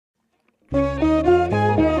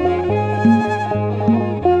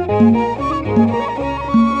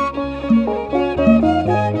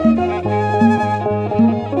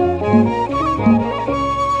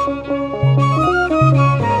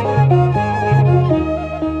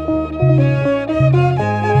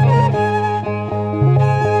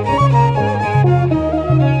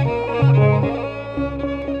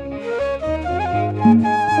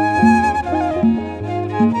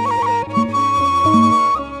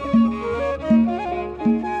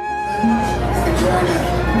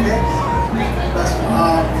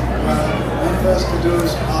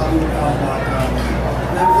Deus, Abu, Amen.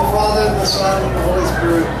 In the name of the Father, and the Son, and the Holy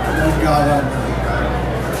Spirit, one God, Amen.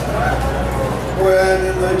 When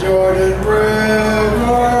in the Jordan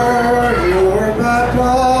River you were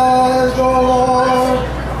baptized, O Lord,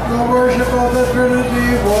 the worship of the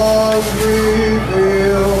Trinity was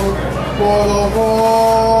revealed. For the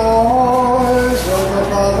voice of the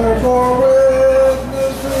Father bore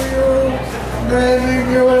witness to you, naming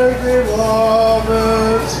you a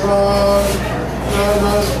beloved Son, and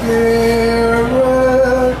the Spirit,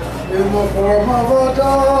 in the form of a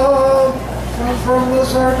dove, from the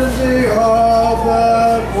certainty of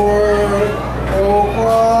that word, O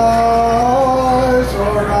Christ,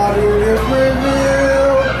 our God, who did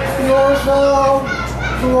reveal yourself,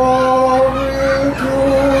 glory to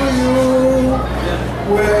you.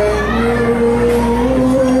 When you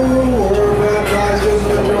were baptized in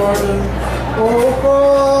the Jordan, O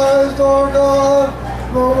Christ, our God,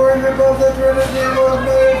 the worship of the Trinity was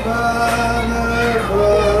made manifest.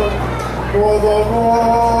 For the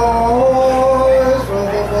voice of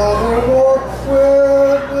the Father bore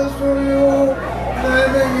witness to you,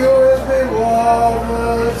 naming you his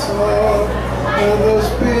beloved Son, and the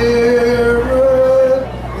Spirit,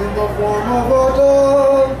 in the form of a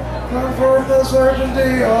dove, confirmed the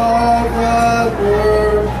certainty of that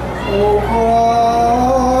word. O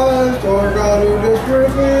Christ, our God, who didst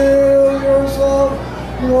reveal yourself,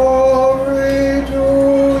 glory to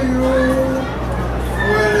you.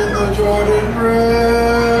 When in the Jordan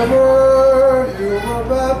River you were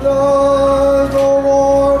baptized, O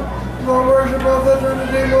Lord, the worship of the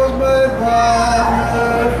Trinity was made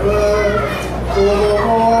manifest. For the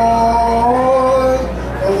voice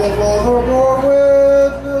of the Father bore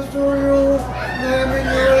witness to you, naming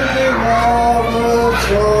you a beloved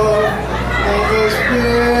Son, and the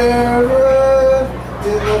Spirit,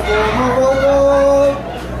 in the form of a dove,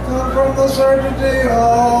 confirmed the certainty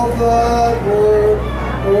of that word.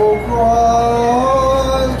 O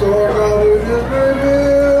Christ, our God, who did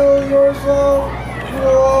reveal yourself,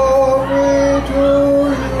 glory to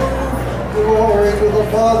you. Glory to the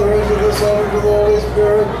Father, and to the Son, and to the Holy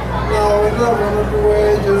Spirit, now and ever, and to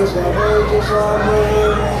ages of ages.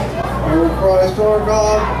 Amen. O Christ, our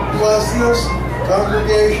God, bless this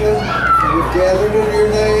congregation that is gathered in your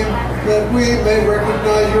name, that we may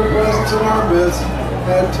recognize your presence in our midst,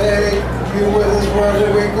 and take you with us wherever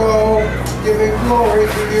we go, giving glory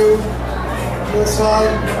to you, the Son,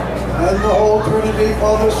 and the whole Trinity,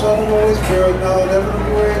 Father, Son, and Holy Spirit, now and ever, and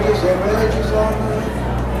to ages of ages. Amen.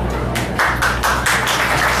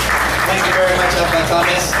 Thank you very much,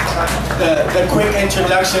 Thomas. The quick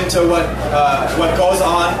introduction to what goes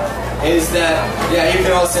on is that, yeah, you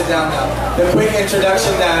can all sit down now. The quick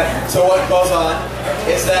introduction to what goes on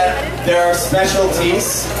is that there are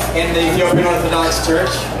specialties in the Ethiopian Orthodox Church.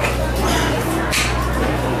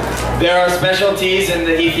 There are specialties in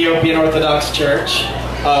the Ethiopian Orthodox Church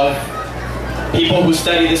of people who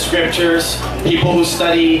study the scriptures, people who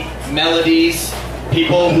study melodies,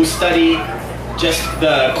 people who study just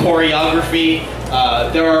the choreography.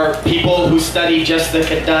 There are people who study just the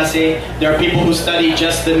Kadase. There are people who study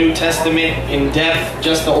just the New Testament in depth,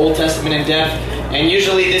 just the Old Testament in depth. And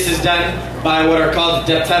usually this is done by what are called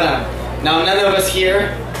Deptaran. Now none of us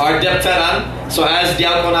here are Deptaran. So as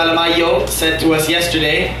Diakon Alemayehu said to us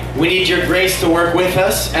yesterday, we need your grace to work with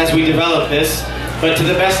us as we develop this. But to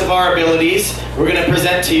the best of our abilities, we're going to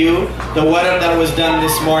present to you the warab that was done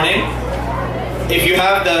this morning. If you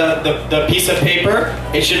have the piece of paper,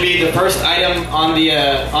 it should be the first item on the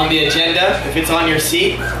agenda, if it's on your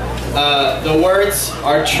seat. The words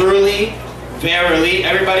are truly, verily.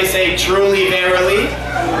 Everybody say truly, verily.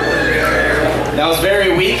 That was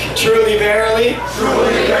very weak. Truly, verily.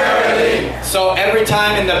 Truly, verily. So every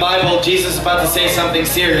time in the Bible Jesus is about to say something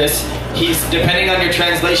serious, he's, depending on your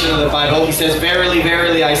translation of the Bible, he says, verily,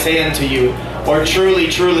 verily, I say unto you. Or truly,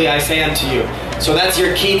 truly, I say unto you. So that's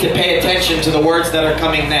your key to pay attention to the words that are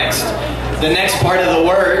coming next. The next part of the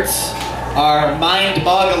words are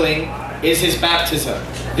mind-boggling is his baptism.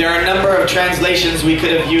 There are a number of translations we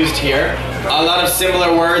could have used here. A lot of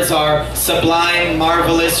similar words are sublime,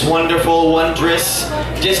 marvelous, wonderful, wondrous,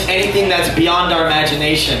 just anything that's beyond our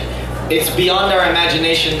imagination. It's beyond our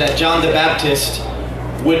imagination that John the Baptist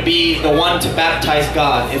would be the one to baptize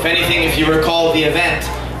God. If anything, if you recall the event,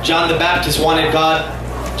 John the Baptist wanted God,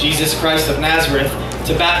 Jesus Christ of Nazareth,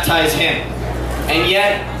 to baptize him. And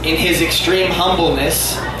yet, in his extreme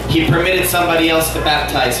humbleness, he permitted somebody else to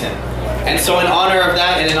baptize him. And so in honor of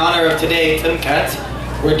that, and in honor of today,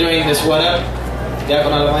 Timqet, we're doing this warab.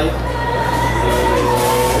 Diakon Alemayehu.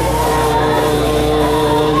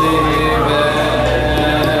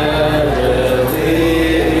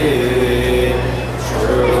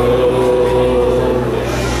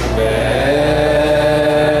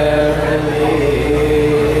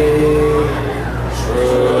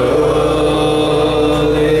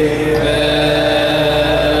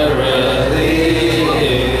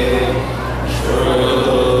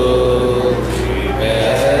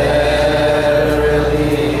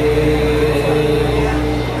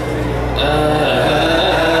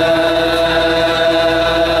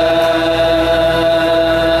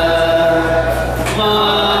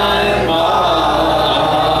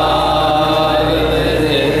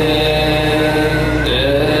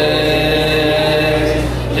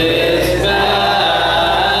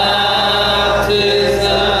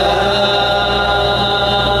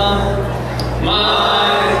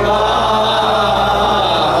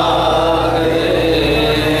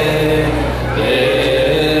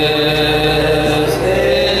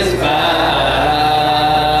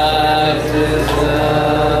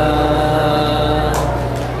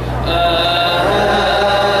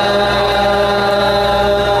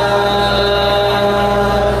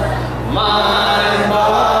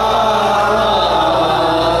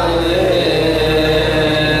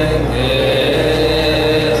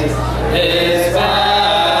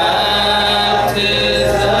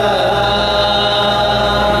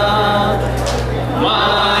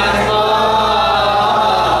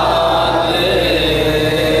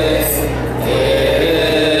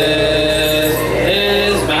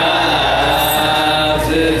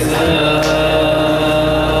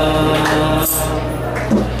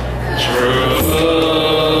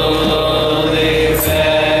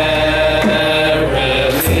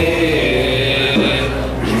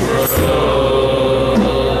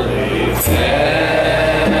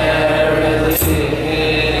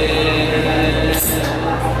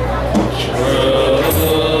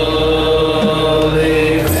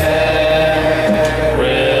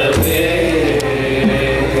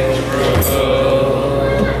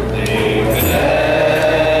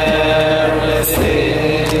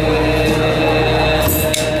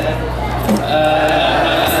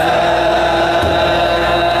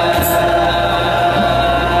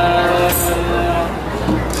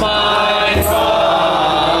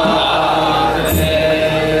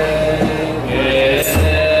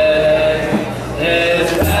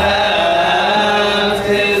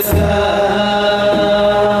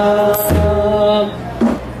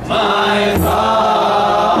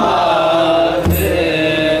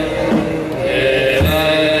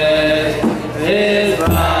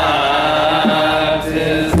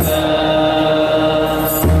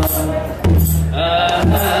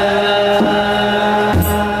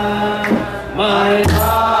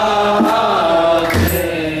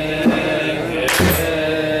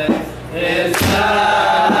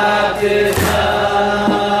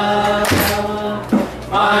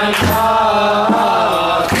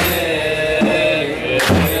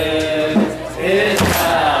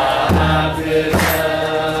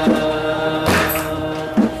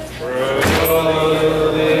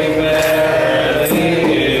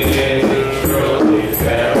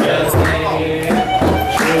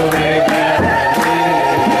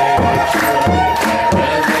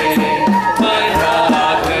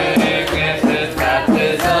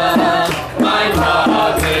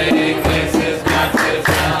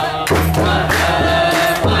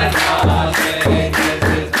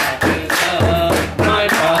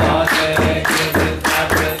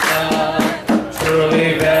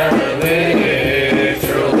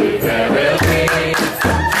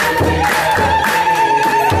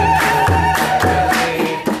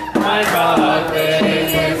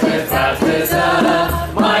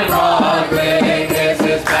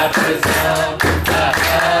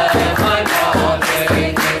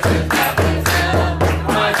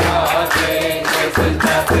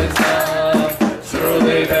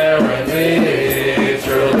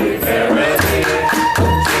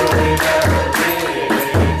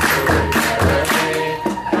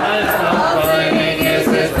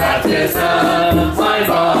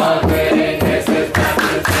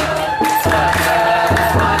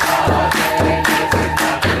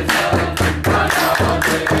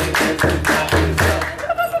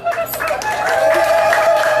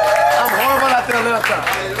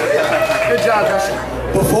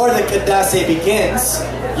 Kedase begins,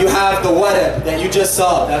 you have the Wadab that you just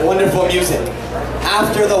saw, that wonderful music.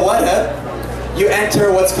 After the Wadab, you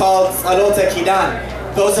enter what's called Tzalota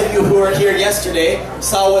Kidan. Those of you who were here yesterday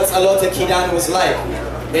saw what Tzalota Kidan was like.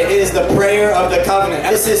 It is the prayer of the covenant.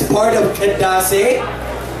 This is part of Kedase,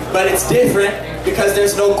 but it's different because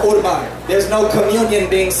there's no Qurban. There's no communion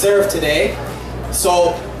being served today.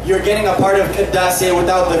 So you're getting a part of Kedase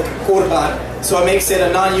without the Qurban. So it makes it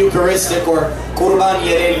a non-Eucharistic or Qurban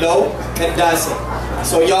Yerei Lo Kedase.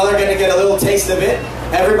 So y'all are going to get a little taste of it.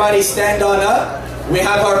 Everybody stand on up. We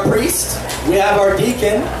have our priest, we have our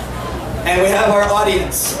deacon, and we have our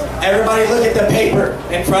audience. Everybody look at the paper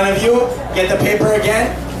in front of you. Get the paper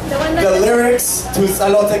again. The lyrics to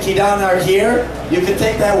Tzalota Kidan are here. You can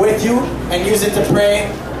take that with you and use it to pray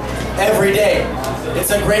every day.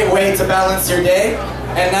 It's a great way to balance your day.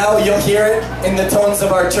 And now you'll hear it in the tones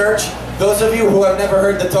of our church. Those of you who have never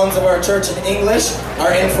heard the tones of our church in English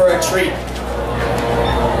are in for a treat.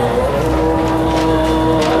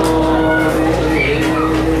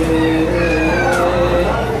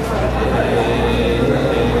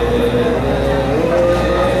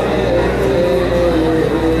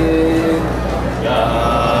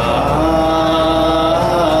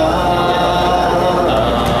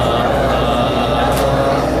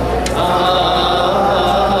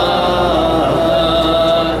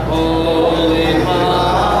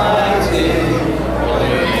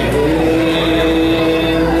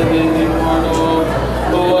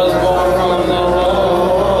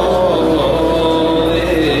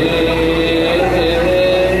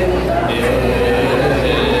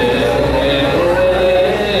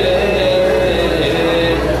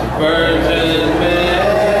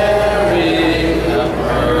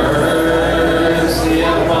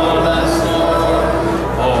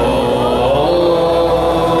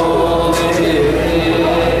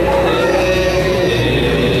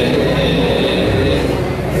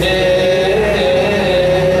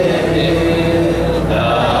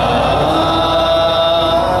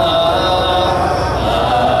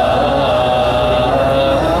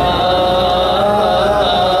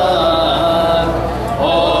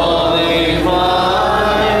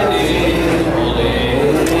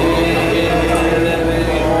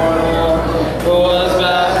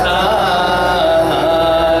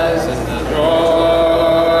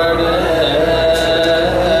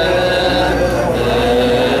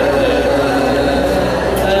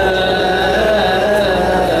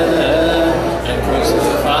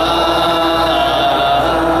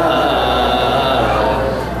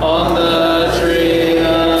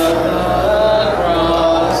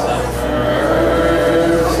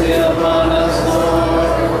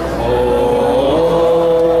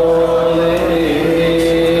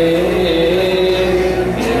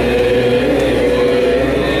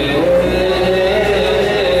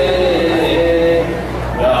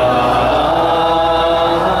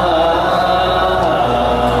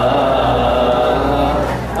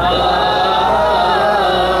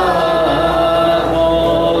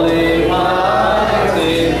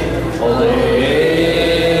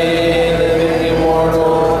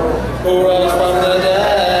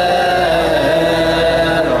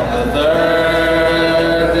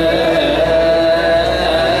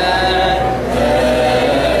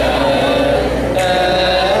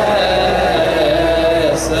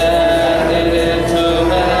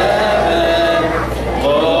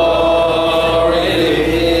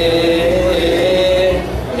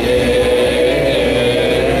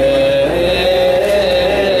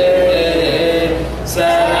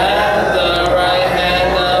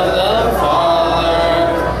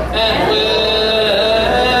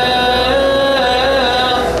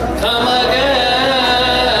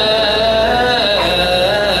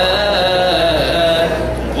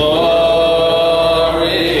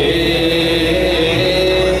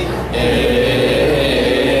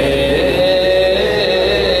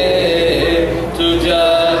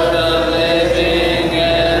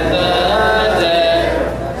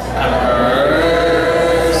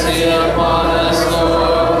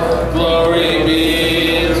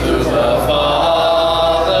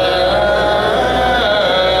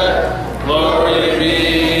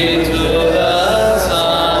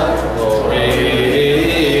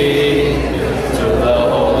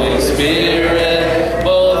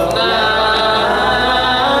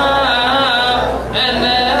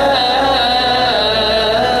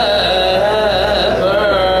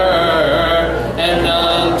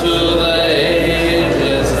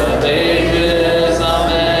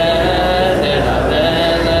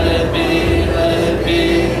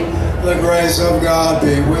 grace of God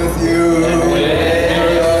be with you. And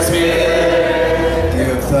with your spirit.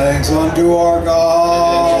 Give thanks unto our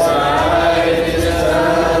God.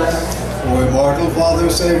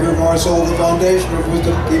 Father, Savior of our soul, the foundation of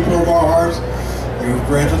wisdom, keeper of our hearts. You have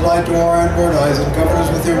granted light to our inward eyes and covered us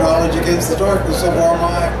with your knowledge against the darkness of our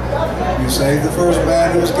mind. You saved the first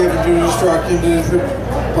man who was given to destruction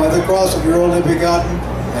by the cross of your only begotten,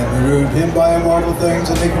 and renewed him by immortal things,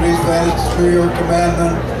 iniquities vanished through your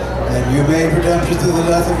commandment. And you made redemption through the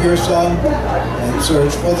death of your Son, and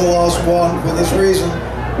searched for the lost one. For this reason,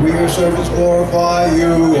 we your servants glorify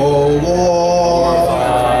you, O Lord.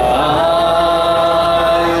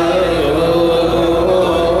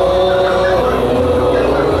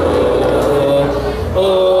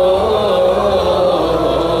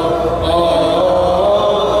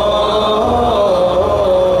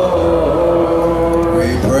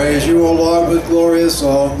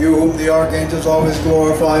 Song, you whom the archangels always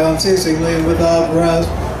glorify unceasingly and without rest,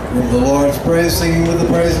 whom the Lord's praise, singing with the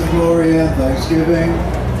praise of glory and thanksgiving.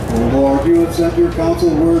 O Lord, you have sent your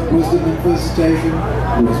counsel, word, wisdom, and visitation,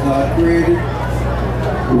 who was not created,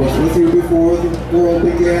 who was with you before the world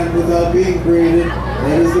began, without being created.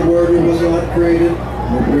 That is the Word who was not created,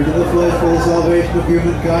 who appeared in the flesh for the salvation of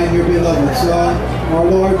humankind, your beloved Son, our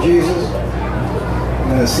Lord Jesus,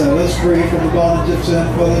 has set us free from the bondage of sin.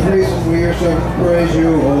 For this reason we your servants praise you,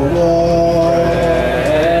 O Lord.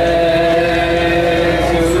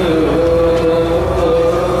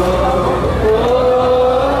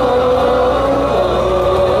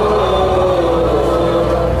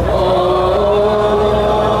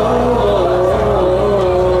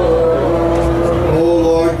 O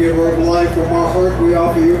Lord, giver of life, from our heart we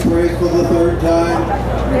offer you praise for the third time.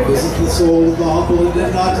 You visit the soul of the humble and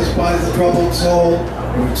did not despise the troubled soul.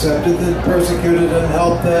 You accepted the persecuted and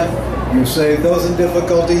helped them. You saved those in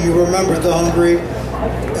difficulty. You remembered the hungry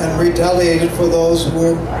and retaliated for those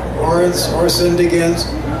who are sinned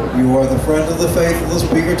against. You are the friend of the faithful, the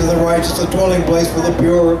speaker to the righteous, a dwelling place for the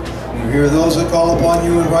pure. You hear those who call upon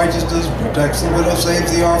you in righteousness, protects the widow,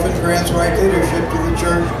 saves the orphan, grants right leadership to the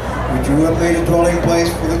church, which you have made a dwelling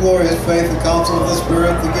place for the glorious faith, the counsel of the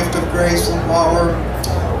Spirit, the gift of grace and power.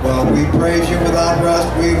 Well, we praise you without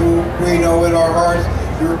rest. We know in our hearts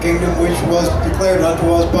your kingdom, which was declared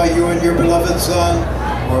unto us by you and your beloved Son,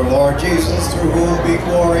 our Lord Jesus, through whom be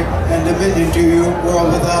glory and dominion to you,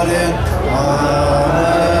 world without end.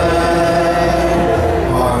 Amen.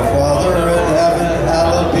 Our Father in heaven,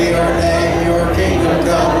 hallowed be your name. Your kingdom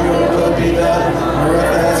come, your will be done, on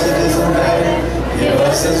earth as it is in heaven. Give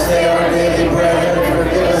us this day our daily bread, and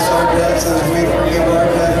forgive us our debts as we forgive our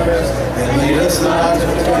debtors. And lead us not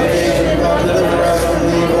into temptation, but deliver us from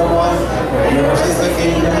the evil one. For yours is the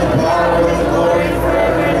kingdom, the power, and the glory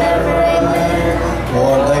forever and ever. Amen.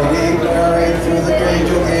 Lord, Lady Mary, through the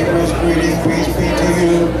angel Gabriel's greeting, peace be to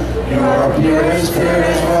you. You are pure in spirit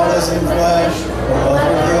as well as in flesh. The love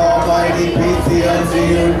of the Almighty, peace be unto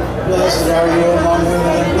you. Blessed are you among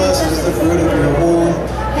women, and blessed is the fruit of your womb.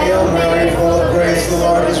 Hail Mary, full of grace, the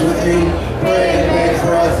Lord is with you. Pray and make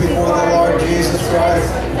for us before the Lord Jesus Christ,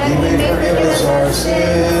 He may forgive us our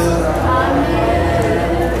sins. Amen.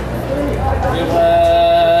 We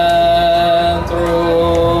went through.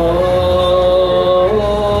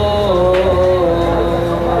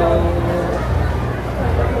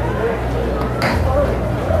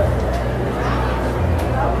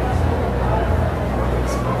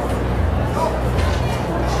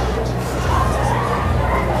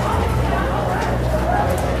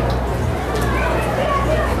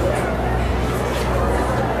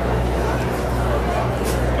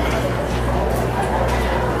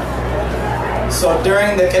 So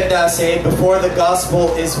during the Qaddasse, before the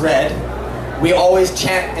gospel is read, we always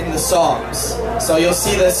chant in the Psalms. So you'll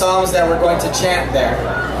see the Psalms that we're going to chant there.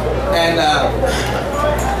 And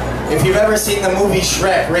if you've ever seen the movie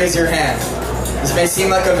Shrek, raise your hand. This may seem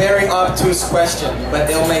like a very obtuse question, but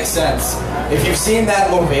it'll make sense. If you've seen that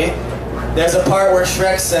movie, there's a part where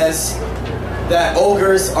Shrek says that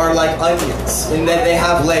ogres are like onions, in that they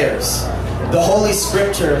have layers. The Holy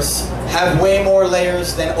Scriptures have way more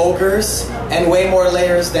layers than ogres and way more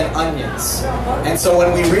layers than onions. And so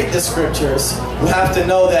when we read the Scriptures, we have to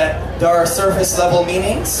know that there are surface level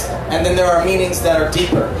meanings, and then there are meanings that are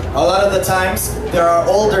deeper. A lot of the times, there are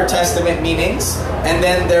Older Testament meanings, and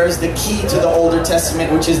then there's the key to the Older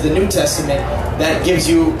Testament, which is the New Testament, that gives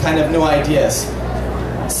you kind of new ideas.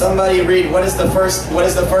 Somebody read, what is the first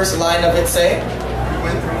line of it say? We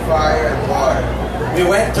went through fire and water. We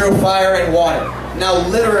went through fire and water. Now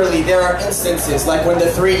literally there are instances, like when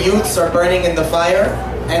the three youths are burning in the fire,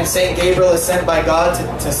 and Saint Gabriel is sent by God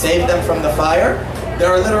to save them from the fire. There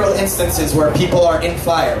are literal instances where people are in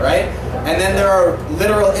fire, right? And then there are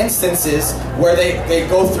literal instances where they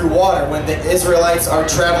go through water, when the Israelites are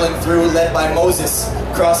traveling through, led by Moses,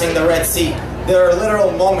 crossing the Red Sea. There are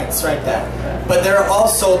literal moments right there. But there are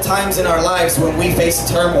also times in our lives when we face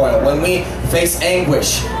turmoil, when we face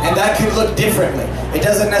anguish, and that could look differently. It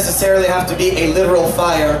doesn't necessarily have to be a literal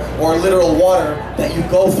fire or literal water that you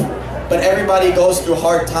go through, but everybody goes through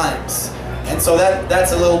hard times. And so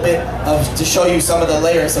that's a little bit to show you some of the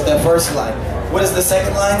layers of that first line. What does the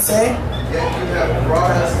second line say? Yet you have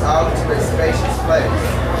brought us out to a spacious place.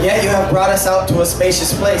 Yet you have brought us out to a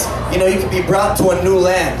spacious place. You know, you can be brought to a new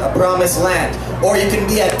land, a promised land. Or you can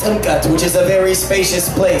be at Timqet, which is a very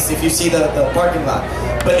spacious place if you see the parking lot.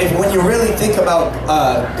 But when you really think about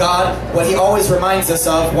God, what he always reminds us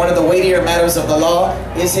of, one of the weightier matters of the law,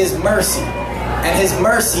 is his mercy. And his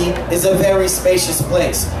mercy is a very spacious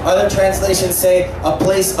place. Other translations say a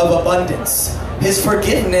place of abundance. His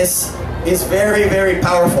forgiveness is very, very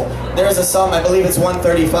powerful. There's a psalm, I believe it's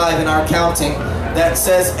 135 in our counting, that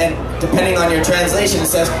says, and depending on your translation, it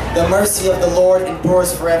says, the mercy of the Lord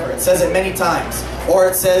endures forever. It says it many times. Or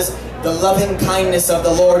it says, the loving kindness of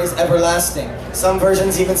the Lord is everlasting. Some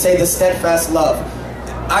versions even say the steadfast love.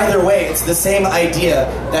 Either way, it's the same idea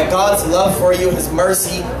that God's love for you, his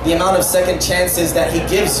mercy, the amount of second chances that he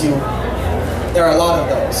gives you, there are a lot of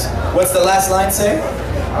those. What's the last line say?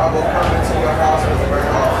 I will come into your house with burnt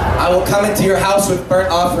offerings. I will come into your house with burnt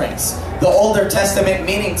offerings. The Older Testament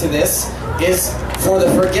meaning to this is for the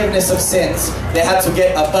forgiveness of sins. They had to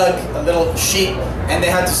get a bug, a little sheep, and they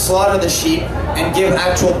had to slaughter the sheep and give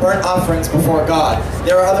actual burnt offerings before God.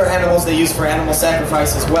 There are other animals they use for animal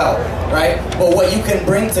sacrifice as well, right? But what you can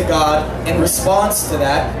bring to God in response to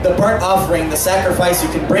that, the burnt offering, the sacrifice you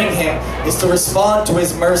can bring him, is to respond to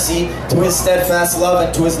his mercy, to his steadfast love,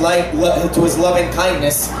 and to his loving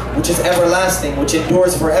kindness, which is everlasting, which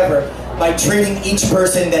endures forever, by treating each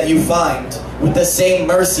person that you find with the same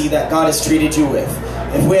mercy that God has treated you with.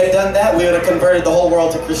 If we had done that, we would have converted the whole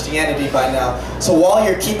world to Christianity by now. So while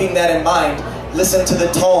you're keeping that in mind, listen to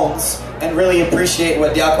the tones and really appreciate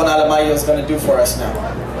what Diakon Alemayehu is going to do for us now.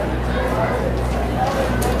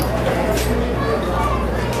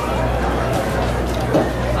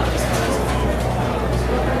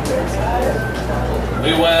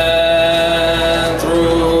 We went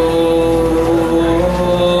through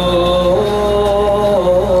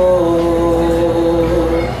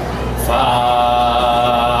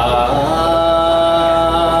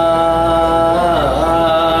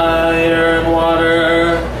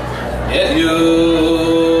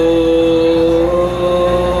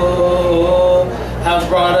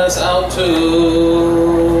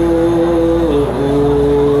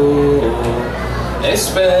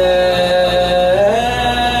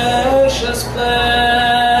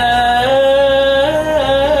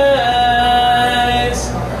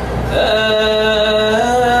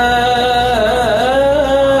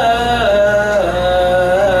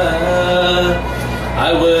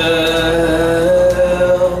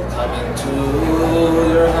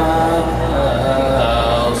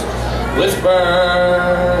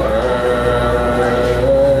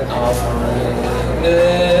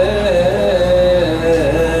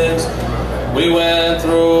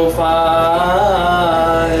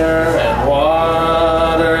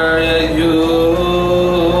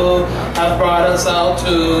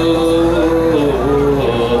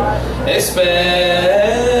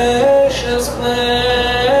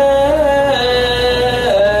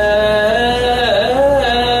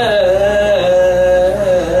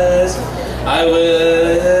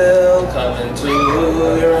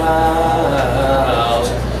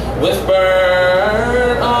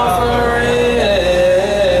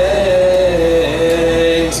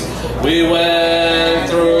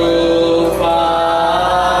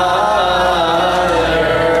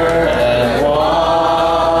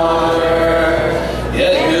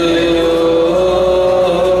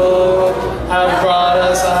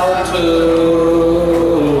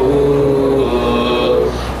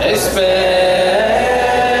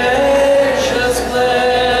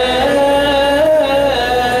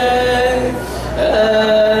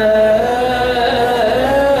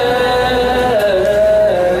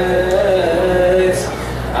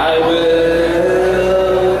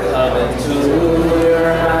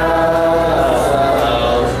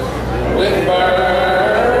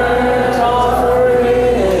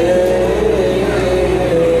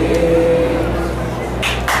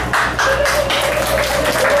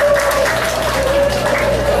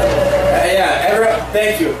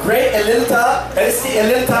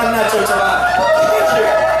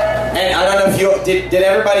And I don't know if you did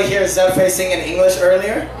everybody hear Zerfé sing in English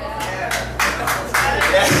earlier? Yeah.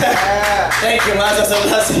 Thank you, Maza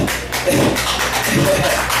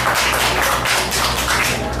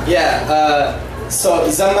Yeah,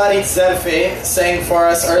 So Singer Zerfé sang for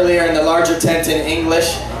us earlier in the larger tent in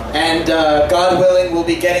English, and God willing, we'll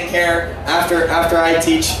be getting here after I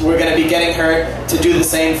teach. We're going to be getting her to do the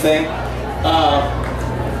same thing.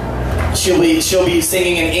 She'll be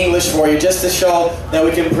singing in English for you, just to show that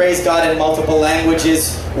we can praise God in multiple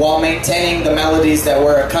languages while maintaining the melodies that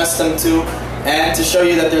we're accustomed to, and to show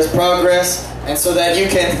you that there's progress, and so that you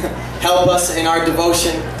can help us in our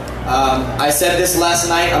devotion. I said this last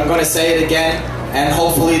night, I'm going to say it again, and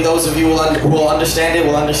hopefully those of you who will understand it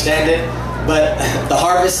will understand it. But the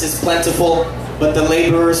harvest is plentiful, but the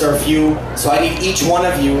laborers are few. So I need each one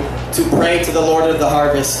of you to pray to the Lord of the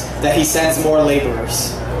harvest that He sends more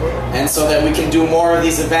laborers, and so that we can do more of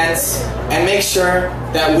these events, and make sure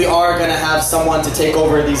that we are going to have someone to take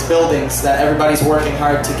over these buildings that everybody's working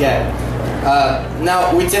hard to get.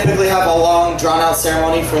 Now, we typically have a long, drawn-out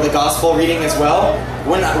ceremony for the gospel reading as well.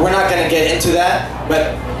 We're not going to get into that,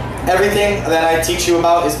 but everything that I teach you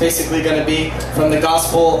about is basically going to be from the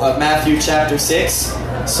Gospel of Matthew chapter 6.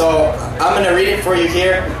 So I'm going to read it for you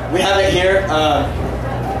here. We have it here.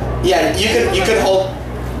 Yeah, you can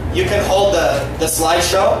hold the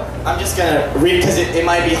slideshow. I'm just going to read because it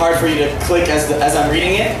might be hard for you to click as I'm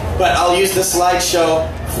reading it, but I'll use the slideshow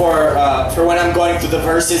for when I'm going through the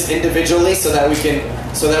verses individually, so that we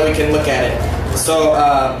can look at it. So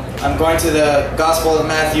I'm going to the Gospel of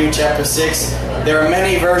Matthew chapter 6. There are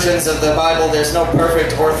many versions of the Bible. There's no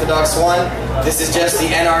perfect Orthodox one. This is just the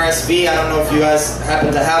NRSV. I don't know if you guys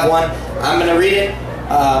happen to have one. I'm going to read it.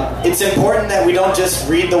 It's important that we don't just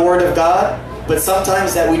read the Word of God, but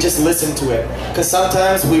sometimes that we just listen to it. Because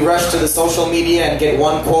sometimes we rush to the social media and get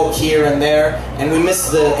one quote here and there, and we miss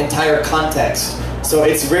the entire context. So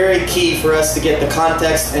it's very key for us to get the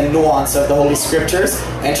context and nuance of the Holy Scriptures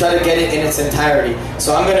and try to get it in its entirety.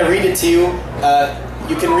 So I'm going to read it to you.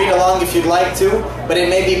 You can read along if you'd like to, but it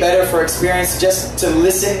may be better for experience just to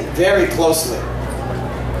listen very closely.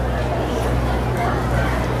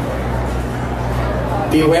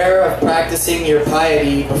 Beware of practicing your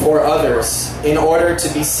piety before others in order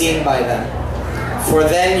to be seen by them, for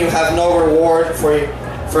then you have no reward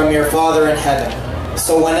from your Father in heaven.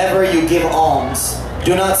 So whenever you give alms,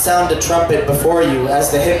 do not sound a trumpet before you,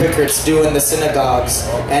 as the hypocrites do in the synagogues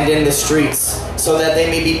and in the streets, so that they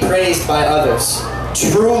may be praised by others.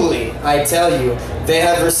 Truly, I tell you, they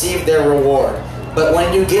have received their reward. But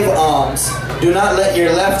when you give alms, do not let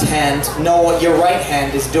your left hand know what your right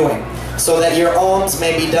hand is doing, so that your alms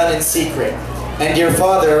may be done in secret, and your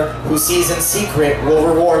Father, who sees in secret, will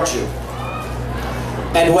reward you.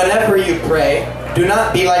 And whenever you pray, do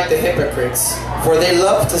not be like the hypocrites, for they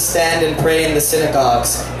love to stand and pray in the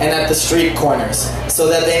synagogues and at the street corners, so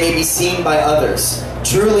that they may be seen by others.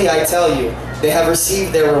 Truly, I tell you, they have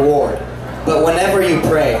received their reward. But whenever you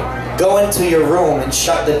pray, go into your room and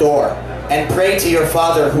shut the door, and pray to your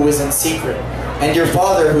Father who is in secret, and your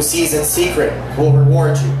Father who sees in secret will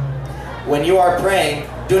reward you. When you are praying,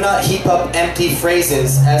 do not heap up empty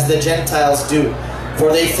phrases as the Gentiles do,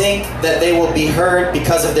 for they think that they will be heard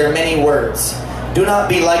because of their many words. Do not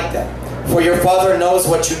be like them, for your Father knows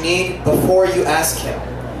what you need before you ask Him.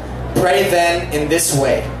 Pray then in this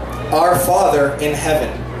way: Our Father in heaven,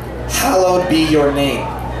 hallowed be your name.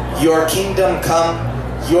 Your kingdom come,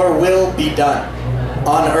 your will be done,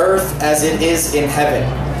 on earth as it is in heaven.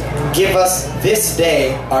 Give us this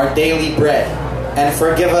day our daily bread, and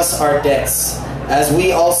forgive us our debts, as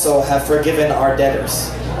we also have forgiven our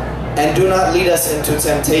debtors. And do not lead us into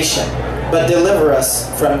temptation, but deliver us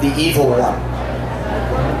from the evil one.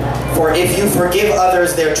 For if you forgive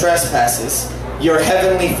others their trespasses, your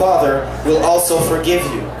heavenly Father will also forgive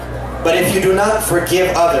you. But if you do not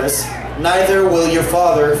forgive others, neither will your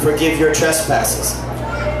Father forgive your trespasses.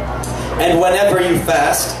 And whenever you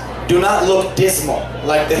fast, do not look dismal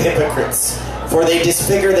like the hypocrites, for they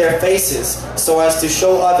disfigure their faces so as to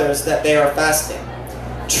show others that they are fasting.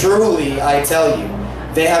 Truly, I tell you,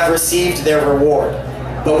 they have received their reward.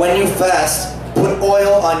 But when you fast, put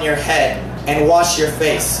oil on your head and wash your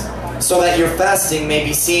face, so that your fasting may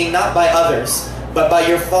be seen not by others, but by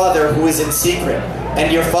your Father who is in secret,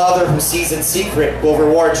 and your Father who sees in secret will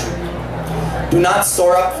reward you. Do not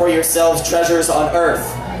store up for yourselves treasures on earth,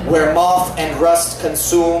 where moth and rust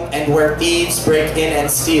consume, and where thieves break in and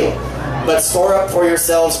steal. But store up for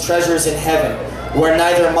yourselves treasures in heaven, where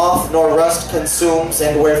neither moth nor rust consumes,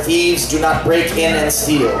 and where thieves do not break in and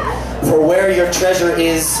steal. For where your treasure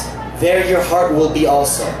is, there your heart will be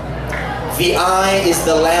also. The eye is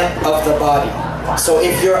the lamp of the body. So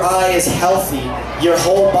if your eye is healthy, your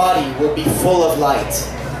whole body will be full of light.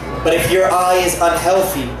 But if your eye is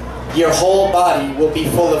unhealthy, your whole body will be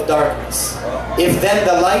full of darkness. If then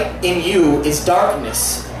the light in you is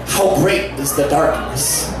darkness, how great is the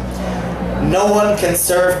darkness! No one can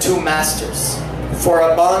serve two masters, for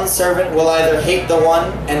a bondservant will either hate the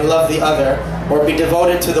one and love the other, or be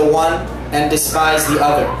devoted to the one and despise the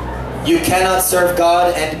other. You cannot serve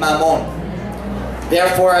God and Mammon.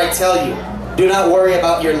 Therefore I tell you, do not worry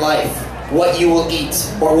about your life, what you will eat,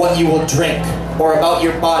 or what you will drink, or about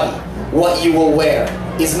your body, what you will wear.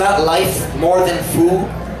 Is not life more than food,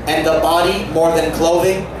 and the body more than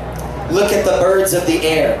clothing? Look at the birds of the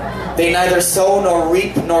air. They neither sow nor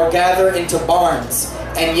reap nor gather into barns,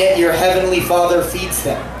 and yet your heavenly Father feeds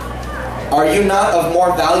them. Are you not of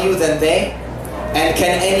more value than they? And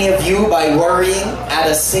can any of you, by worrying, add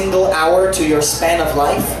a single hour to your span of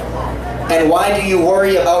life? And why do you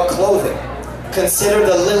worry about clothing? Consider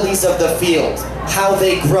the lilies of the field, how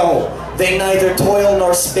they grow. They neither toil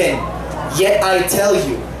nor spin. Yet I tell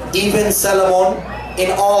you, even Solomon,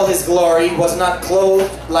 in all his glory, was not clothed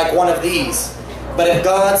like one of these. But if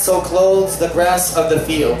God so clothes the grass of the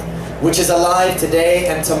field, which is alive today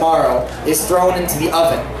and tomorrow, is thrown into the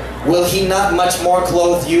oven, will he not much more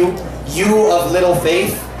clothe you, you of little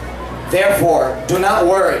faith? Therefore, do not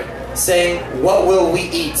worry, saying, what will we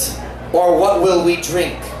eat? Or what will we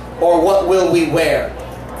drink? Or what will we wear?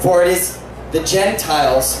 For it is the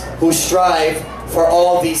Gentiles who strive for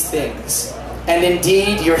all these things. And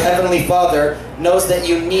indeed, your heavenly Father knows that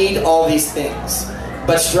you need all these things.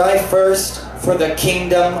 But strive first for the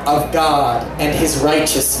kingdom of God and his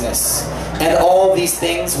righteousness, and all these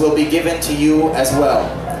things will be given to you as well.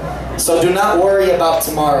 So do not worry about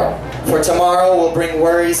tomorrow, for tomorrow will bring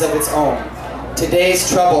worries of its own. Today's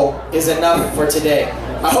trouble is enough for today.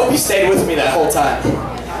 I hope you stayed with me that whole time.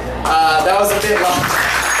 That was a bit long.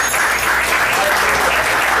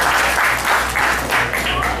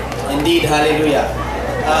 Indeed, hallelujah.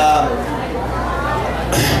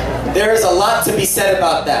 There's a lot to be said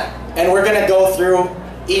about that. And we're going to go through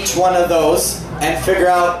each one of those and figure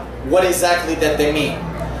out what exactly that they mean.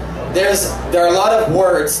 There are a lot of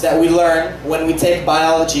words that we learn when we take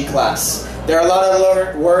biology class. There are a lot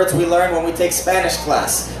of words we learn when we take Spanish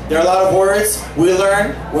class. There are a lot of words we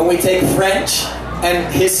learn when we take French and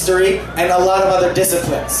history and a lot of other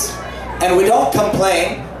disciplines. And we don't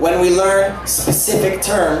complain when we learn specific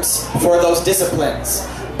terms for those disciplines.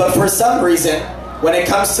 But for some reason, when it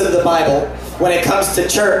comes to the Bible, when it comes to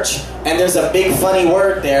church, and there's a big funny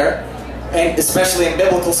word there, and especially in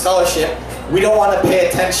biblical scholarship, we don't want to pay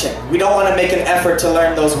attention. We don't want to make an effort to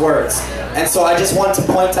learn those words. And so I just want to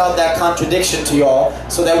point out that contradiction to you all,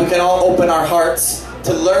 so that we can all open our hearts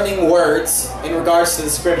to learning words in regards to the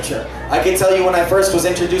scripture. I can tell you, when I first was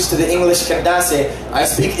introduced to the English Kadase, I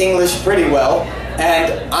speak English pretty well,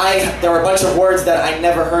 and there were a bunch of words that I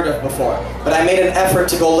never heard of before. But I made an effort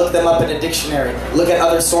to go look them up in a dictionary, look at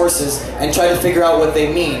other sources, and try to figure out what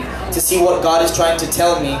they mean, to see what God is trying to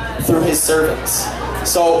tell me through his servants.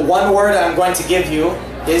 So one word I'm going to give you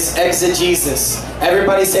is exegesis.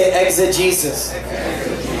 Everybody say exegesis.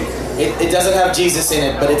 It doesn't have Jesus in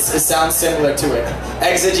it, but it sounds similar to it.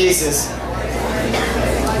 Exegesis.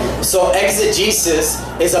 So exegesis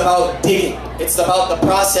is about digging. It's about the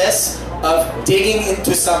process of digging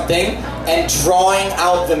into something and drawing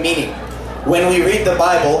out the meaning. When we read the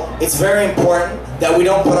Bible, it's very important that we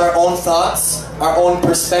don't put our own thoughts, our own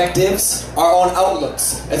perspectives, our own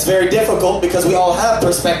outlooks. It's very difficult because we all have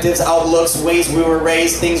perspectives, outlooks, ways we were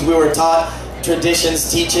raised, things we were taught,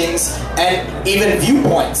 traditions, teachings, and even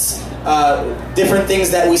viewpoints. Different things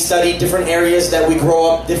that we study, different areas that we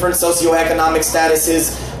grow up, different socioeconomic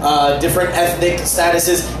statuses, different ethnic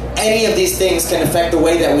statuses. Any of these things can affect the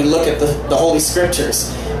way that we look at the Holy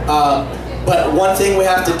Scriptures. But one thing we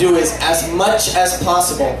have to do is, as much as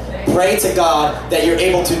possible, pray to God that you're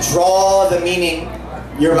able to draw the meaning,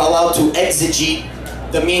 you're allowed to exegete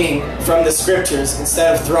the meaning from the Scriptures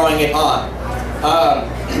instead of throwing it on.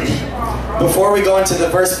 Before we go into the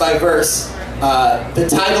verse by verse, the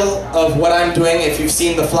title of what I'm doing, if you've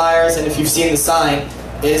seen the flyers and if you've seen the sign,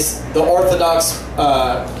 is the Orthodox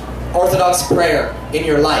prayer in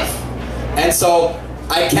your life. And so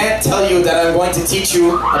I can't tell you that I'm going to teach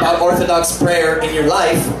you about Orthodox prayer in your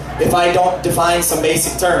life if I don't define some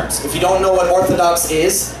basic terms. If you don't know what Orthodox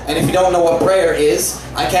is, and if you don't know what prayer is,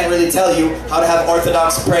 I can't really tell you how to have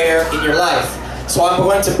Orthodox prayer in your life. So I'm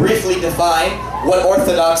going to briefly define what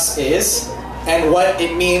Orthodox is and what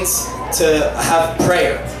it means to have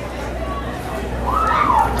prayer.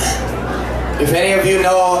 If any of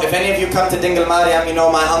you come to Dingle Mariam, you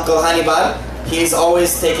know my uncle Hannibal. He's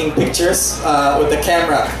always taking pictures with the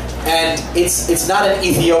camera. And it's not an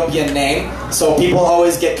Ethiopian name, so people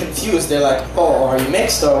always get confused. They're like, oh, are you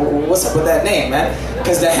mixed, or what's up with that name, man?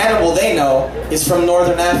 Because the Hannibal they know is from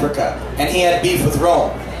Northern Africa, and he had beef with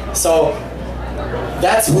Rome. So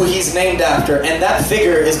that's who he's named after, and that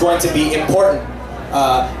figure is going to be important.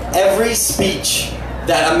 Every speech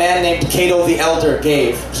that a man named Cato the Elder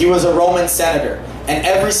gave, he was a Roman senator, and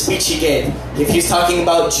every speech he gave, if he's talking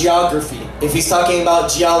about geography, if he's talking about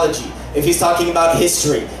geology, if he's talking about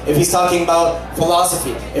history, if he's talking about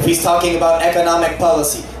philosophy, if he's talking about economic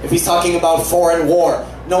policy, if he's talking about foreign war,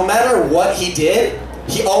 no matter what he did,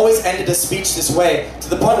 he always ended a speech this way, to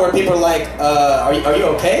the point where people are like, are you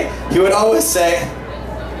okay? He would always say,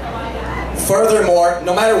 furthermore,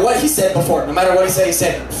 no matter what he said before, no matter what he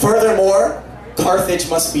said, furthermore, Carthage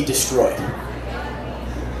must be destroyed.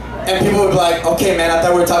 And people would be like, okay man, I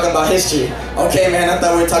thought we were talking about history. Okay man, I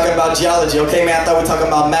thought we were talking about geology. Okay man, I thought we were talking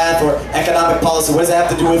about math or economic policy. What does that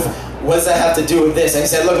have to do with this? And he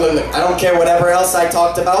said, look, I don't care whatever else I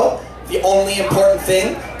talked about. The only important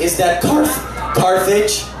thing is that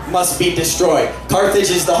Carthage must be destroyed. Carthage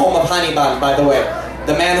is the home of Hannibal, by the way.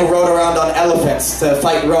 The man who rode around on elephants to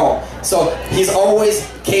fight Rome. So he's always,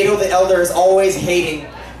 Cato the Elder is always hating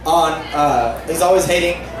on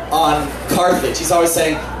Carthage. He's always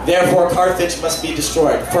saying, therefore Carthage must be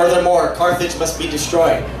destroyed. Furthermore, Carthage must be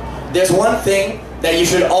destroyed. There's one thing that you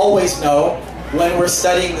should always know when we're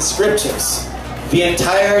studying the scriptures. The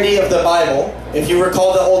entirety of the Bible, if you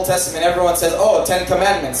recall the Old Testament, everyone says, oh, 10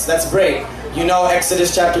 Commandments, that's great. You know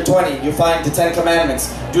Exodus chapter 20, you find the 10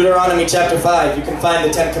 Commandments. Deuteronomy chapter 5, you can find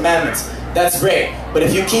the 10 Commandments. That's great. But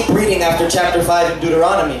if you keep reading after chapter 5 in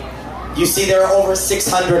Deuteronomy, you see there are over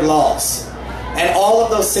 600 laws. And all of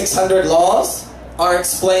those 600 laws are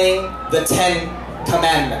explaining the 10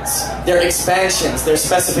 Commandments. Their expansions, their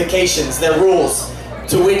specifications, their rules,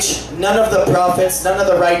 to which none of the prophets, none of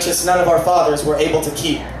the righteous, none of our fathers were able to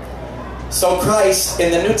keep. So Christ,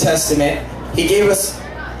 in the New Testament, he gave us,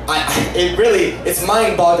 it's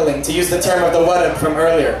mind-boggling to use the term of the Wadim from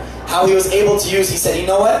earlier. How he was able to use, he said, you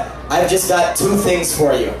know what? I've just got 2 things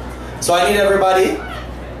for you. So I need everybody,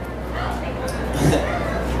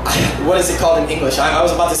 what is it called in English? I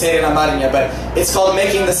was about to say it in Amarinya, but it's called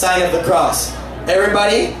making the sign of the cross.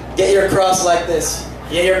 Everybody, get your cross like this.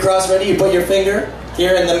 Get your cross ready, you put your finger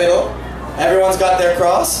here in the middle. Everyone's got their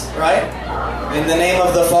cross, right? In the name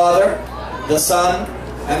of the Father, the Son,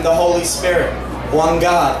 and the Holy Spirit. One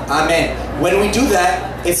God. Amen. When we do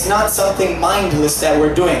that, it's not something mindless that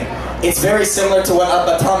we're doing. It's very similar to what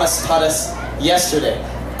Abba Thomas taught us yesterday.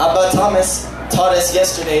 Abba Thomas taught us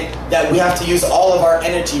yesterday that we have to use all of our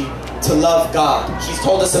energy to love God. He's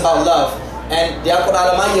told us about love. And Diakon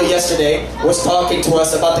Alemayehu yesterday was talking to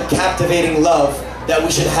us about the captivating love that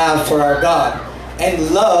we should have for our God.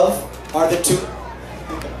 And love are the 2...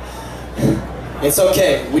 It's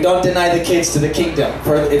okay. We don't deny the kids to the kingdom,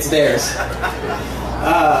 for it's theirs.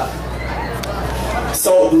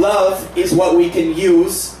 So love is what we can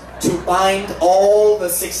use to bind all the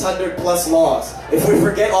 600 plus laws. If we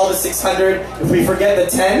forget all the 600, if we forget the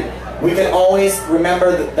 10, we can always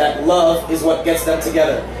remember that love is what gets them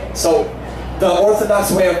together. So the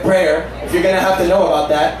Orthodox way of prayer, if you're going to have to know about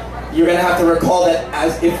that, you're going to have to recall that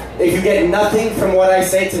as if you get nothing from what I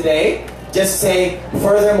say today, just say,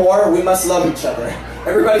 furthermore, we must love each other.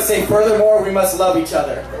 Everybody say, furthermore, we must love each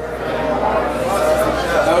other.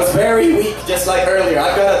 That was very weak, just like earlier.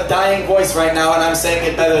 I've got a dying voice right now, and I'm saying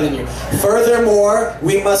it better than you. Furthermore,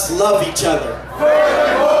 we must love each other.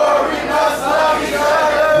 Furthermore, we must love each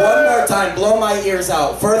other. One more time, blow my ears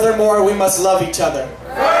out. Furthermore, we must love each other.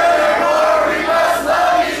 Furthermore, we must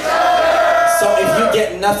love each other. So if you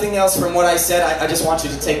get nothing else from what I said, I just want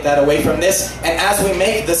you to take that away from this. And as we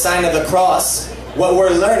make the sign of the cross, what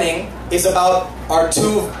we're learning is about our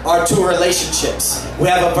two relationships. We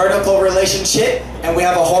have a vertical relationship and we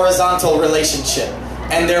have a horizontal relationship.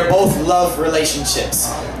 And they're both love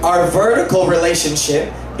relationships. Our vertical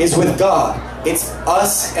relationship is with God. It's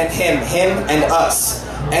us and Him and us.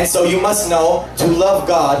 And so you must know to love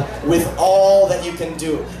God with all that you can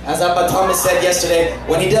do. As Abba Thomas said yesterday,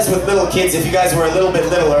 when he does with little kids, if you guys were a little bit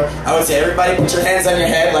littler, I would say everybody put your hands on your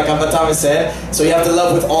head, like Abba Thomas said. So you have to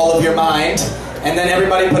love with all of your mind. And then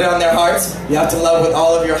everybody put it on their hearts. You have to love with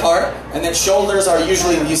all of your heart. And then shoulders are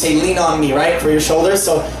usually, you say lean on me, right, for your shoulders.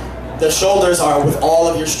 So the shoulders are with all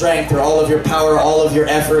of your strength or all of your power, all of your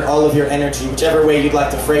effort, all of your energy, whichever way you'd like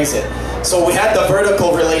to phrase it. So we have the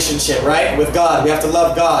vertical relationship, right, with God. We have to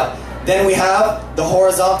love God. Then we have the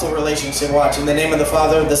horizontal relationship. Watch, in the name of the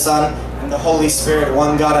Father, the Son, and the Holy Spirit,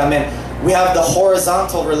 one God, amen. We have the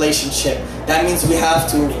horizontal relationship. That means we have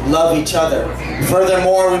to love each other.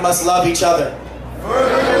 Furthermore, we must love each other.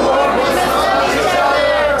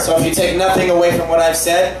 So if you take nothing away from what I've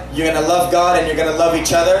said, you're going to love God and you're going to love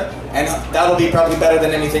each other, and that'll be probably better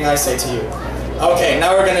than anything I say to you. Okay,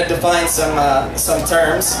 now we're going to define some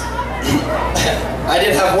terms. I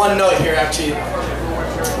did have one note here actually.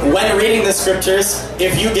 When reading the scriptures,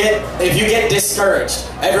 if you get discouraged,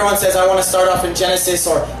 everyone says I want to start off in Genesis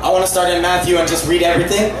or I want to start in Matthew and just read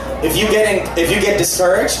everything. If you get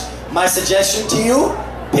discouraged, my suggestion to you,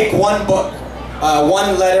 pick one book,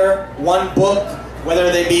 one letter, one book,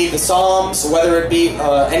 whether they be the Psalms, whether it be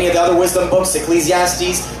any of the other wisdom books,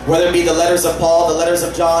 Ecclesiastes, whether it be the letters of Paul, the letters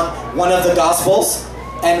of John, one of the Gospels,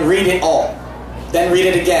 and read it all. Then read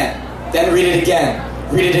it again. Then read it again.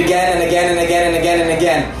 Read it again and again and again and again and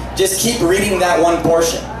again. Just keep reading that one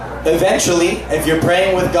portion. Eventually, if you're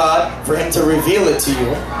praying with God for Him to reveal it to you,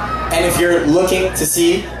 and if you're looking to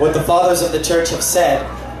see what the fathers of the church have said,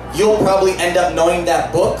 you'll probably end up knowing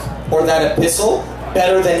that book or that epistle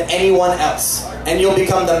better than anyone else. And you'll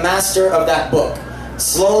become the master of that book.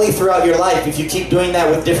 Slowly throughout your life, if you keep doing that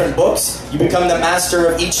with different books, you become the master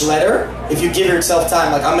of each letter. If you give yourself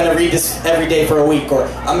time, like I'm going to read this every day for a week, or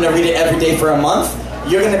I'm going to read it every day for a month,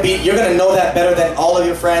 you're going to know that better than all of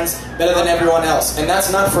your friends, better than everyone else. And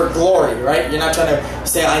that's not for glory, right? You're not trying to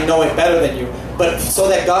say I know it better than you, but so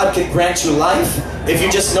that God can grant you life. If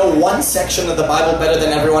you just know one section of the Bible better than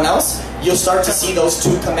everyone else, you'll start to see those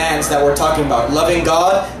two commands that we're talking about, loving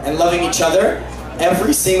God and loving each other.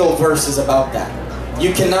 Every single verse is about that.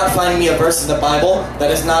 You cannot find me a verse in the Bible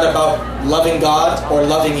that is not about loving God or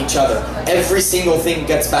loving each other. Every single thing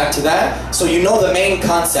gets back to that. So you know the main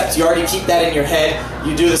concept. You already keep that in your head.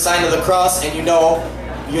 You do the sign of the cross and you know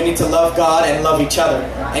you need to love God and love each other.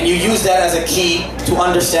 And you use that as a key to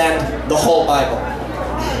understand the whole Bible.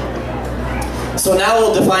 So now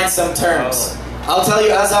we'll define some terms. I'll tell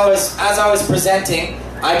you, as I was presenting,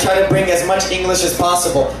 I try to bring as much English as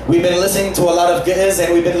possible. We've been listening to a lot of Ge'ez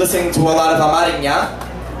and we've been listening to a lot of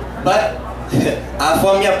Amarinya, but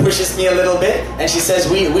Afamia pushes me a little bit and she says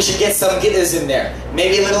we should get some Ge'ez in there,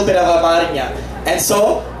 maybe a little bit of Amarinya. And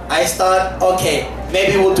so I thought, okay,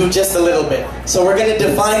 maybe we'll do just a little bit. So we're going to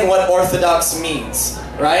define what Orthodox means,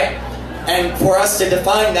 right? And for us to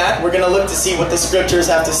define that, we're going to look to see what the scriptures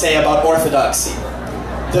have to say about orthodoxy.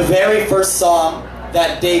 The very first psalm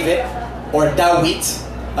that David, or Dawit,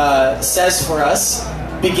 says for us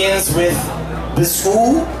begins with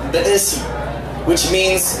Besu Be'isi, which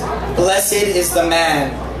means blessed is the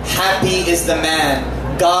man, happy is the man,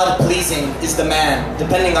 God-pleasing is the man,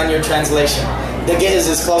 depending on your translation. The Ge'ez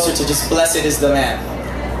is closer to just blessed is the man.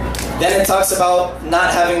 Then it talks about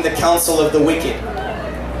not having the counsel of the wicked.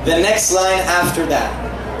 The next line after that,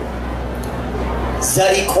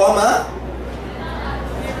 Zarikwama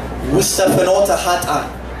Wistafanota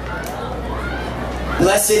Hat'an.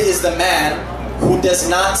 Blessed is the man who does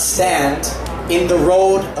not stand in the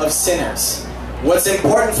road of sinners. What's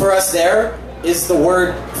important for us there is the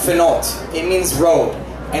word phenot. It means road.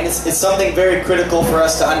 And it's something very critical for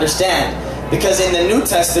us to understand. Because in the New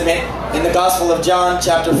Testament, in the Gospel of John,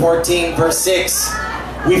 chapter 14, verse 6,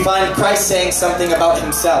 we find Christ saying something about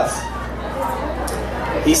himself.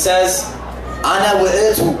 He says, Ana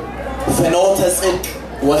wa'etu phenot haz'ik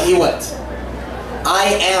wahiwat. I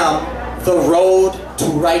am the road to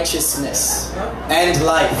righteousness and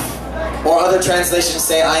life. Or other translations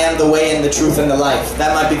say, I am the way and the truth and the life.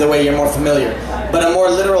 That might be the way you're more familiar. But a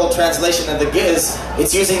more literal translation of the Ge'ez,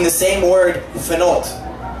 it's using the same word, phenot,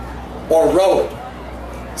 or road.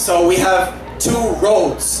 So we have two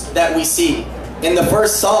roads that we see. In the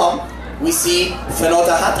first psalm, we see phenot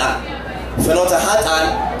hatan. Phenot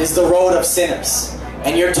hatan is the road of sinners.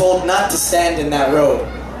 And you're told not to stand in that road.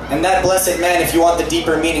 And that blessed man, if you want the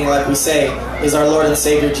deeper meaning, like we say, is our Lord and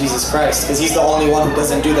Savior Jesus Christ. Because He's the only one who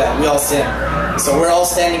doesn't do that. We all sin. So we're all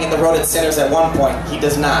standing in the road of sinners at one point. He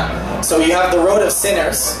does not. So you have the road of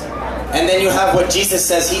sinners, and then you have what Jesus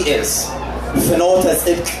says He is. Phenot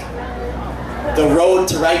haz'ik, the road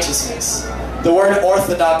to righteousness. The word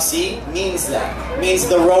orthodoxy means that. It means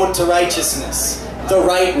the road to righteousness. The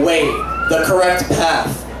right way. The correct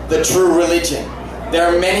path. The true religion. There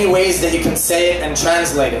are many ways that you can say it and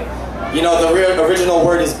translate it. You know, the original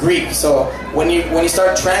word is Greek, so when you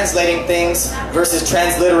start translating things versus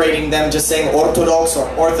transliterating them, just saying orthodox or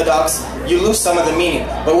orthodox, you lose some of the meaning.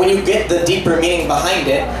 But when you get the deeper meaning behind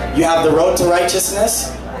it, you have the road to righteousness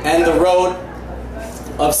and the road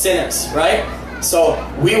of sinners, right? So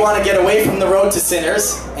we want to get away from the road to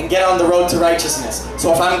sinners and get on the road to righteousness.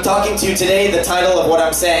 So if I'm talking to you today, the title of what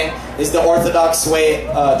I'm saying is the Orthodox way,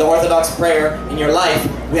 the Orthodox prayer in your life.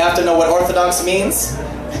 We have to know what Orthodox means,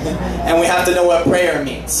 and we have to know what prayer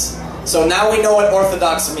means. So now we know what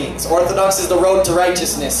Orthodox means. Orthodox is the road to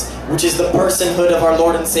righteousness, which is the personhood of our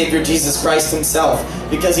Lord and Savior Jesus Christ Himself.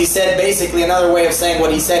 Because He said, basically, another way of saying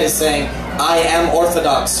what He said is saying, I am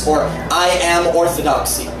Orthodox, or I am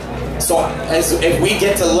Orthodoxy. So if we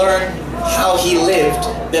get to learn how he lived,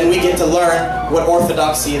 then we get to learn what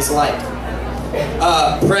Orthodoxy is like.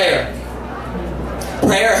 Prayer.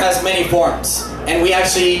 Prayer has many forms, and we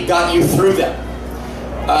actually got you through them.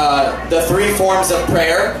 The 3 forms of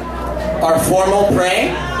prayer are formal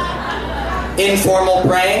praying, informal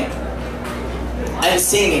praying, and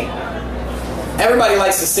singing. Everybody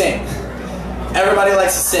likes to sing. Everybody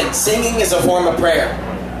likes to sing. Singing is a form of prayer.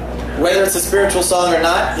 Whether it's a spiritual song or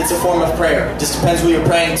not, it's a form of prayer. It just depends who you're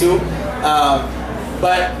praying to.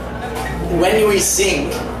 But when we sing,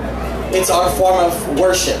 it's our form of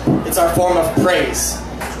worship. It's our form of praise.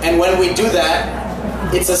 And when we do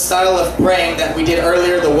that, it's a style of praying that we did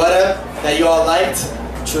earlier, the wada, that you all liked.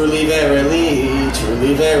 Truly, verily,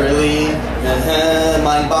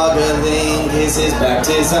 mind-boggling is his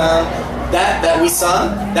baptism. That we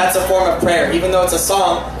sung, that's a form of prayer. Even though it's a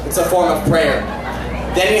song, it's a form of prayer.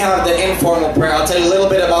 Then you have the informal prayer. I'll tell you a little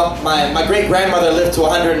bit about my great-grandmother lived to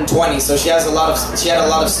 120, so she had a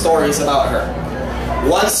lot of stories about her.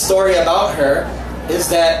 One story about her is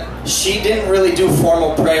that she didn't really do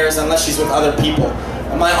formal prayers unless she's with other people.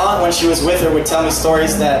 And my aunt, when she was with her, would tell me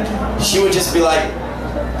stories that she would just be like,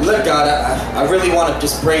 look, God, I really want to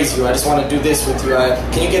just praise you. I just want to do this with you.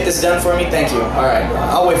 Can you get this done for me? Thank you. All right,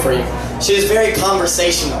 I'll wait for you. She was very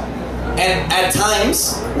conversational. And at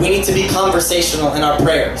times, we need to be conversational in our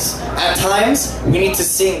prayers. At times, we need to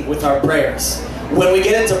sing with our prayers. When we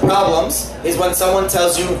get into problems is when someone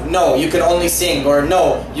tells you, no, you can only sing, or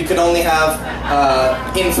no, you can only have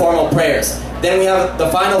informal prayers. Then we have the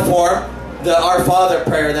final form, the Our Father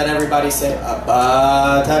prayer that everybody say,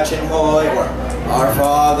 Abba Tachin Hoy, or Our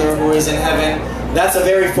Father who is in heaven. That's a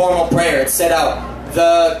very formal prayer. It's set out.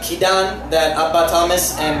 The Kidan that Abba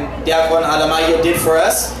Thomas and Diakon Alemayehu did for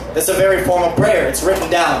us, that's a very formal prayer. It's written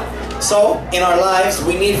down. So, in our lives,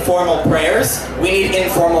 we need formal prayers, we need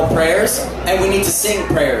informal prayers, and we need to sing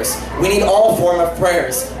prayers. We need all form of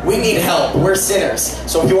prayers. We need help. We're sinners.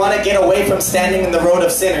 So if you want to get away from standing in the road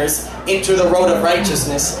of sinners into the road of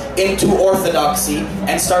righteousness, into orthodoxy,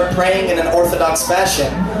 and start praying in an orthodox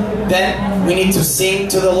fashion, then we need to sing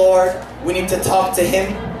to the Lord. We need to talk to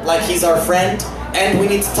Him like He's our friend. And we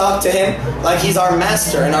need to talk to Him like He's our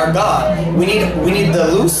master and our God. We need the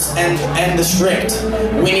loose and the strict.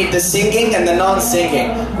 We need the singing and the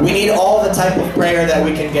non-singing. We need all the type of prayer that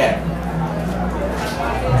we can get.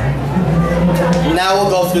 Now we'll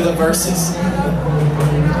go through the verses.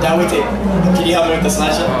 Dawiti, can you help me with the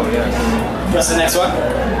slideshow? Oh, yes. Press the next one.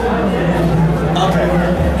 Okay.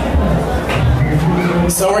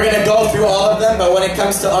 So we're going to go through all of them, but when it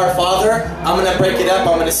comes to Our Father, I'm going to break it up,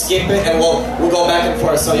 I'm going to skip it, and we'll go back and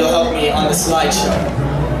forth, so you'll help me on the slideshow.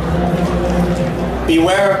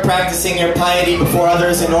 Beware of practicing your piety before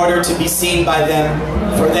others in order to be seen by them,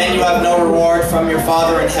 for then you have no reward from your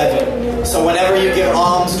Father in heaven. So whenever you give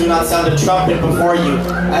alms, do not sound a trumpet before you,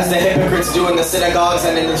 as the hypocrites do in the synagogues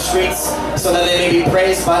and in the streets, so that they may be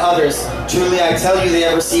praised by others. Truly I tell you, they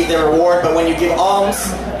have received their reward. But when you give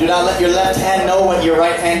alms, do not let your left hand know what your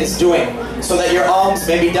right hand is doing, so that your alms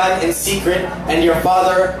may be done in secret, and your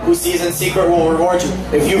Father who sees in secret will reward you.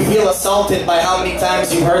 If you feel assaulted by how many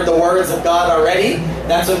times you've heard the words of God already,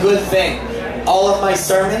 that's a good thing. All of my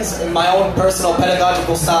sermons, in my own personal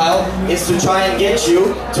pedagogical style, is to try and get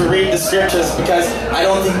you to read the scriptures, because I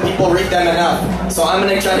don't think people read them enough. So I'm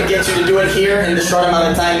going to try to get you to do it here in the short amount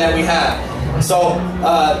of time that we have. So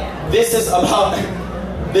this is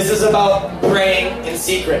about praying in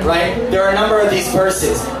secret, right? There are a number of these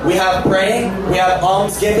verses. We have praying, we have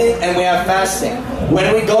almsgiving, and we have fasting.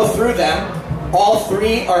 When we go through them, all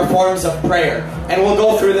three are forms of prayer. And we'll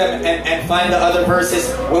go through them and find the other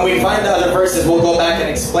verses. When we find the other verses, we'll go back and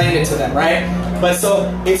explain it to them, right? But so,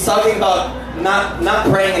 it's talking about not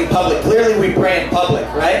praying in public. Clearly we pray in public,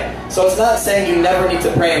 right? So it's not saying you never need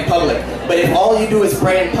to pray in public. But if all you do is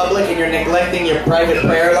pray in public and you're neglecting your private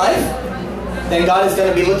prayer life, then God is going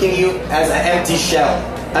to be looking at you as an empty shell,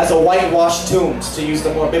 as a whitewashed tomb, to use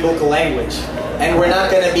the more biblical language. And we're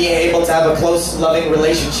not going to be able to have a close, loving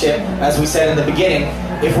relationship, as we said in the beginning,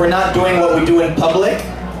 if we're not doing what we do in public,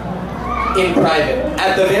 in private.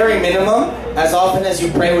 At the very minimum, as often as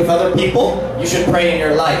you pray with other people, you should pray in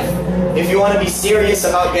your life. If you want to be serious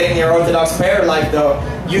about getting your Orthodox prayer life, though,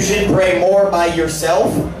 you should pray more by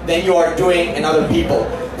yourself than you are doing in other people.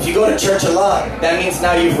 If you go to church a lot, that means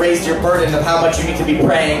now you've raised your burden of how much you need to be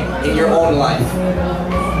praying in your own life.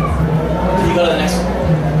 Can you go to the next one?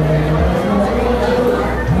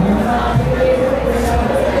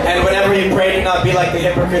 And whenever you pray, do not be like the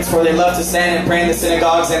hypocrites, for they love to stand and pray in the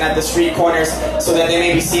synagogues and at the street corners, so that they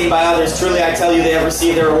may be seen by others. Truly I tell you, they have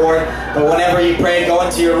received their reward. But whenever you pray, go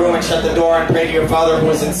into your room and shut the door and pray to your Father who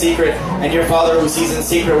is in secret, and your Father who sees in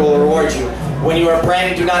secret will reward you. When you are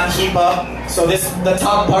praying, do not heap up. So the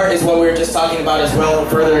top part is what we were just talking about as well,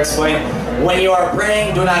 further explained. When you are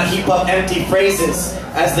praying, do not heap up empty phrases,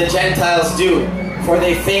 as the Gentiles do, for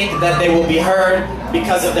they think that they will be heard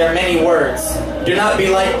because of their many words. Do not be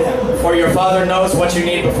like them, for your Father knows what you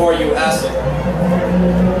need before you ask it.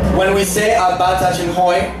 When we say Abba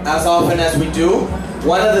Tachinhoy, as often as we do,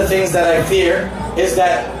 one of the things that I fear is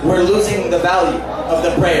that we're losing the value of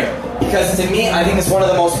the prayer. Because to me, I think it's one of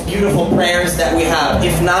the most beautiful prayers that we have,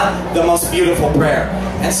 if not the most beautiful prayer.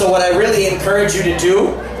 And so what I really encourage you to do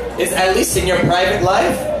is, at least in your private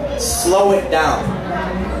life, slow it down.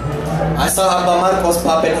 I saw Abba Marcos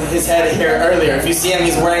pop in his head here earlier. If you see him,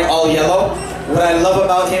 he's wearing all yellow. What I love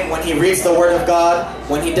about him, when he reads the Word of God,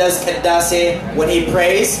 when he does Keddase, when he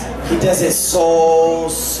prays, he does it so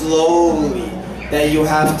slowly that you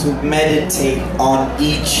have to meditate on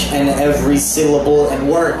each and every syllable and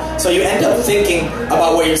word. So you end up thinking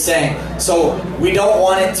about what you're saying. So we don't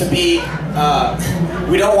want it to be,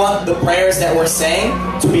 we don't want the prayers that we're saying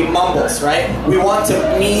to be mumbles, right? We want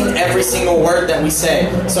to mean every single word that we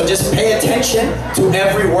say. So just pay attention to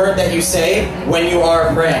every word that you say when you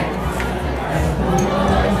are praying.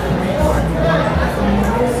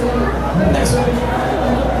 Next one.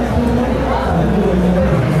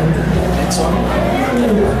 Next one.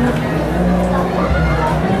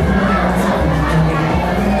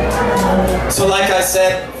 So like I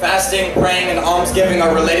said, fasting, praying, and almsgiving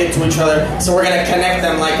are related to each other. So we're going to connect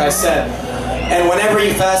them like I said. And whenever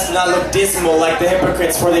you fast, do not look dismal like the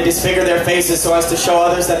hypocrites, for they disfigure their faces so as to show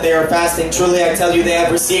others that they are fasting. Truly I tell you, they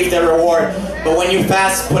have received their reward. But when you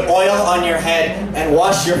fast, put oil on your head and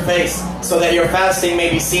wash your face, so that your fasting may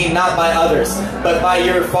be seen not by others, but by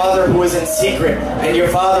your Father who is in secret. And your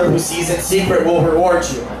Father who sees in secret will reward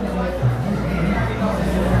you.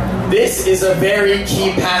 This is a very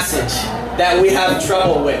key passage that we have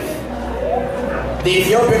trouble with. The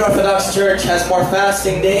Ethiopian Orthodox Church has more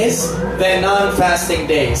fasting days than non-fasting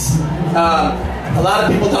days. A lot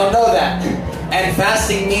of people don't know that. And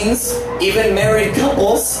fasting means even married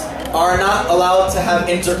couples are not allowed to have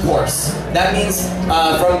intercourse. That means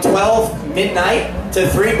from 12 midnight to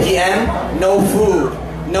 3 p.m., no food,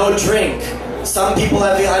 no drink. Some people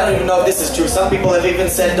have, I don't even know if this is true, some people have even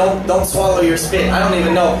said don't swallow your spit. I don't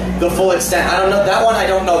even know the full extent. I don't know, that one I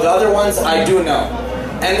don't know. The other ones I do know.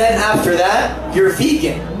 And then after that, you're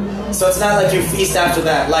vegan. So it's not like you feast after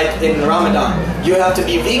that, like in Ramadan. You have to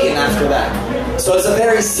be vegan after that. So it's a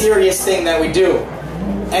very serious thing that we do.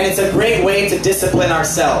 And it's a great way to discipline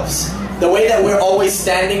ourselves. The way that we're always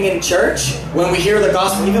standing in church, when we hear the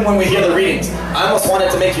gospel, even when we hear the readings. I almost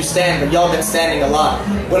wanted to make you stand, but y'all been standing a lot.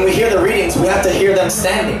 When we hear the readings, we have to hear them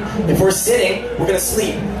standing. If we're sitting, we're going to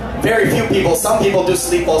sleep. Very few people, some people do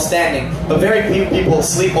sleep while standing, but very few people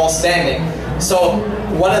sleep while standing. So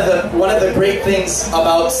one of the great things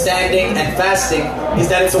about standing and fasting is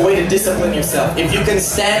that it's a way to discipline yourself. If you can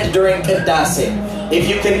stand during Keddase, if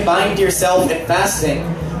you can bind yourself in fasting,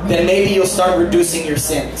 then maybe you'll start reducing your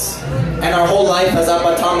sins. And our whole life, as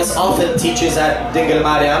Abba Thomas often teaches at Dingel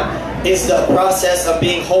Mariam, is the process of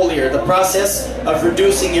being holier, the process of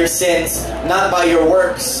reducing your sins, not by your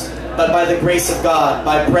works, but by the grace of God,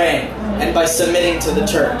 by praying, and by submitting to the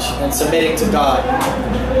church, and submitting to God.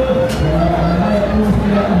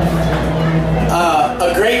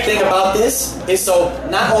 A great thing about this is, so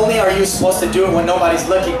not only are you supposed to do it when nobody's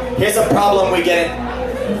looking, here's a problem we get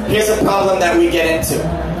in, here's a problem that we get into.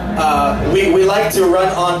 We like to run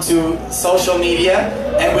onto social media,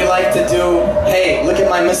 and we like to do, hey, look at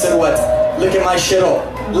my misirwat, look at my shiro,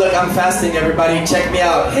 look, I'm fasting, everybody, check me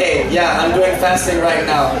out, hey, yeah, I'm doing fasting right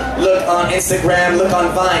now, look on Instagram, look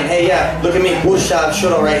on Vine, hey, yeah, look at me, bushab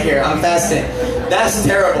shiro right here, I'm fasting. That's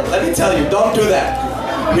terrible. Let me tell you, don't do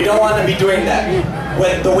that. We don't want to be doing that.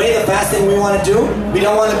 When the way the fasting we want to do, we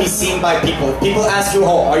don't want to be seen by people. If people ask you,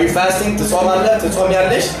 oh, are you fasting? Don't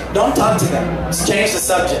talk to them. Just change the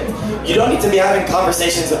subject. You don't need to be having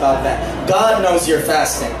conversations about that. God knows you're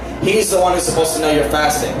fasting. He's the one who's supposed to know you're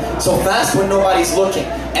fasting. So fast when nobody's looking.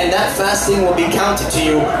 And that fasting will be counted to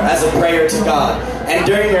you as a prayer to God. And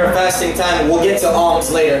during your fasting time, we'll get to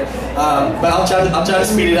alms later. But I'll try to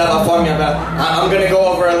speed it up. I'm going to go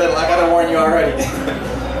over a little. I got to warn you already.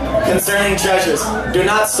 Concerning treasures, do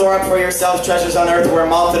not store up for yourselves treasures on earth where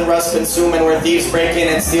moth and rust consume and where thieves break in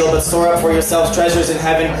and steal, but store up for yourselves treasures in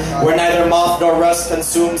heaven where neither moth nor rust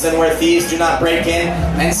consumes and where thieves do not break in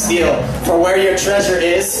and steal. For where your treasure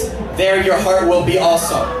is, there your heart will be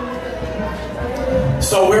also.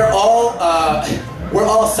 So we're all we're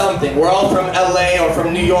all something. We're all from LA or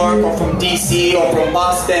from New York or from DC or from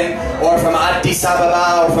Boston or from Addis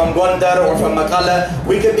Ababa or from Gondar or from Makala.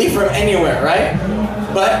 We could be from anywhere, right?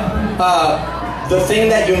 But the thing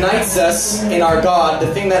that unites us in our God,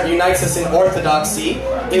 the thing that unites us in Orthodoxy,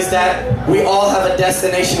 is that we all have a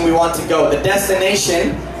destination we want to go. The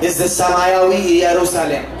destination is the Alemayehu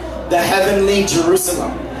Jerusalem, the heavenly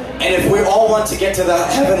Jerusalem. And if we all want to get to the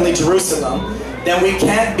heavenly Jerusalem, then we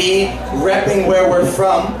can't be repping where we're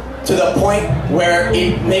from to the point where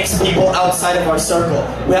it makes people outside of our circle.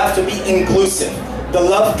 We have to be inclusive. The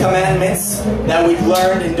love commandments that we've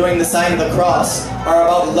learned in doing the sign of the cross are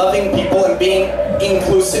about loving people and being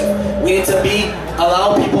inclusive. We need to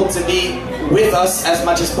allow people to be with us as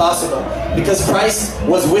much as possible, because Christ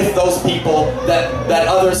was with those people that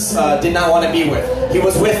others did not want to be with. He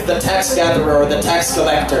was with the tax gatherer or the tax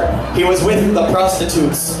collector. He was with the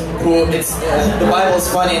prostitutes, who the Bible is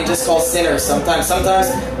funny and just calls sinners sometimes.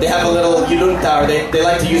 Sometimes they have a little yulunta, or they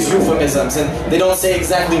like to use euphemisms, and they don't say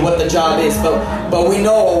exactly what the job is, but we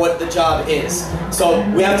know what the job is. So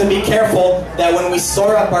we have to be careful that when we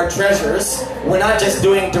store up our treasures, we're not just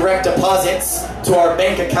doing direct deposits to our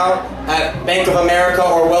bank account at Bank of America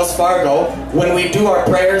or Wells Fargo. When we do our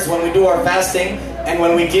prayers, when we do our fasting, and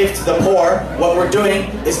when we give to the poor, what we're doing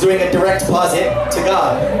is doing a direct deposit to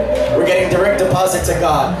God. We're getting direct deposit to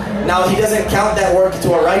God. Now, He doesn't count that work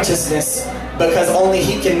to a righteousness, because only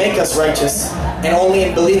He can make us righteous. And only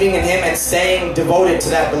in believing in Him and staying devoted to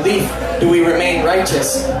that belief do we remain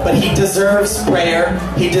righteous. But He deserves prayer,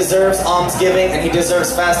 He deserves almsgiving, and He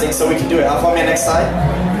deserves fasting, so we can do it. I'll follow me next slide.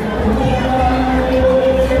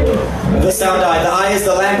 The sound eye. The eye is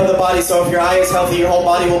the lamp of the body, so if your eye is healthy, your whole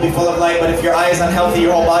body will be full of light. But if your eye is unhealthy,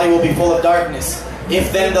 your whole body will be full of darkness.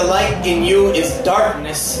 If then the light in you is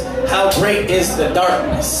darkness, how great is the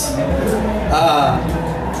darkness?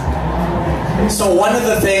 So one of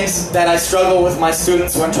the things that I struggle with my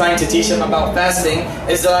students when trying to teach them about fasting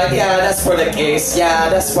is they're like, yeah, that's for the case, yeah,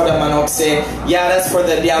 that's for the manokse, yeah, that's for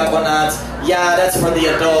the diaconate, yeah, that's for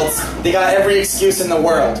the adults. They got every excuse in the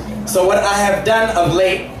world. So what I have done of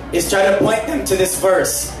late is try to point them to this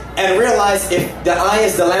verse and realize, if the eye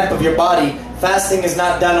is the lamp of your body, fasting is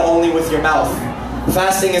not done only with your mouth.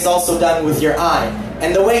 Fasting is also done with your eye.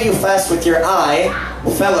 And the way you fast with your eye,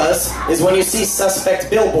 fellas, is when you see suspect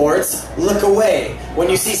billboards, look away. When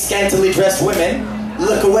you see scantily dressed women,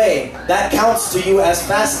 look away. That counts to you as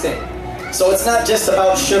fasting. So it's not just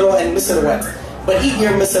about shuro and misirwet, but eat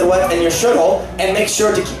your misirwet and your shuro and make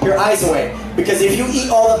sure to keep your eyes away. Because if you eat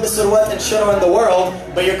all the misirwet and shuro in the world,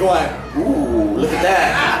 but you're going, ooh, look at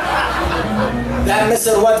that. That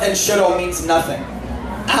misirwet and shuro means nothing.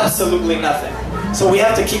 Absolutely nothing. So we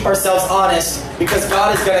have to keep ourselves honest, because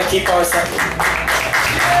God is going to keep ourselves.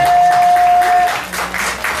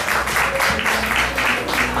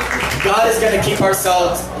 God is going to keep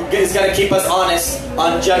ourselves, is going to keep us honest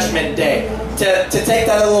on Judgment Day. To take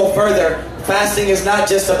that a little further, fasting is not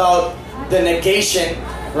just about the negation,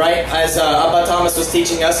 right, as Abba Thomas was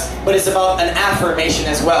teaching us, but it's about an affirmation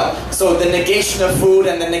as well. So the negation of food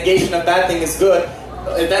and the negation of bad thing is good.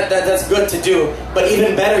 That's good to do, but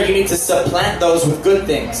even better, you need to supplant those with good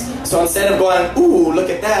things. So instead of going, ooh, look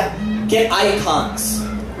at that, get icons.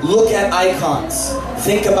 Look at icons.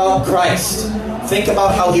 Think about Christ. Think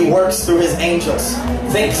about how He works through His angels.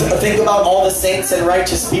 Think about all the saints and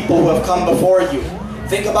righteous people who have come before you.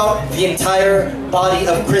 Think about the entire body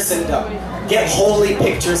of Christendom. Get holy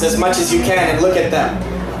pictures as much as you can and look at them.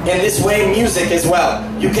 In this way, music as well.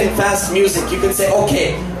 You can fast music. You can say,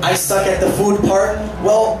 okay, I suck at the food part.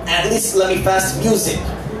 Well, at least let me fast music.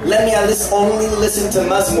 Let me at least only listen to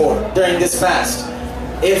Mazmur during this fast.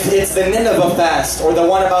 If it's the Nineveh fast or the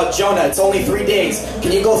one about Jonah, it's only 3 days.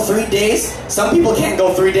 Can you go 3 days? Some people can't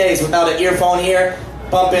go 3 days without an earphone here,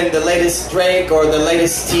 bumping the latest Drake or the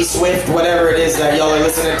latest T Swift, whatever it is that y'all are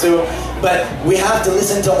listening to. But we have to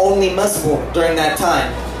listen to only Mazmur during that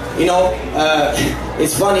time. You know,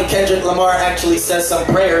 it's funny, Kendrick Lamar actually says some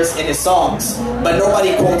prayers in his songs, but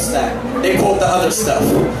nobody quotes that. They quote the other stuff.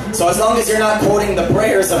 So as long as you're not quoting the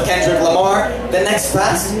prayers of Kendrick Lamar, the next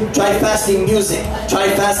fast, try fasting music, try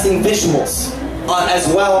fasting visuals, as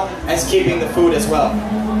well as keeping the food as well.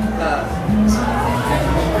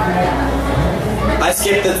 I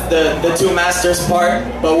skipped the two masters part,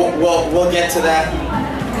 but we'll get to that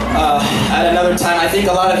at another time. I think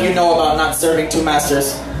a lot of you know about not serving two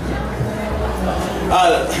masters.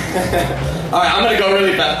 Alright, I'm gonna go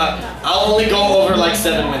really fast. I'll only go over like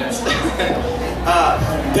 7 minutes.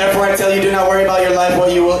 Therefore I tell you, do not worry about your life,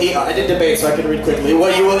 what you will eat. I did debate, so I can read quickly.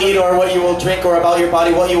 What you will eat or what you will drink, or about your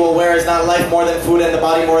body, what you will wear. Is not life more than food, and the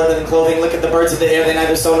body more than clothing? Look at the birds of the air, they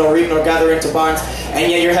neither sow nor reap nor gather into barns, and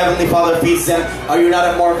yet your heavenly Father feeds them. Are you not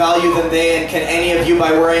of more value than they? And can any of you,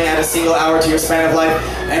 by worrying, add a single hour to your span of life?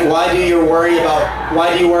 And why do you worry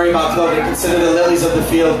about clothing? Consider the lilies of the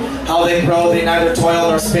field, how they grow, they neither toil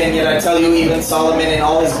nor spin. Yet I tell you, even Solomon in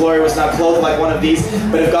all his glory was not clothed like one of these.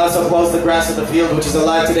 But if God so clothes the grass of the field, which is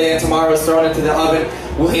alive today and tomorrow is thrown into the oven,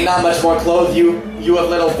 will he not much more clothe you, you of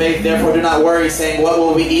little faith? Therefore do not worry, saying, what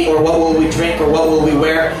will we eat, or what will we drink, or what will we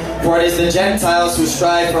wear? For it is the Gentiles who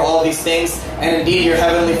strive for all these things, and indeed your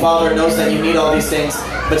heavenly Father knows that you need all these things.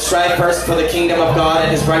 But strive first for the kingdom of God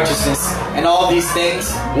and his righteousness, and all these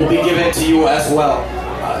things will be given to you as well.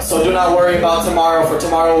 So do not worry about tomorrow, for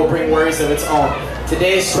tomorrow will bring worries of its own.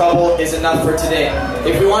 Today's trouble is enough for today.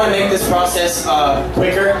 If we want to make this process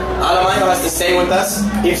quicker, Alemayehu has to stay with us.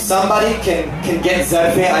 If somebody can get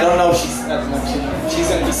Zerfé, I don't know if she's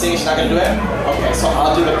going to be singing, she's not going to do it? Okay, so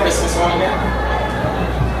I'll do the Christmas one again.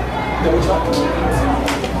 Then which one?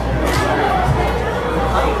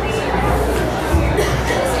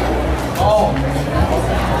 Oh.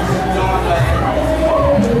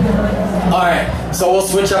 Alright, so we'll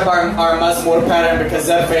switch up our Mazmur pattern because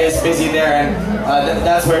Zerfé is busy there, and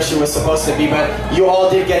that's where she was supposed to be, but you all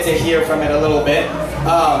did get to hear from it a little bit.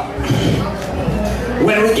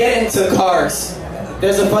 When we get into cars,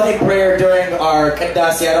 there's a funny prayer during our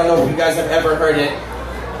Qadasi. I don't know if you guys have ever heard it.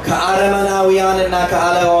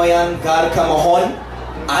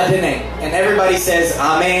 And everybody says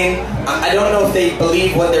Amen. I don't know if they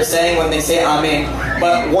believe what they're saying when they say Amen,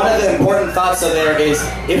 but one of the important thoughts of there is,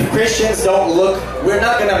 if Christians don't look, we're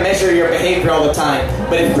not going to measure your behavior all the time,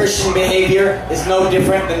 but if Christian behavior is no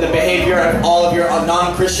different than the behavior of all of your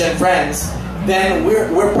non-Christian friends, then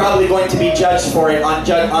we're probably going to be judged for it on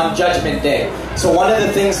Judgment Day. So one of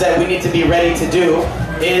the things that we need to be ready to do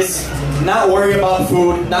is not worry about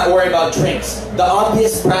food, not worry about drinks. The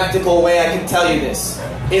obvious practical way I can tell you this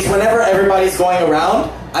is whenever everybody's going around,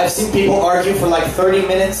 I've seen people argue for like 30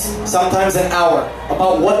 minutes, sometimes an hour,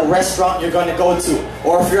 about what restaurant you're going to go to.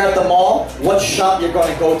 Or if you're at the mall, what shop you're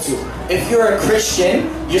going to go to. If you're a Christian,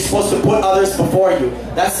 you're supposed to put others before you.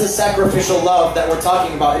 That's the sacrificial love that we're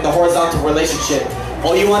talking about in the horizontal relationship.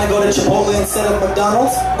 Oh, you want to go to Chipotle instead of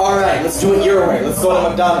McDonald's? Alright, let's do it your way. Let's go to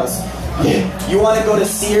McDonald's. You want to go to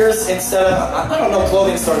Sears instead of, I don't know,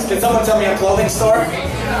 clothing stores. Can someone tell me a clothing store?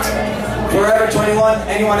 Forever 21?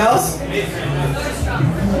 Anyone else?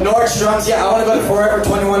 Nordstrom's? Yeah, I want to go to Forever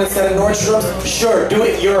 21 instead of Nordstrom's. Sure, do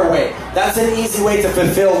it your way. That's an easy way to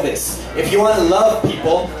fulfill this. If you want to love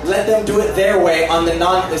people, let them do it their way on the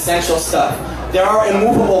non-essential stuff. There are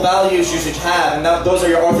immovable values you should have, and those are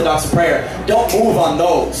your Orthodox prayer. Don't move on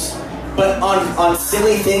those. But on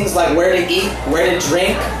silly things like where to eat, where to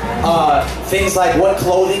drink, things like what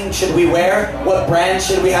clothing should we wear, what brand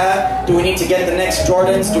should we have, do we need to get the next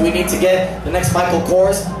Jordans, do we need to get the next Michael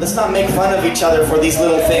Kors? Let's not make fun of each other for these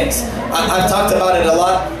little things. I've talked about it a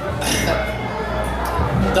lot.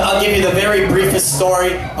 I'll give you the very briefest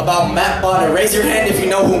story about Matt Bonner. Raise your hand if you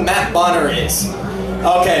know who Matt Bonner is.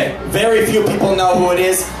 Okay, very few people know who it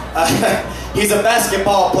is. He's a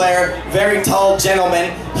basketball player, very tall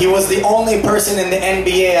gentleman. He was the only person in the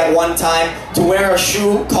NBA at one time to wear a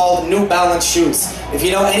shoe called New Balance shoes. If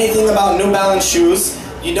you know anything about New Balance shoes,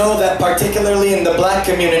 you know that particularly in the black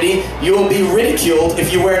community, you will be ridiculed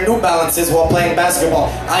if you wear New Balances while playing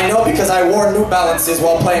basketball. I know because I wore New Balances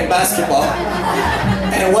while playing basketball.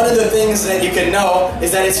 And one of the things that you can know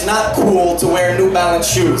is that it's not cool to wear New Balance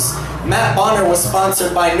shoes. Matt Bonner was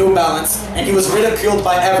sponsored by New Balance, and he was ridiculed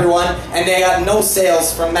by everyone, and they got no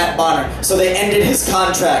sales from Matt Bonner. So they ended his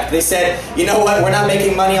contract. They said, you know what, we're not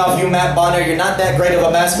making money off you, Matt Bonner. You're not that great of a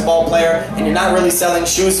basketball player, and you're not really selling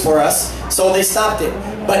shoes for us. So they stopped it.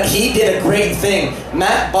 But he did a great thing.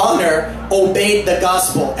 Matt Bonner obeyed the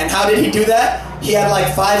gospel. And how did he do that? He had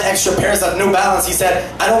like 5 extra pairs of New Balance. He said,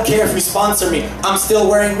 I don't care if you sponsor me. I'm still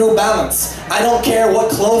wearing New Balance. I don't care what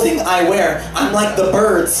clothing I wear. I'm like the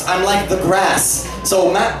birds. I'm like the grass.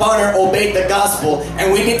 So Matt Bonner obeyed the gospel.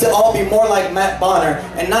 And we need to all be more like Matt Bonner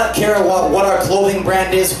and not care about what our clothing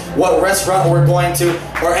brand is, what restaurant we're going to,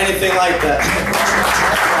 or anything like that.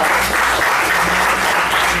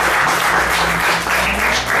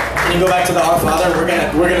 Can you go back to the Our Father?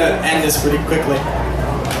 We're gonna end this pretty quickly.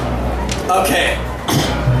 Okay.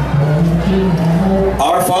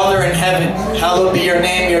 Our Father in heaven, hallowed be your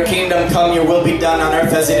name, your kingdom come, your will be done on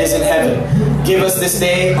earth as it is in heaven. Give us this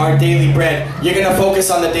day our daily bread. You're going to focus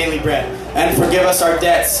on the daily bread. And forgive us our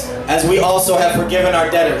debts, as we also have forgiven our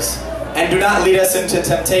debtors. And do not lead us into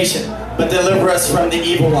temptation, but deliver us from the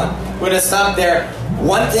evil one. We're going to stop there.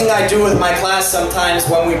 One thing I do with my class sometimes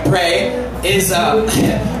when we pray is another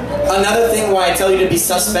thing why I tell you to be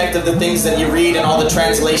suspect of the things that you read and all the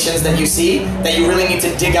translations that you see, that you really need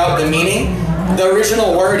to dig out the meaning. The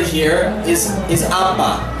original word here is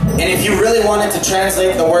Abba. And if you really wanted to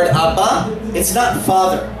translate the word Abba, it's not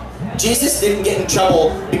father. Jesus didn't get in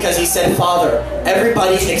trouble because he said father.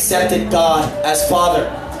 Everybody accepted God as father.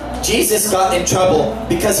 Jesus got in trouble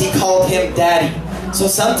because he called him daddy. So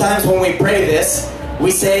sometimes when we pray this, we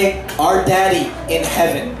say, our daddy in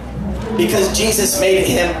heaven. Because Jesus made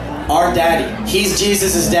him our daddy. He's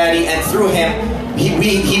Jesus' daddy, and through him, he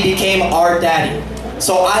became our daddy.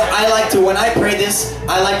 So I like to, when I pray this,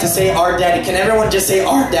 I like to say our daddy. Can everyone just say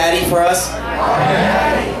our daddy for us? Our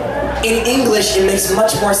daddy. In English, it makes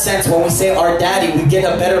much more sense when we say our daddy. We get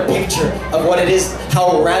a better picture of what it is,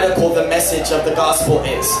 how radical the message of the gospel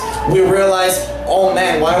is. We realize, oh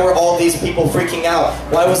man, why were all these people freaking out?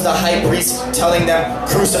 Why was the high priest telling them,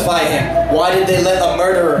 crucify him? Why did they let a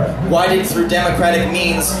murderer? Why did, through democratic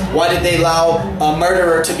means, why did they allow a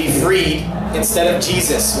murderer to be freed instead of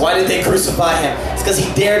Jesus? Why did they crucify him? It's because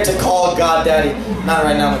he dared to call God daddy. Not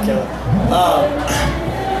right now, Michaela.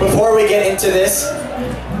 Before we get into this,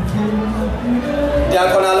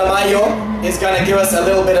 Diakon Alemayehu is going to give us a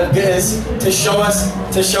little bit of giz to show us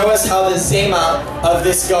how the zema of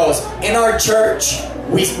this goes. In our church,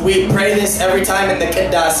 we pray this every time in the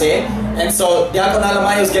Kiddase, and so Diakon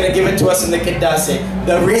Alemayehu is going to give it to us in the Kiddase.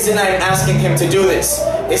 The reason I'm asking him to do this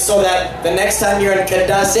is so that the next time you're in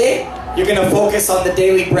Kiddase, you're going to focus on the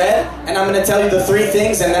daily bread, and I'm going to tell you the 3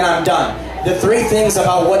 things, and then I'm done. The 3 things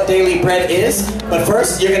about what daily bread is, but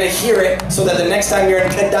first you're going to hear it so that the next time you're in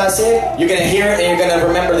Kiddase, you're going to hear it and you're going to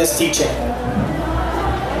remember this teaching.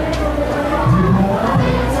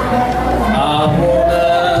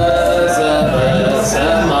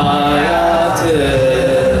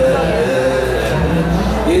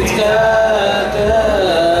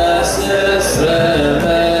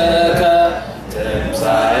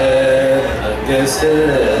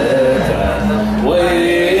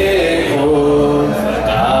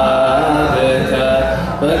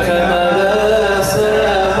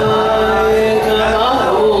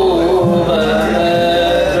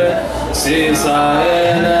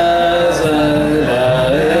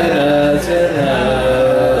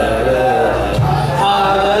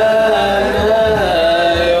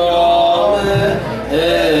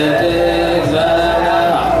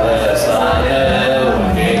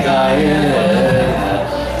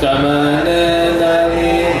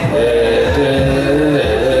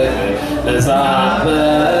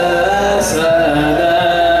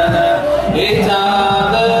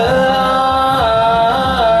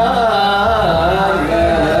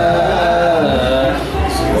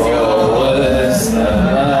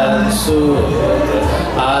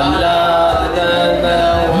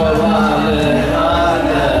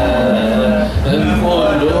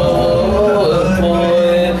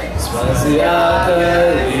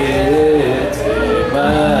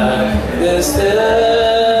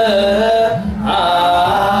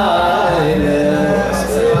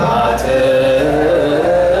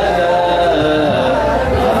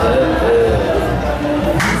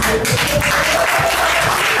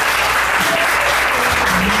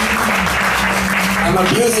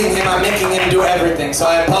 So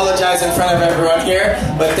I apologize in front of everyone here,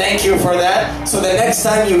 but thank you for that. So the next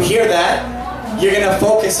time you hear that, you're going to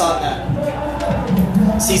focus on that.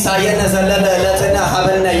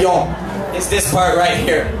 It's this part right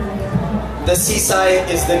here. The sisai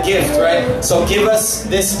is the gift, right? So give us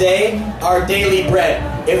this day our daily bread.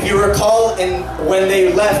 If you recall, when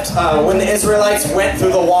they left, when the Israelites went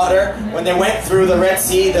through the water, when they went through the Red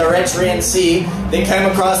Sea, the Eritrean Sea, they came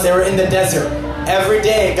across, they were in the desert. Every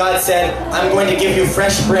day, God said, I'm going to give you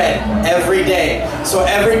fresh bread every day. So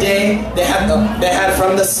every day, they had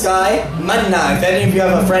from the sky, manna. If any of you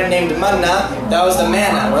have a friend named Manna, that was the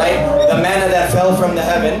manna, right? The manna that fell from the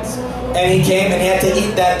heavens. And he came and he had to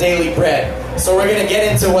eat that daily bread. So we're going to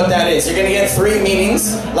get into what that is. You're going to get 3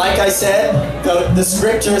 meanings. Like I said, the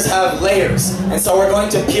scriptures have layers. And so we're going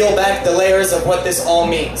to peel back the layers of what this all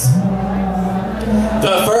means.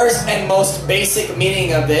 The first and most basic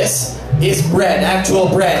meaning of this is bread, actual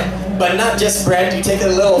bread. But not just bread, you take it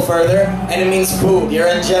a little further, and it means food. Your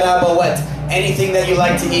injera bawet, anything that you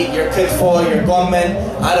like to eat. Your kutfo, your gomen,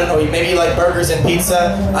 I don't know, maybe you like burgers and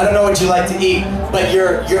pizza. I don't know what you like to eat, but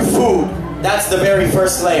your food, that's the very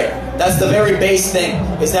first layer. That's the very base thing,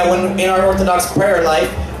 is that when in our Orthodox prayer life,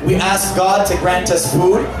 we ask God to grant us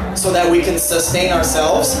food so that we can sustain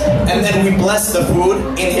ourselves, and then we bless the food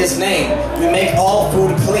in His name. We make all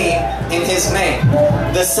food clean in His name.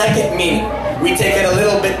 The second meaning, we take it a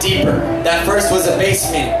little bit deeper. That first was a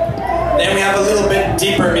base meaning. Then we have a little bit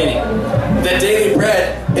deeper meaning. The daily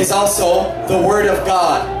bread is also the Word of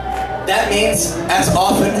God. That means as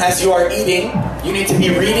often as you are eating, you need to be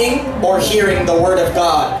reading or hearing the Word of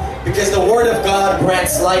God, because the Word of God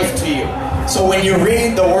grants life to you. So when you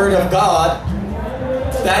read the Word of God,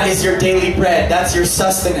 that is your daily bread. That's your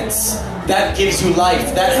sustenance. That gives you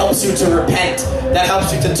life. That helps you to repent. That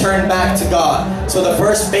helps you to turn back to God. So the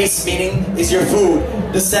first base meaning is your food.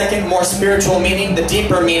 The second, more spiritual meaning, the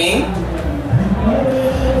deeper meaning,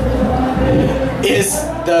 is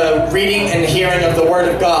the reading and hearing of the Word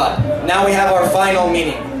of God. Now we have our final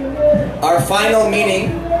meaning. Our final meaning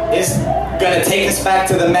is going to take us back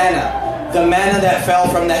to the manna that fell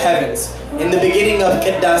from the heavens. In the beginning of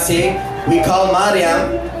Qidasi, we call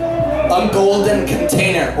Maryam a golden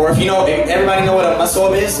container. Or if you know, everybody know what a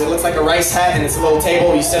masob is? It looks like a rice hat and it's a little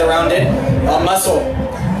table, you sit around it. A masob.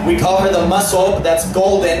 We call her the masob, that's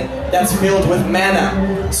golden, that's filled with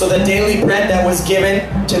manna. So the daily bread that was given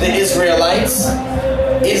to the Israelites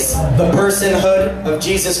is the personhood of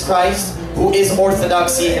Jesus Christ, who is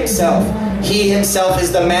orthodoxy Himself. He Himself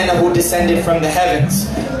is the manna who descended from the heavens,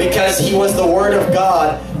 because He was the Word of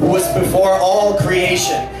God who was before all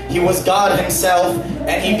creation. He was God Himself,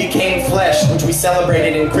 and He became flesh, which we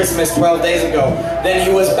celebrated in Christmas 12 days ago. Then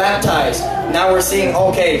He was baptized. Now we're seeing,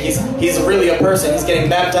 okay, he's really a person. He's getting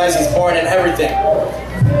baptized, He's born and everything.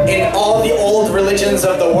 In all the old religions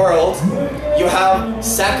of the world, you have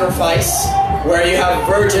sacrifice, where you have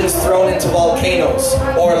virgins thrown into volcanoes,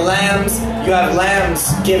 or lambs, you have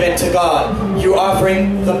lambs given to God. You're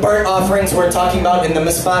offering the burnt offerings we're talking about in the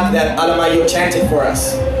misbah that Alemayehu chanted for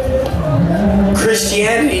us.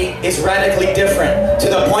 Christianity is radically different, to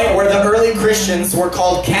the point where the early Christians were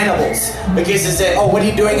called cannibals, because they say, oh, what are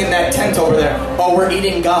you doing in that tent over there? Oh, we're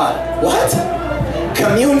eating God. What?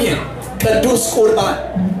 Communion. Kadus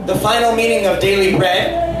Qurban. The final meaning of daily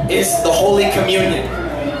bread is the Holy Communion.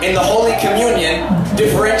 In the Holy Communion,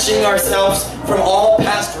 differentiating ourselves from all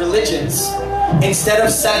past religions, instead of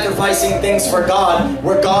sacrificing things for God,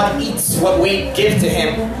 where God eats what we give to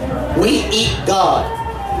Him, we eat God.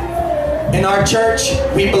 In our church,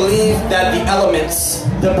 we believe that the elements,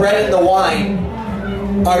 the bread and the wine,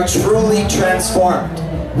 are truly transformed.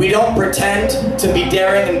 We don't pretend to be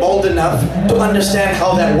daring and bold enough to understand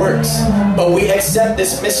how that works, but we accept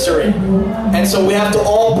this mystery. And so we have to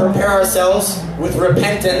all prepare ourselves with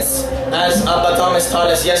repentance, as Abba Thomas taught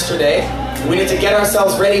us yesterday. We need to get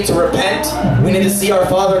ourselves ready to repent. We need to see our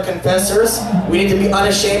Father confessors. We need to be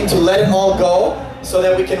unashamed to let it all go so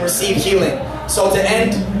that we can receive healing. So to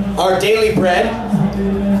end, our daily bread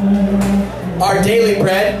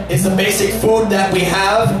is the basic food that we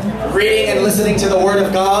have, reading and listening to the Word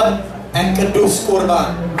of God, and Kadus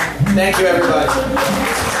Qurban. Thank you, everybody.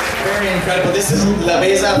 Very incredible. This is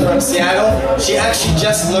LeBéza from Seattle. She actually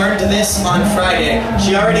just learned this on Friday.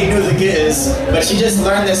 She already knew the giz, but she just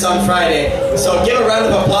learned this on Friday. So give a round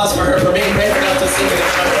of applause for her for being brave enough to sing it in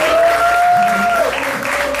front of me.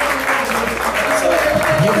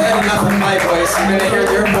 You've had enough of my voice. You're going to hear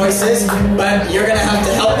their voices, but you're going to have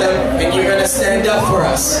to help them, and you're going to stand up for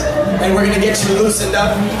us. And we're going to get you loosened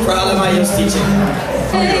up for Alemayehu's teaching.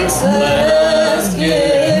 Thanks, let us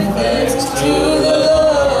give thanks to the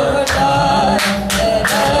Lord God.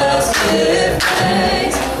 Let us give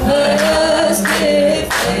thanks. Let us give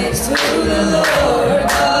thanks to the Lord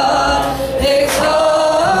God.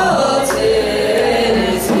 Exalted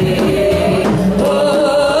is He.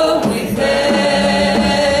 Oh, we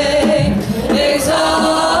thank.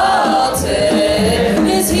 Exalted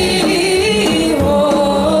is He.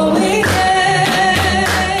 Oh, we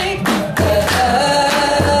thank. Exalted.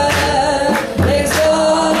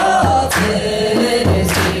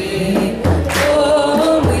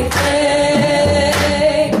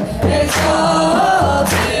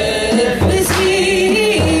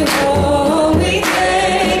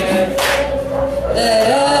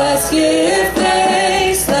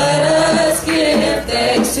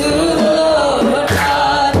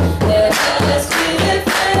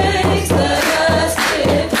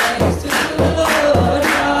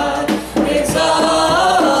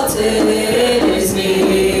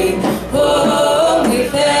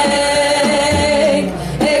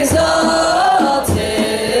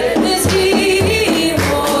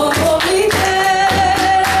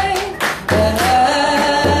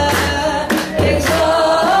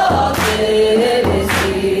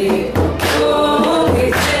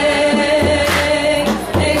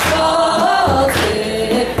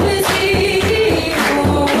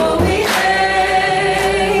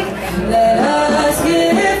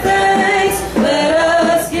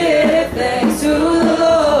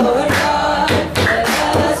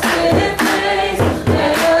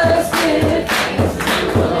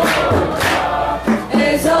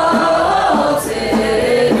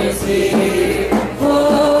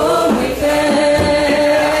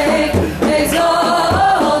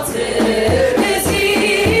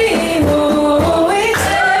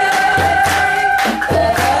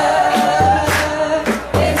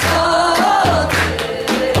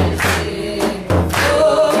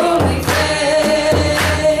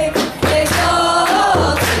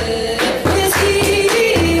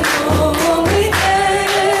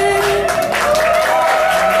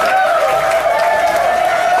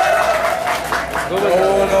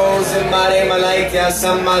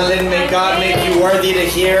 May God make you worthy to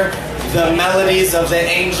hear the melodies of the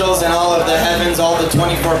angels and all of the heavens, all the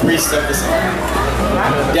 24 priests of the sun.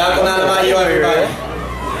 Alemayehu, everybody.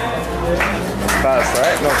 Fast,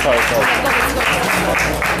 right? No, sorry.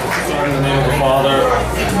 In the name of the Father,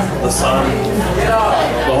 the Son,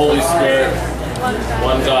 the Holy Spirit,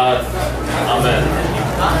 one God. Amen.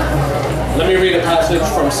 Let me read a passage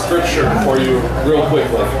from Scripture for you real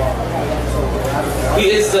quickly. He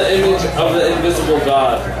is the image of the invisible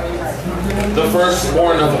God, the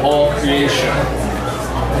firstborn of all creation.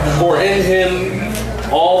 For in him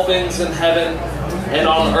all things in heaven and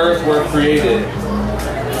on earth were created,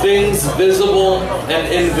 things visible and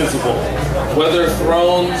invisible, whether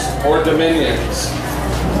thrones or dominions,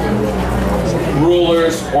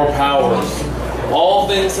 rulers or powers. All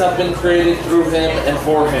things have been created through him and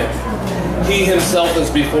for him. He himself is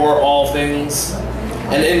before all things,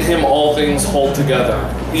 and in him all things hold together.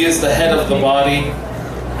 He is the head of the body,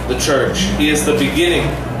 the church. He is the beginning,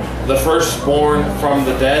 the firstborn from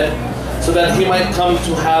the dead, so that he might come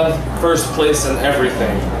to have first place in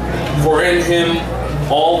everything. For in him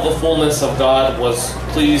all the fullness of God was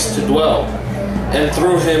pleased to dwell, and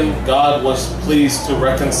through him God was pleased to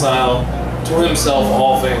reconcile to himself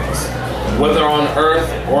all things, whether on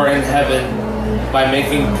earth or in heaven, by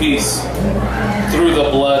making peace through the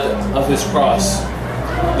blood of his cross.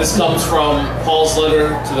 This comes from Paul's letter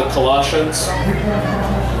to the Colossians,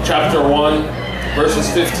 chapter 1, verses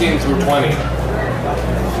 15 through 20.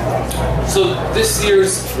 So this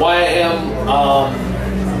year's YIAM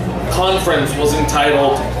conference was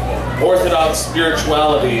entitled Orthodox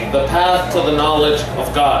Spirituality, the Path to the Knowledge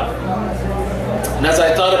of God. And as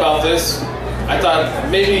I thought about this, I thought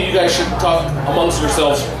maybe you guys should talk amongst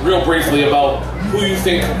yourselves real briefly about who you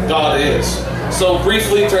think God is. So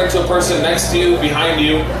briefly turn to a person next to you, behind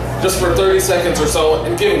you, just for 30 seconds or so,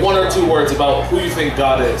 and give 1 or 2 words about who you think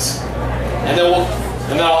God is. And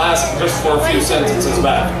then I'll ask just for a few sentences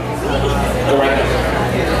back. Go right ahead.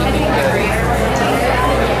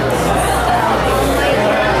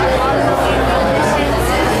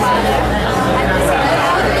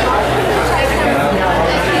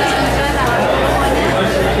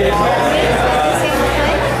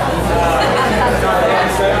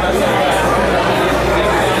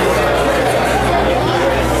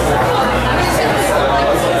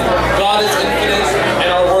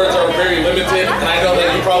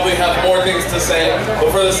 To say,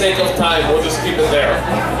 but for the sake of time, we'll just keep it there.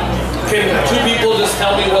 Can 2 people just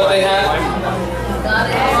tell me what they had?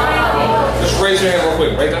 Just raise your hand real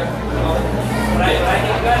quick, right there. What I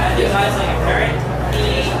think God identifies like a parent.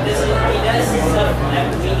 He does stuff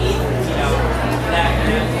that we need, that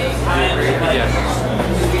kind of time, like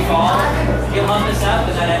we fall, he'll lump us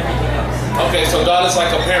up, but not everything else. Okay, so God is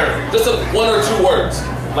like a parent. Just 1 or 2 words,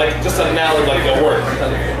 like just an analogy, like a word.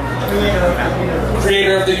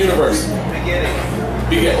 Creator of the universe.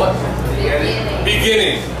 Beginning. What?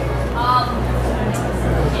 Beginning.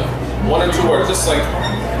 1 or 2 words, just like.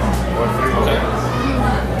 Okay.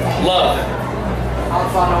 Love.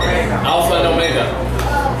 Alpha and Omega. Alpha and Omega.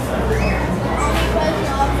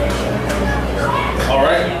 All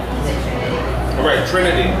right. All right.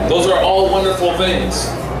 Trinity. Those are all wonderful things.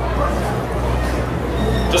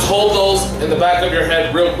 Just hold those in the back of your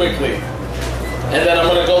head real quickly. And then I'm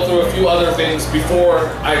going to go through a few other things before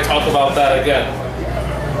I talk about that again.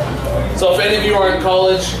 So if any of you are in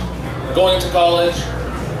college, going to college,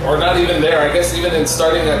 or not even there, I guess even in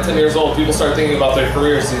starting at 10 years old, people start thinking about their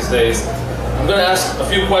careers these days. I'm going to ask a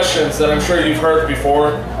few questions that I'm sure you've heard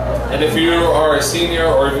before. And if you are a senior,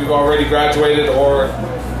 or if you've already graduated, or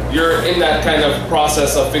you're in that kind of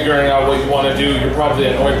process of figuring out what you want to do, you're probably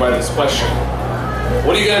annoyed by this question.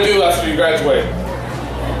 What are you going to do after you graduate?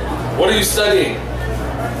 What are you studying?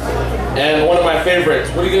 And one of my favorites,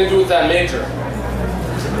 what are you going to do with that major?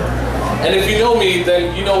 And if you know me,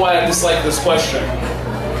 then you know why I dislike this question.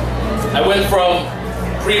 I went from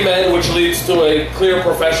pre-med, which leads to a clear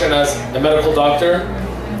profession as a medical doctor,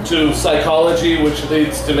 to psychology, which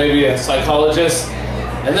leads to maybe a psychologist.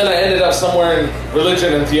 And then I ended up somewhere in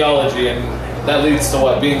religion and theology, and that leads to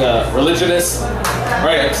what? Being a religionist?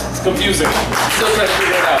 Right, it's confusing. I'm still trying to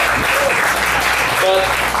figure it out. But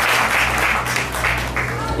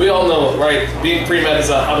we all know, right, being pre-med is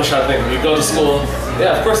a Habesha thing. You go to school,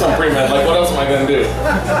 yeah, of course I'm pre-med, like what else am I going to do?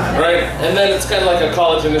 Right? And then it's kind of like a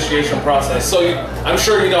college initiation process. So I'm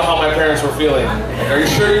sure you know how my parents were feeling. Are you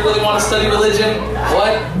sure you really want to study religion?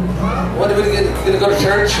 What? What are we going to go to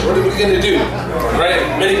church? What are we going to do? Right?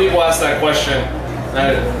 Many people ask that question.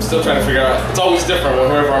 And I'm still trying to figure out. It's always different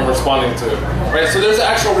whenever I'm responding to it. Right? So there's an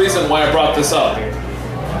actual reason why I brought this up.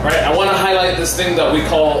 Right? I want to highlight this thing that we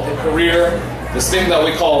call a career this thing that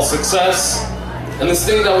we call success, and this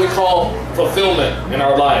thing that we call fulfillment in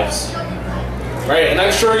our lives. Right? And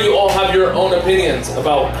I'm sure you all have your own opinions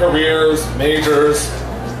about careers, majors,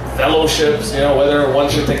 fellowships, whether one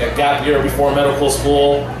should take a gap year before medical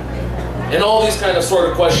school, and all these kind of sort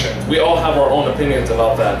of questions. We all have our own opinions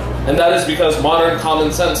about that. And that is because modern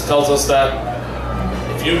common sense tells us that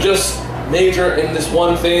if you just major in this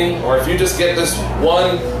one thing, or if you just get this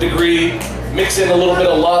one degree, mix in a little bit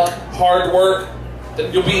of luck, hard work,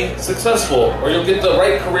 that you'll be successful, or you'll get the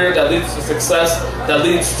right career that leads to success, that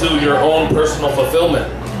leads to your own personal fulfillment.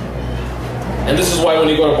 And this is why when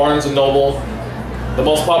you go to Barnes & Noble, the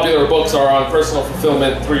most popular books are on personal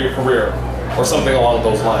fulfillment through your career, or something along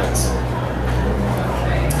those lines.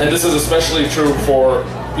 And this is especially true for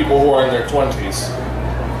people who are in their 20s.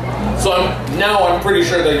 So I'm pretty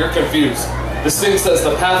sure that you're confused. This thing says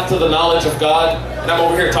the path to the knowledge of God, and I'm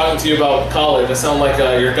over here talking to you about college. I sound like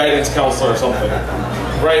your guidance counselor or something,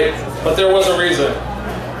 right? But there was a reason.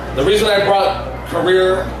 The reason I brought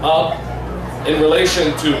career up in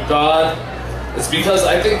relation to God is because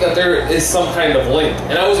I think that there is some kind of link.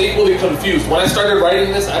 And I was equally confused. When I started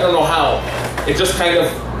writing this, I don't know how. It just kind of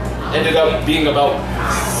ended up being about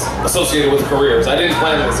associated with careers. I didn't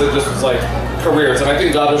plan this. It just was like careers. And I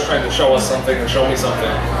think God was trying to show us something and show me something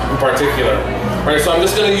in particular. Right? So I'm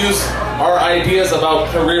just going to use our ideas about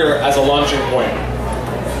career as a launching point.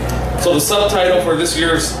 So the subtitle for this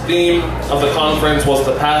year's theme of the conference was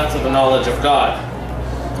The Path to the Knowledge of God.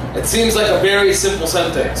 It seems like a very simple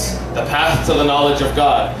sentence, the path to the knowledge of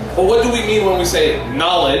God. But what do we mean when we say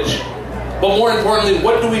knowledge? But more importantly,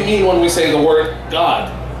 what do we mean when we say the word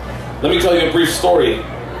God? Let me tell you a brief story.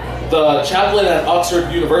 The chaplain at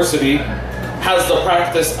Oxford University has the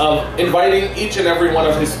practice of inviting each and every one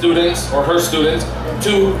of his students or her students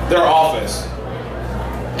to their office.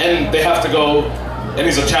 And they have to go, and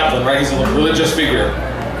he's a chaplain, right? He's a religious figure.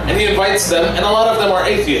 And he invites them, and a lot of them are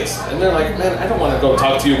atheists. And they're like, man, I don't want to go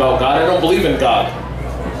talk to you about God. I don't believe in God.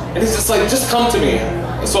 And he's just like, just come to me.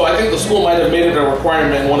 So I think the school might have made it a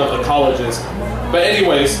requirement in one of the colleges. But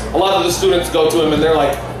anyways, a lot of the students go to him and they're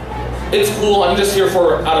like, it's cool, I'm just here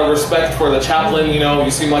out of respect for the chaplain,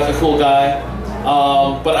 you seem like a cool guy.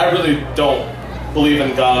 But I really don't believe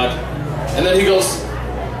in God. And then he goes,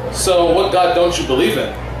 so what God don't you believe in?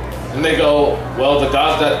 And they go, well, the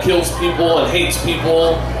God that kills people and hates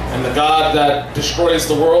people, and the God that destroys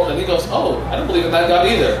the world. And he goes, oh, I don't believe in that God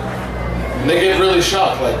either. And they get really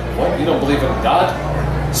shocked, like, what, you don't believe in God?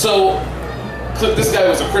 So this guy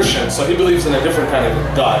was a Christian, so he believes in a different kind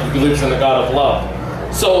of God. He believes in a God of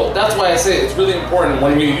love. So that's why I say it's really important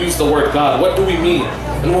when we use the word God, what do we mean?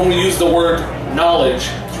 And when we use the word knowledge,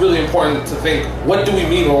 it's really important to think, what do we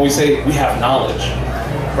mean when we say we have knowledge?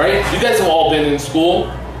 Right? You guys have all been in school.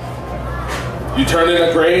 You turn in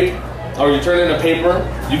a grade, or you turn in a paper,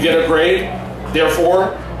 you get a grade.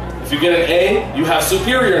 Therefore, if you get an A, you have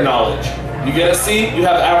superior knowledge. You get a C, you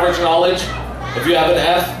have average knowledge. If you have an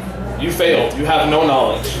F, you failed. You have no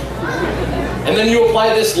knowledge. And then you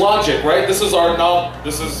apply this logic, right? This is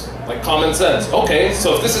like common sense. Okay,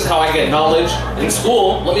 so if this is how I get knowledge in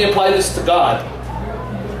school, let me apply this to God.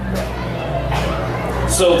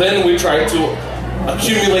 So then we try to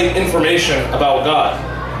accumulate information about God.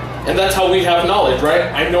 And that's how we have knowledge, right?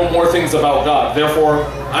 I know more things about God, therefore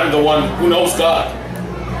I'm the one who knows God.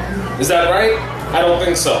 Is that right? I don't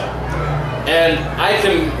think so. And I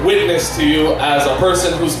can witness to you as a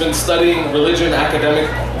person who's been studying religion in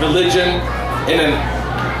an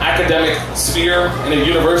academic sphere, in a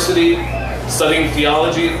university, studying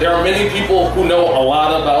theology. There are many people who know a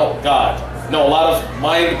lot about God, know a lot of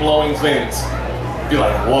mind-blowing things. Be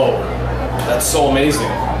like, whoa, that's so amazing.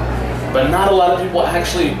 But not a lot of people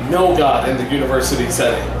actually know God in the university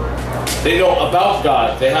setting. They know about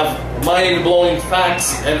God. They have mind-blowing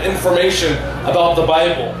facts and information about the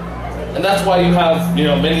Bible. And that's why you have,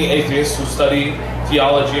 many atheists who study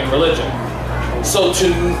theology and religion. So to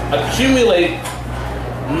accumulate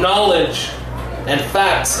knowledge and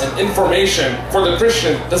facts and information for the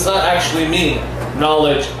Christian does not actually mean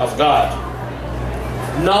knowledge of God.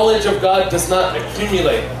 Knowledge of God does not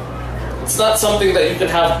accumulate. It's not something that you can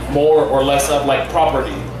have more or less of, like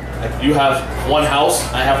property. Like you have one house,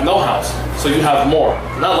 I have no house, so you have more.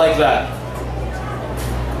 Not like that.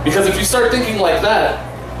 Because if you start thinking like that,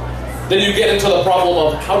 then you get into the problem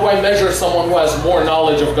of how do I measure someone who has more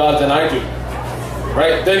knowledge of God than I do?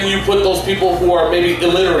 Right? Then you put those people who are maybe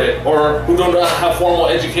illiterate or who do not have formal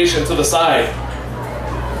education to the side,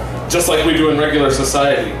 just like we do in regular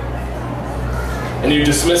society. And you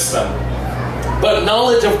dismiss them. But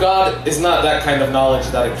knowledge of God is not that kind of knowledge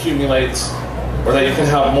that accumulates. or that you can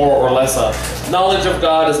have more or less of. Knowledge of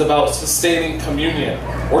God is about sustaining communion.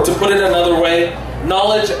 Or to put it another way,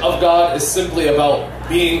 knowledge of God is simply about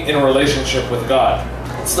being in a relationship with God.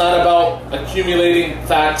 It's not about accumulating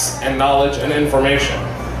facts and knowledge and information.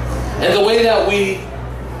 And the way that we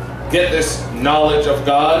get this knowledge of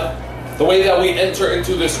God, the way that we enter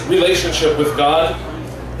into this relationship with God,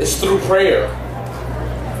 is through prayer.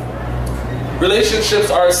 Relationships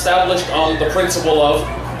are established on the principle of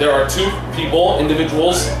there are two people,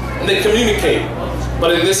 individuals, and they communicate.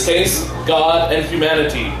 But in this case, God and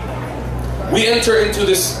humanity. We enter into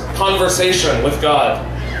this conversation with God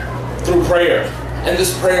through prayer. And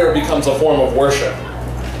this prayer becomes a form of worship.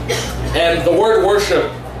 And the word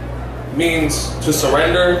worship means to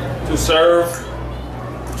surrender, to serve,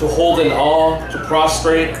 to hold in awe, to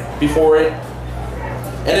prostrate before it.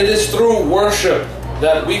 And it is through worship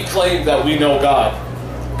that we claim that we know God,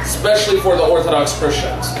 especially for the Orthodox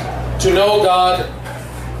Christians. To know God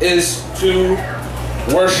is to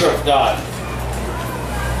worship God.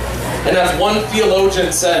 And as one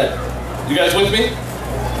theologian said, you guys with me?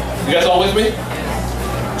 You guys all with me?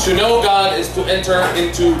 To know God is to enter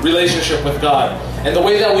into relationship with God. And the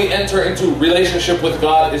way that we enter into relationship with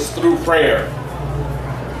God is through prayer.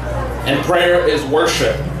 And prayer is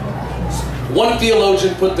worship. One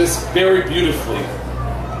theologian put this very beautifully.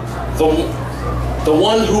 The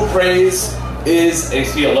one who prays is a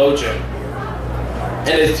theologian. And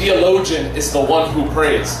a theologian is the one who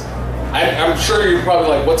prays. I'm sure you're probably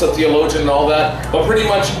like, what's a theologian and all that? But pretty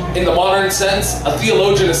much in the modern sense, a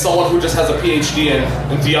theologian is someone who just has a PhD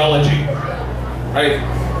in theology. Right?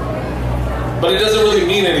 But it doesn't really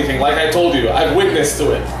mean anything. Like I told you, I've witnessed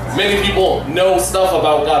to it. Many people know stuff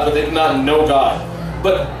about God, but they do not know God.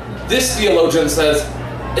 But this theologian says,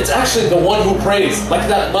 it's actually the one who prays, like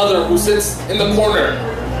that mother who sits in the corner,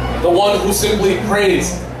 the one who simply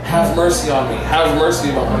prays, have mercy on me, have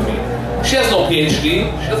mercy on me. She has no PhD,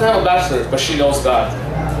 she doesn't have a bachelor's, but she knows God.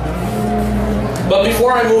 But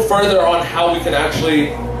before I move further on how we can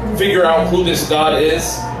actually figure out who this God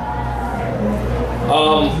is,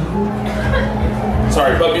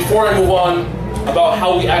 but before I move on about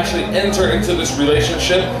how we actually enter into this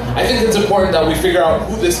relationship, I think it's important that we figure out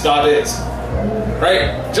who this God is.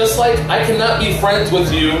 Right? Just like I cannot be friends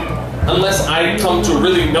with you unless I come to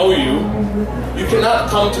really know you, you cannot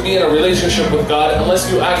come to be in a relationship with God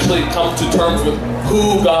unless you actually come to terms with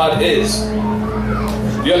who God is.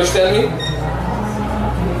 Do you understand me?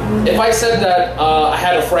 If I said that I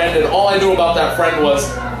had a friend and all I knew about that friend was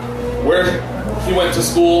where he went to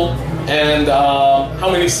school and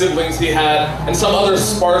how many siblings he had and some other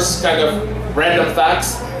sparse kind of random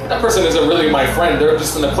facts, that person isn't really my friend, they're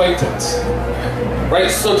just an acquaintance. Right?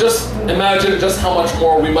 So just imagine just how much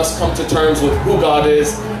more we must come to terms with who God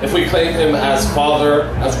is if we claim Him as Father,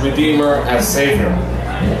 as Redeemer, as Savior.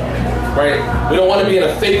 Right? We don't want to be in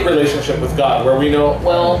a fake relationship with God where we know,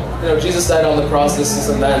 well, you know, Jesus died on the cross, this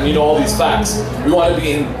and that, and you know all these facts. We want to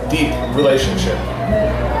be in deep relationship.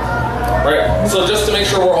 Right? So just to make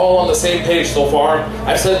sure we're all on the same page so far,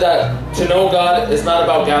 I've said that to know God is not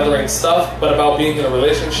about gathering stuff, but about being in a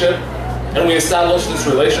relationship. And we establish this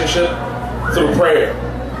relationship through prayer.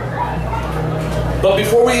 But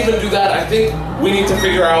before we even do that, I think we need to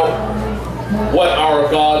figure out what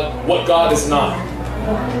God is not.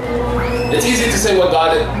 It's easy to say what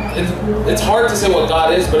God is. It's hard to say what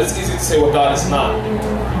God is, but it's easy to say what God is not.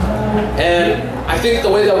 And I think the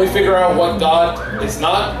way that we figure out what God is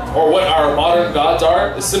not, or what our modern gods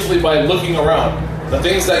are, is simply by looking around. The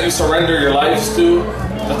things that you surrender your lives to,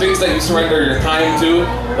 the things that you surrender your time to,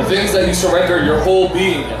 the things that you surrender your whole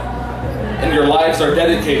being, and your lives are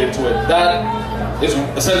dedicated to it. That is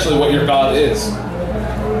essentially what your God is.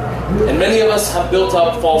 And many of us have built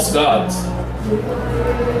up false gods.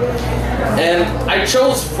 And I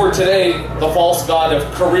chose for today the false god of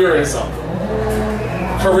careerism.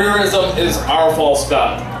 Careerism is our false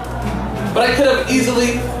god. But I could have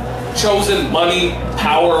easily chosen money,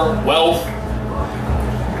 power, wealth,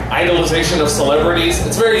 idolization of celebrities.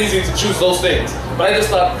 It's very easy to choose those things. But I just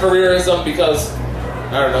thought careerism because,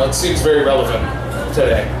 I don't know, it seems very relevant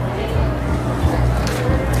today.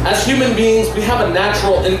 As human beings, we have a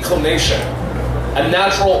natural inclination, a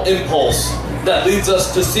natural impulse that leads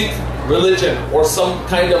us to seek religion or some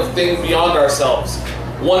kind of thing beyond ourselves.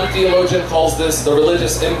 One theologian calls this the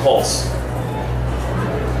religious impulse.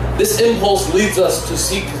 This impulse leads us to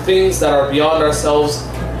seek things that are beyond ourselves,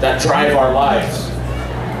 that drive our lives.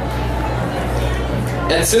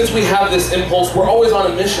 And since we have this impulse, we're always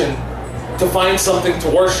on a mission to find something to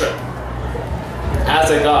worship as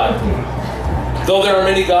a god. Though there are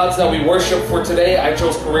many gods that we worship for today, I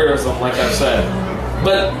chose careerism, like I've said.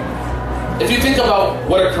 But if you think about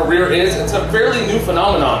what a career is, it's a fairly new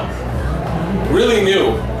phenomenon. Really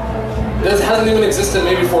new. It hasn't even existed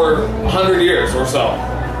maybe for 100 years or so.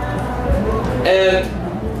 And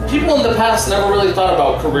people in the past never really thought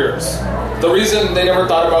about careers. The reason they never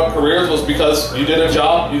thought about careers was because you did a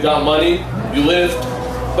job, you got money, you lived.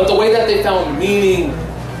 But the way that they found meaning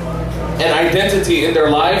and identity in their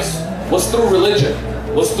lives was through religion,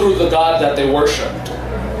 was through the God that they worshipped.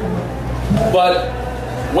 But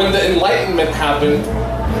when the Enlightenment happened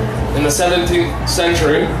in the 17th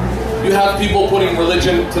century, you have people putting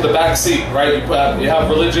religion to the back seat, right? You have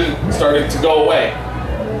religion starting to go away.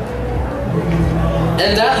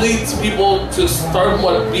 And that leads people to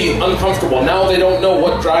somewhat be uncomfortable. Now they don't know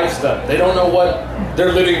what drives them. They don't know what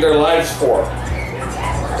they're living their lives for.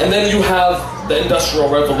 And then you have the Industrial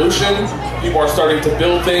Revolution. People are starting to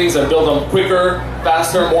build things and build them quicker,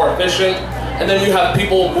 faster, more efficient. And then you have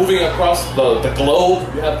people moving across the globe.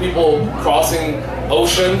 You have people crossing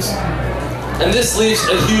oceans. And this leaves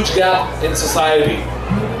a huge gap in society.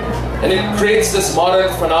 And it creates this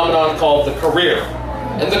modern phenomenon called the career.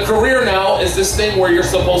 And the career now is this thing where you're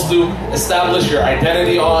supposed to establish your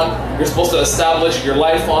identity on, you're supposed to establish your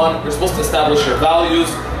life on, you're supposed to establish your values,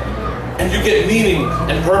 and you get meaning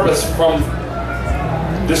and purpose from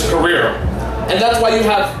this career. And that's why you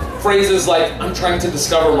have phrases like, I'm trying to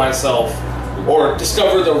discover myself, or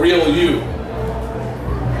discover the real you.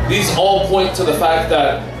 These all point to the fact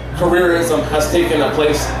that careerism has taken a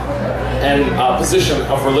place and a position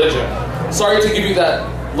of religion. Sorry to give you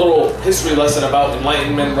that little history lesson about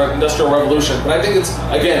Enlightenment, Industrial Revolution, but I think it's,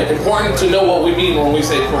 again, important to know what we mean when we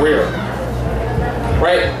say career.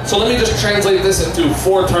 Right? So let me just translate this into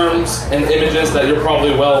 4 terms and images that you're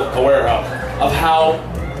probably well aware of how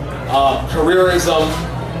careerism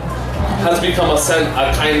has become a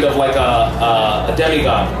kind of like a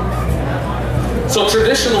demigod. So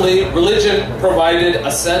traditionally, religion provided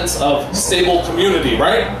a sense of stable community,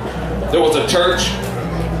 right? There was a church,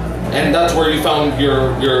 and that's where you found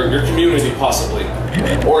your community, possibly.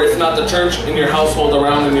 Or if not the church, in your household,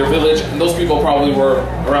 around in your village, and those people probably were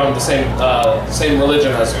around the same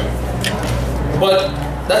religion as you. But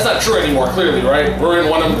that's not true anymore, clearly, right? We're in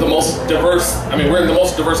one of the most diverse, we're in the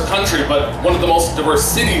most diverse country, but one of the most diverse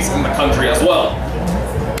cities in the country as well.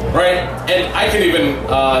 Right? And I can even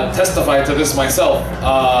testify to this myself.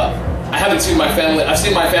 I haven't seen my family. I've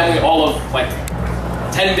seen my family all of like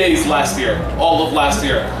 10 days last year. All of last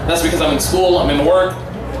year. That's because I'm in school, I'm in work,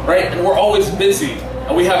 right? And we're always busy.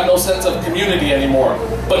 And we have no sense of community anymore.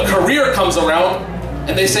 But career comes around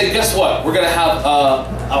and they say, guess what? We're going to have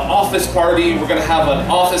an office party. We're going to have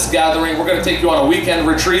an office gathering. We're going to take you on a weekend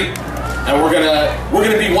retreat. And we're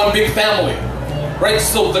going to be one big family. Right,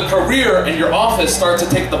 so the career and your office start to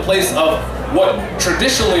take the place of what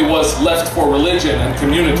traditionally was left for religion and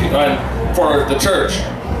community and for the church.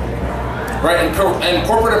 Right, and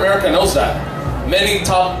corporate America knows that. Many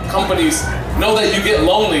top companies know that you get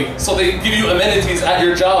lonely, so they give you amenities at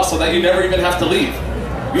your job so that you never even have to leave.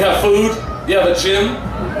 You have food, you have a gym,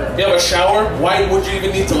 you have a shower. Why would you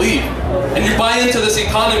even need to leave? And you buy into this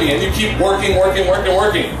economy and you keep working.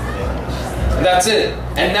 And that's it.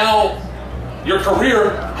 And now your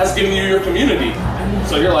career has given you your community.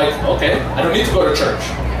 So you're like, okay, I don't need to go to church.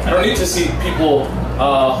 I don't need to see people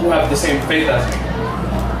who have the same faith as me.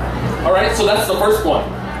 All right, so that's the first one.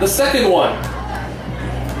 The second one,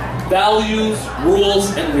 values,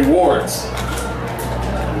 rules, and rewards.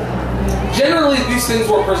 Generally, these things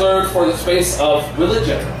were preserved for the space of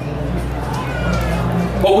religion.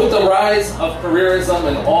 But with the rise of careerism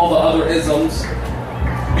and all the other isms,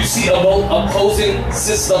 you see opposing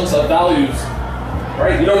systems of values,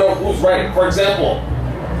 right? You don't know who's right. For example,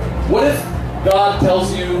 what if God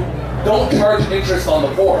tells you, don't charge interest on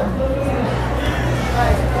the poor?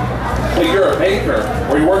 But you're a banker,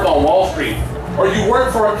 or you work on Wall Street, or you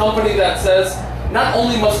work for a company that says, not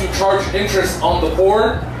only must you charge interest on the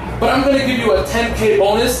poor, but I'm going to give you a 10K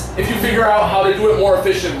bonus if you figure out how to do it more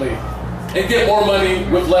efficiently and get more money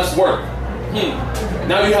with less work.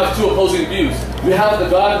 Now you have 2 opposing views. You have the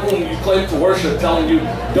God whom you claim to worship telling you,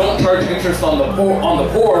 don't charge interest on the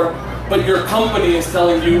poor, but your company is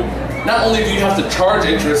telling you, not only do you have to charge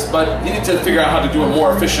interest, but you need to figure out how to do it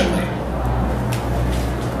more efficiently.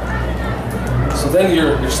 So then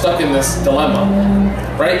you're stuck in this dilemma,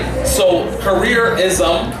 right? So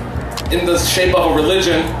careerism, in the shape of a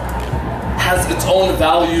religion, has its own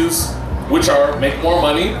values, which are make more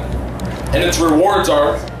money, and its rewards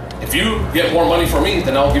are, if you get more money from me,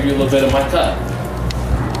 then I'll give you a little bit of my cut.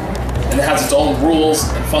 And it has its own rules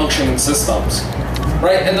and functioning systems,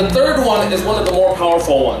 right? And the third one is one of the more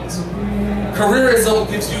powerful ones. careerism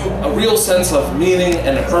gives you a real sense of meaning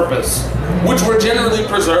and a purpose, which were generally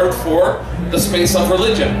preserved for the space of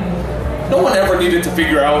religion. No one ever needed to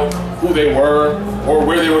figure out who they were or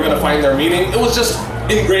where they were going to find their meaning. It was just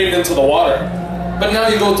ingrained into the water. But now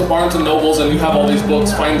you go to Barnes and Nobles and you have all these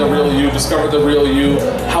books, Find the Real You, Discover the Real You,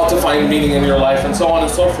 How to Find Meaning in Your Life, and so on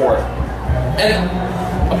and so forth. And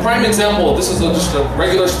a prime example, this is just a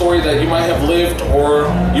regular story that you might have lived, or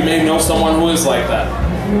you may know someone who is like that.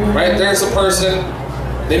 Right? There's a person,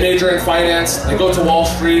 they major in finance, they go to Wall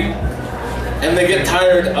Street, and they get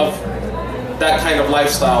tired of that kind of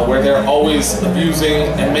lifestyle where they're always abusing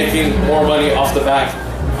and making more money off the back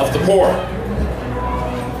of the poor.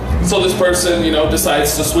 So this person,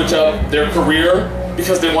 decides to switch up their career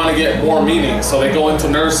because they want to get more meaning. So they go into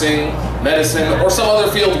nursing, medicine, or some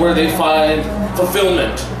other field where they find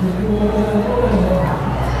fulfillment.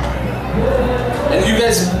 And you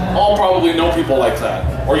guys all probably know people like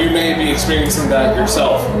that, or you may be experiencing that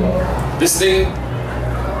yourself. This thing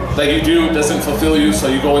that you do doesn't fulfill you, so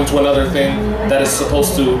you go into another thing that is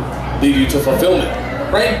supposed to lead you to fulfillment,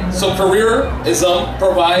 right? So careerism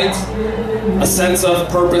provides a sense of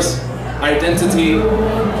purpose, identity,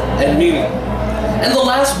 and meaning. And the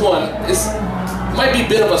last one might be a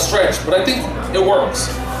bit of a stretch, but I think it works.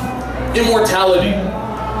 Immortality.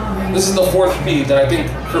 This is the fourth P that I think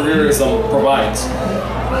careerism provides.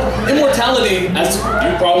 Immortality, as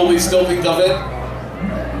you probably still think of it,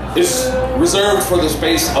 is reserved for the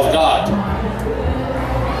space of God.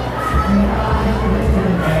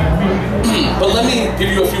 But let me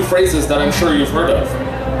give you a few phrases that I'm sure you've heard of.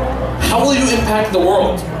 How will you impact the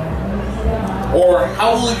world? Or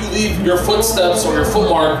how will you leave your footsteps or your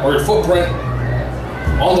footmark or your footprint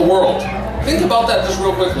on the world? Think about that just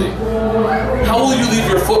real quickly. How will you leave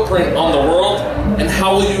your footprint on the world, and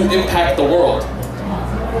how will you impact the world?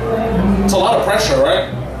 It's a lot of pressure,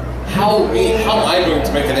 right? How am I going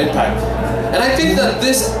to make an impact? And I think that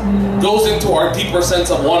this goes into our deeper sense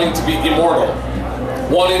of wanting to be immortal,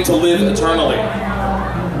 wanting to live eternally.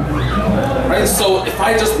 Right? So if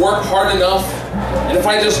I just work hard enough, and if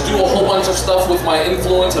I just do a whole bunch of stuff with my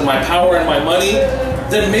influence and my power and my money,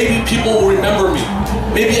 then maybe people will remember me.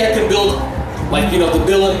 Maybe I can build, the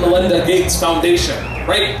Bill and Melinda Gates Foundation,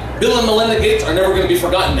 right? Bill and Melinda Gates are never going to be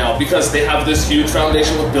forgotten now because they have this huge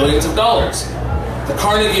foundation with billions of dollars. The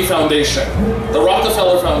Carnegie Foundation, the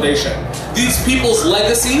Rockefeller Foundation. These people's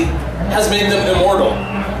legacy has made them immortal.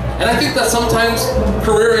 And I think that sometimes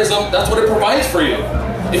careerism, that's what it provides for you.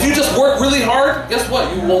 If you just work really hard, guess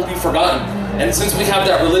what? You won't be forgotten. And since we have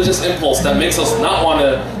that religious impulse that makes us not want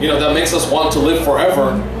to, that makes us want to live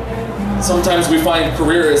forever, sometimes we find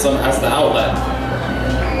careerism as the outlet.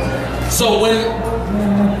 So when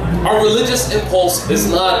our religious impulse is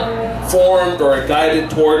not formed or guided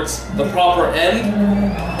towards the proper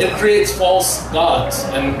end, it creates false gods.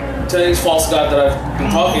 And today's false god that I've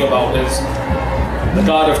been talking about is the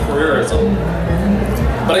god of careerism.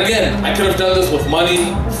 But again, I could have done this with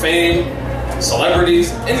money, fame,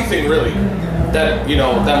 celebrities, anything really that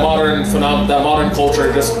that modern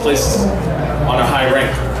culture just places on a high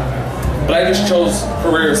rank. But I just chose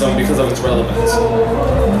careerism because of its relevance.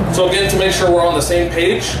 So again, to make sure we're on the same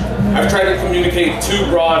page, I've tried to communicate two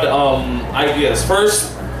broad ideas.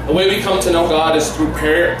 First, the way we come to know God is through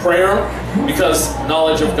prayer, because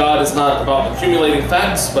knowledge of God is not about accumulating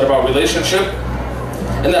facts, but about relationship.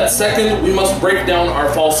 And that second, we must break down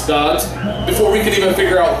our false gods before we can even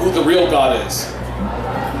figure out who the real God is.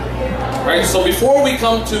 Right? So before we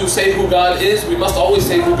come to say who God is, we must always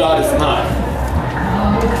say who God is not.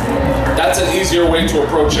 That's an easier way to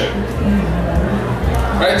approach it.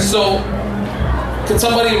 Right? So, can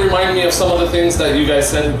somebody remind me of some of the things that you guys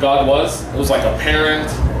said who God was? It was like a parent,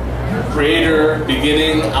 creator,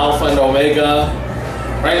 beginning, Alpha and Omega.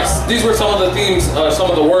 Right? These were some of the themes,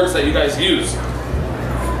 some of the words that you guys used.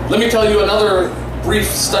 Let me tell you another brief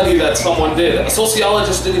study that someone did. A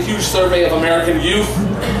sociologist did a huge survey of American youth,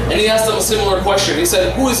 and he asked them a similar question. He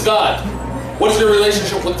said, who is God? What is your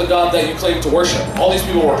relationship with the God that you claim to worship? All these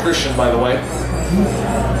people were Christian, by the way.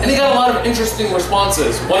 And he got a lot of interesting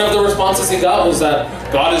responses. One of the responses he got was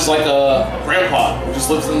that God is like a grandpa who just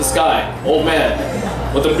lives in the sky, old man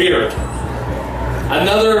with a beard.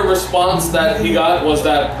 Another response that he got was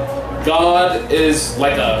that God is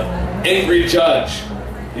like a angry judge.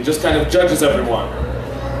 He just kind of judges everyone.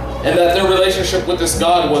 And that their relationship with this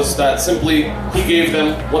God was that simply he gave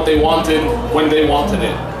them what they wanted when they wanted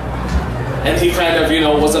it. And he kind of,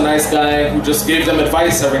 was a nice guy who just gave them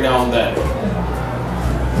advice every now and then.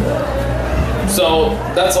 So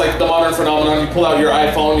that's like the modern phenomenon. You pull out your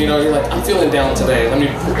iPhone, you're like, I'm feeling down today. Let me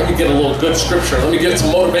get a little good scripture. Let me get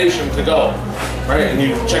some motivation to go. right? And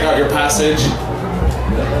you check out your passage,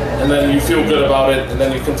 and then you feel good about it, and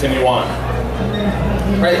then you continue on,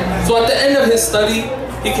 right? So at the end of his study,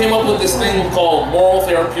 he came up with this thing called moral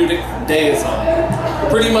therapeutic deism. It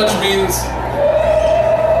pretty much means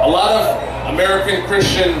a lot of American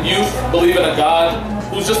Christian youth believe in a God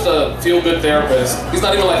who's just a feel-good therapist. He's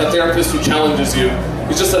not even like a therapist who challenges you.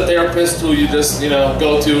 He's just a therapist who you just,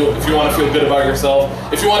 go to if you want to feel good about yourself,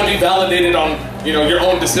 if you want to be validated on, your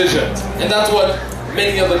own decisions. And that's what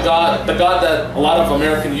many of the God that a lot of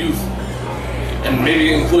American youth, and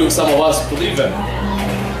maybe including some of us, believe in.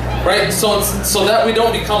 Right? So that we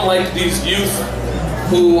don't become like these youth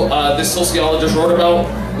who this sociologist wrote about,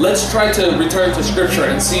 let's try to return to Scripture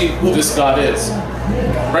and see who this God is.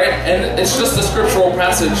 Right? And it's just the scriptural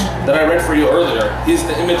passage that I read for you earlier. He's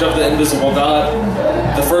the image of the invisible God,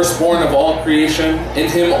 the firstborn of all creation. In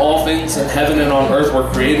him all things in heaven and on earth were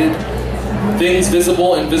created. Things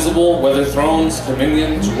visible, invisible, whether thrones,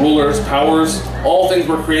 dominions, rulers, powers, all things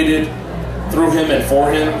were created through him and for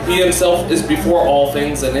him. He himself is before all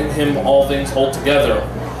things, and in him all things hold together.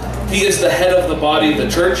 He is the head of the body, the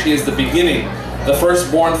church. He is the beginning, the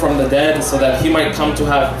firstborn from the dead, so that he might come to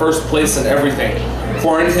have first place in everything.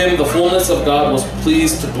 For in him the fullness of God was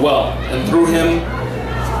pleased to dwell, and through him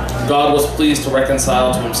God was pleased to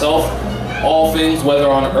reconcile to himself all things, whether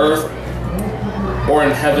on earth or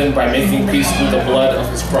in heaven, by making peace through the blood of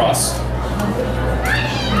his cross.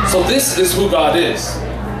 So this is who God is.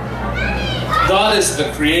 God is the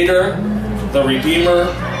creator, the redeemer,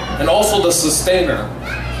 and also the sustainer.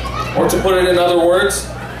 Or to put it in other words,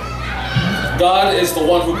 God is the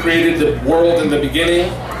one who created the world in the beginning.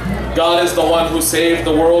 God is the one who saved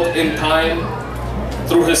the world in time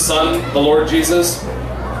through his Son, the Lord Jesus.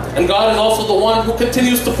 And God is also the one who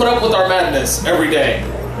continues to put up with our madness every day.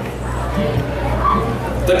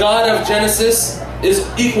 The God of Genesis is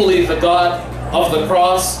equally the God of the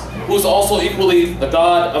cross, who's also equally the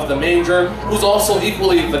God of the manger, who's also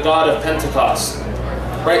equally the God of Pentecost.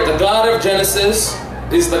 Right? The God of Genesis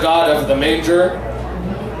is the God of the manger,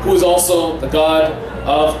 who is also the God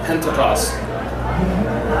of Pentecost.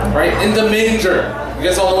 Right? In the manger, you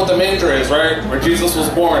guys all know what the manger is, right? Where Jesus was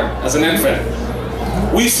born as an infant.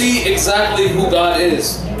 We see exactly who God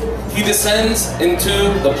is. He descends into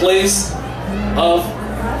the place of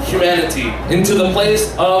humanity, into the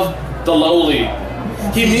place of the lowly.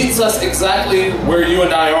 He meets us exactly where you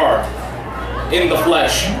and I are, in the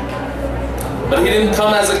flesh. But he didn't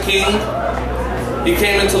come as a king. He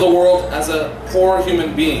came into the world as a poor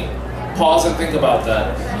human being. Pause and think about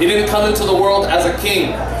that. He didn't come into the world as a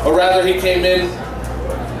king, or rather he came in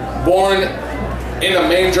born in a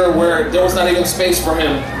manger where there was not even space for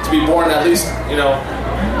him to be born, at least,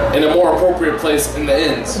 in a more appropriate place in the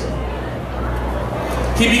inns.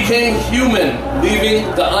 He became human, leaving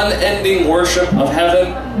the unending worship of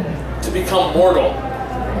heaven to become mortal.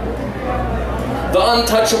 The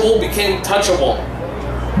untouchable became touchable.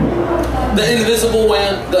 The invisible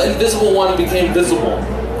one became visible.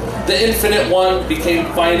 The infinite one became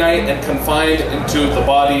finite and confined into the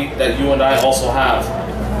body that you and I also have.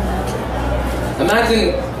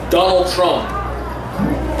 Imagine Donald Trump,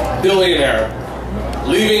 billionaire,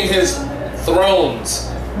 leaving his thrones,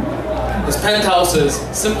 his penthouses,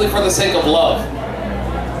 simply for the sake of love.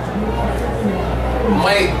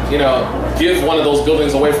 Might, give one of those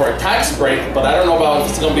buildings away for a tax break, but I don't know about if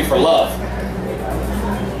it's going to be for love.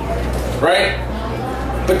 Right?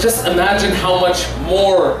 But just imagine how much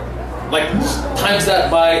more, times that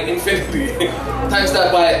by infinity, times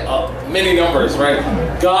that by many numbers, right?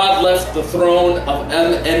 God left the throne of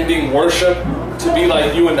unending worship to be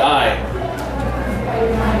like you and I,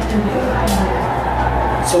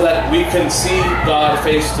 so that we can see God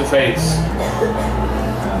face to face.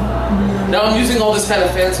 Now I'm using all this kind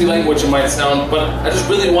of fancy language, it might sound, but I just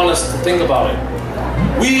really want us to think about it.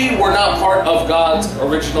 We were not part of God's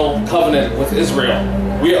original covenant with Israel.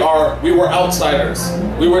 We were outsiders.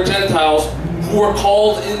 We were Gentiles who were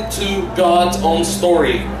called into God's own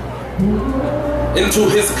story, into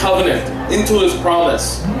his covenant, into his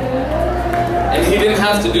promise. And he didn't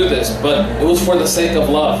have to do this, but it was for the sake of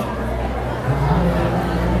love.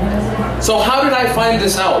 So how did I find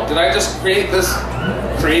this out? Did I just create this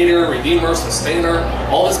creator, redeemer, sustainer,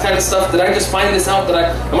 all this kind of stuff? Did I just find this out?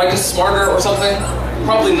 Am I just smarter or something?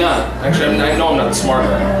 Probably not. Actually, I know I'm not smarter.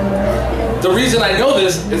 The reason I know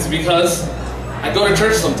this is because I go to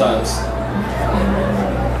church sometimes.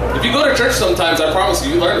 If you go to church sometimes, I promise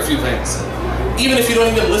you learn a few things. Even if you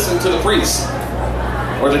don't even listen to the priests,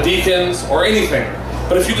 or the deacons, or anything.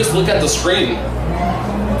 But if you just look at the screen,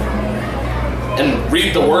 and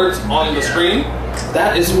read the words on the screen,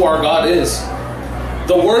 that is who our God is.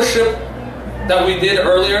 The worship that we did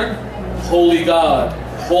earlier, holy God,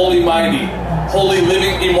 holy mighty, holy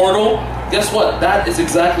living immortal, guess what? That is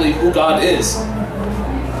exactly who God is.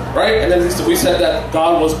 Right? And then we said that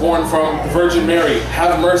God was born from the Virgin Mary.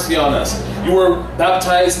 Have mercy on us. You were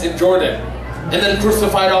baptized in Jordan and then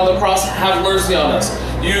crucified on the cross. Have mercy on us.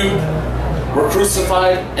 You were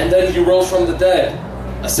crucified and then you rose from the dead,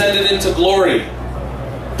 ascended into glory.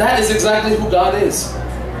 That is exactly who God is.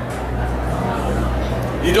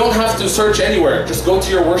 You don't have to search anywhere. Just go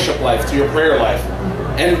to your worship life, to your prayer life,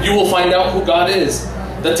 and you will find out who God is.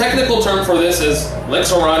 The technical term for this is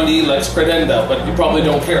lex orandi, lex credenda, but you probably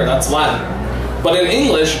don't care, that's Latin. But in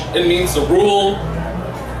English, it means the rule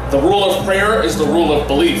of prayer is the rule of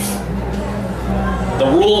belief. The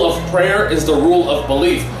rule of prayer is the rule of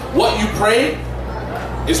belief. What you pray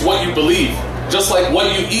is what you believe, just like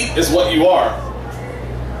what you eat is what you are.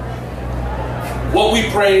 What we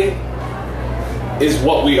pray is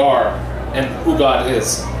what we are and who God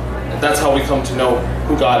is. And that's how we come to know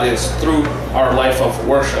who God is, through our life of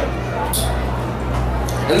worship.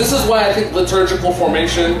 And this is why I think liturgical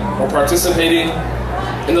formation, or participating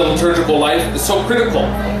in the liturgical life, is so critical.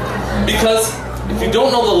 Because if you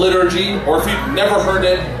don't know the liturgy, or if you've never heard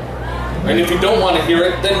it, and if you don't want to hear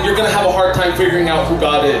it, then you're going to have a hard time figuring out who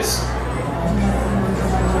God is.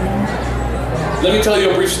 Let me tell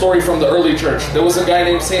you a brief story from the early church. There was a guy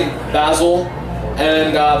named St. Basil,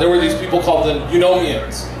 and there were these people called the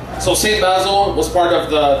Eunomians. So St. Basil was part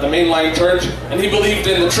of the mainline church, and he believed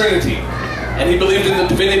in the Trinity, and he believed in the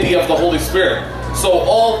divinity of the Holy Spirit. So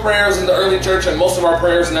all prayers in the early church, and most of our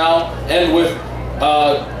prayers now, end with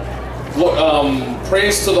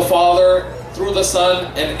praise to the Father, through the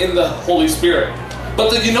Son, and in the Holy Spirit.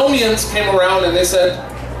 But the Eunomians came around and they said,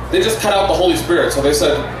 they just cut out the Holy Spirit. So they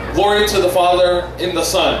said, glory to the Father in the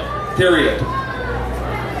Son, period.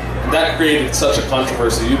 That created such a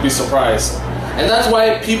controversy, you'd be surprised. And that's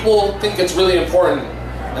why people think it's really important,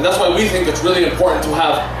 and that's why we think it's really important to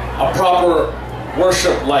have a proper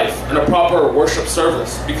worship life and a proper worship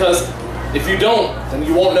service. Because if you don't, then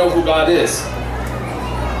you won't know who God is.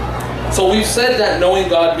 So we've said that knowing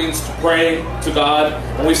God means to pray to God,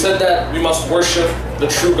 and we said that we must worship the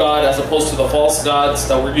true God as opposed to the false gods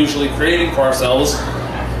that we're usually creating for ourselves.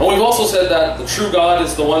 And we've also said that the true God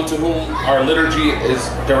is the one to whom our liturgy is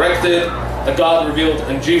directed, the God revealed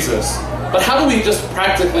in Jesus. But how do we just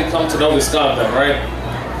practically come to know this God then, right?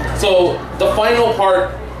 So the final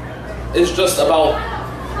part is just about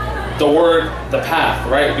the word, the path,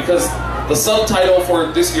 right? Because the subtitle for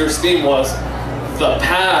this year's theme was the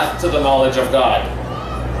path to the knowledge of God.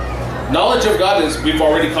 Knowledge of God is, we've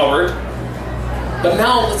already covered. But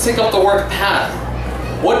now let's take up the word path.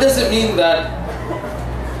 What does it mean that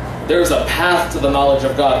there's a path to the knowledge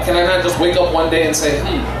of God? Can I not just wake up one day and say,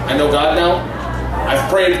 I know God now? I've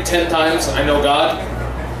prayed 10 times, I know God?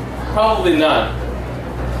 Probably not.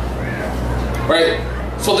 Right?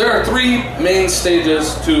 So there are 3 main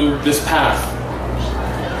stages to this path.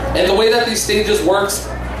 And the way that these stages works,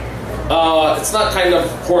 it's not kind of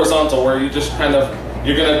horizontal where you just kind of,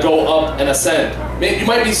 you're going to go up and ascend. You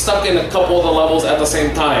might be stuck in a couple of the levels at the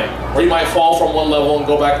same time, or you might fall from one level and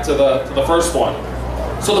go back to the first one.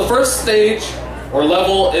 So the first stage or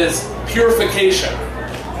level is purification,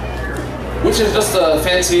 which is just a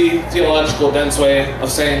fancy theological dense way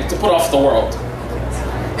of saying to put off the world.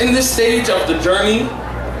 In this stage of the journey,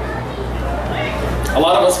 a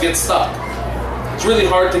lot of us get stuck. It's really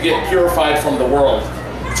hard to get purified from the world.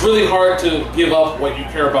 It's really hard to give up what you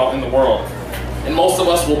care about in the world. And most of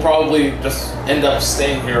us will probably just end up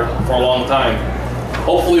staying here for a long time.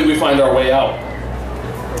 Hopefully we find our way out.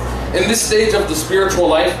 In this stage of the spiritual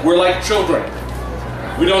life, we're like children.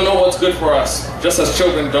 We don't know what's good for us, just as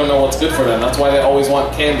children don't know what's good for them. That's why they always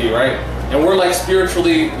want candy, right? And we're like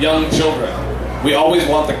spiritually young children. We always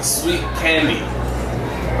want the sweet candy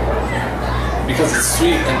because it's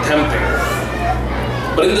sweet and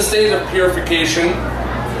tempting. But in the stage of purification,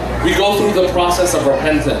 we go through the process of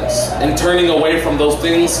repentance and turning away from those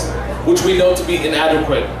things which we know to be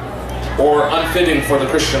inadequate or unfitting for the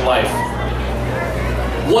Christian life.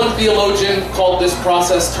 One theologian called this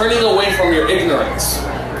process turning away from your ignorance.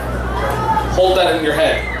 Hold that in your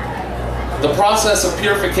head. The process of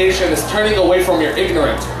purification is turning away from your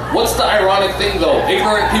ignorance. What's the ironic thing though?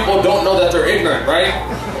 Ignorant people don't know that they're ignorant, right?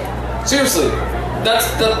 Seriously, that's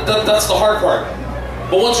the hard part.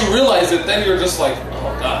 But once you realize it, then you're just like,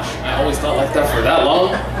 oh gosh, I always thought like that for that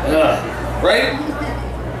long? Right?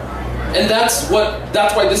 And that's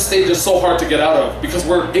why this stage is so hard to get out of, because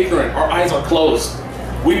we're ignorant, our eyes are closed.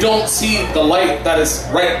 We don't see the light that is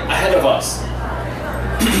right ahead of us.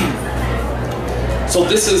 So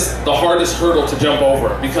this is the hardest hurdle to jump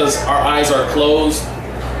over because our eyes are closed,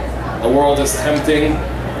 the world is tempting,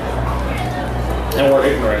 and we're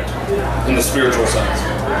ignorant in the spiritual sense.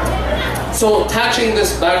 So attaching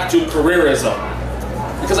this back to careerism,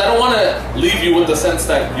 because I don't want to leave you with the sense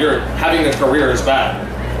that having a career is bad.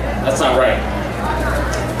 That's not right.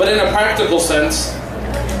 But in a practical sense,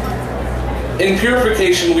 in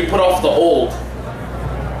purification, we put off the old.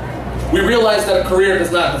 We realize that a career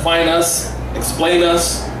does not define us, explain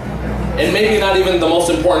us, and maybe not even the most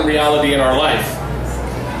important reality in our life.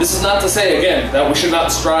 This is not to say, again, that we should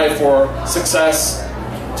not strive for success,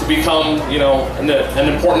 to become,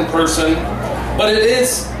 an important person. But it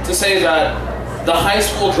is to say that the high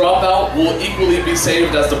school dropout will equally be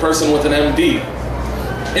saved as the person with an MD.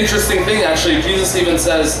 Interesting thing, actually, Jesus even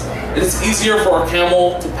says, it is easier for a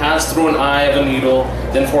camel to pass through an eye of a needle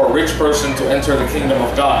than for a rich person to enter the kingdom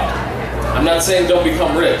of God. I'm not saying don't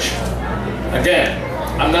become rich. Again,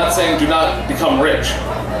 I'm not saying do not become rich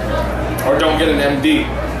or don't get an MD.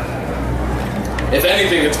 If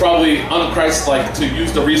anything, it's probably un-Christ-like to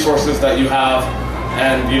use the resources that you have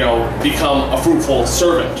and, become a fruitful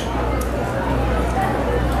servant.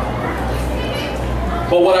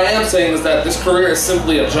 But what I am saying is that this career is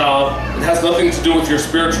simply a job. It has nothing to do with your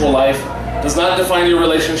spiritual life. It does not define your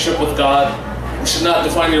relationship with God. It should not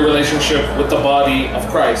define your relationship with the body of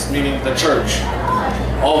Christ, meaning the church.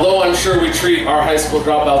 Although I'm sure we treat our high school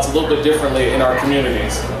dropouts a little bit differently in our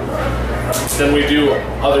communities than we do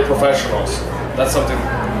other professionals. That's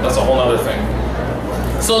a whole other thing.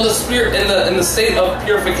 So in the state of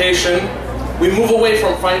purification, we move away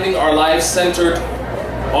from finding our lives centered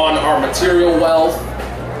on our material wealth,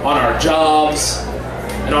 on our jobs,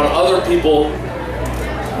 and on other people,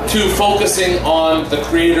 to focusing on the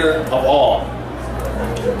creator of all.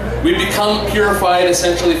 We become purified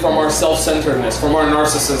essentially from our self-centeredness, from our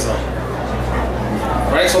narcissism.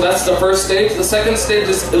 Right, so that's the first stage. The second stage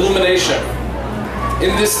is illumination.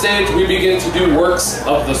 In this stage, we begin to do works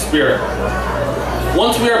of the Spirit.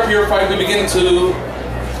 Once we are purified, we begin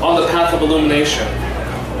on the path of illumination.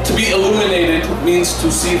 To be illuminated means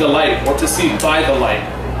to see the light, or to see by the light.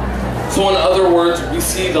 So in other words, we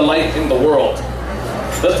see the light in the world.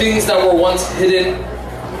 The things that were once hidden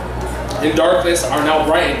in darkness are now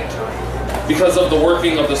brightened because of the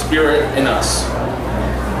working of the Spirit in us.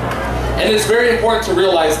 And it's very important to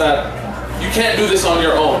realize that you can't do this on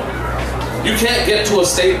your own. You can't get to a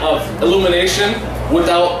state of illumination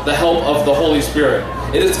without the help of the Holy Spirit.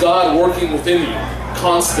 It is God working within you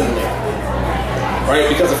constantly. Right?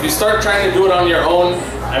 Because if you start trying to do it on your own,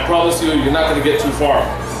 I promise you, you're not going to get too far.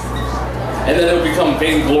 And then it will become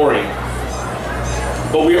vainglory.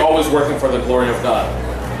 But we're always working for the glory of God.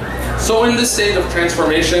 So in this state of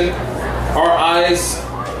transformation, our eyes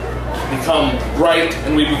become bright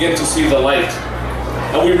and we begin to see the light.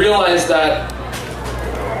 And we realize that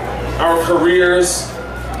our careers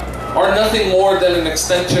are nothing more than an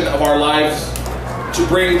extension of our lives to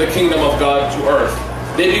bring the kingdom of God to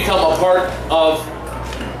earth. They become a part of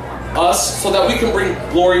us so that we can bring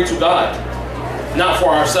glory to God, not for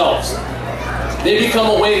ourselves. They become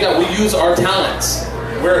a way that we use our talents,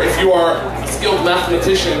 where if you are a skilled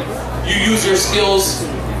mathematician, you use your skills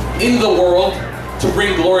in the world to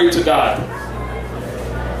bring glory to God.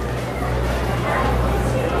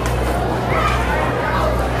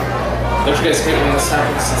 Don't you guys hate when this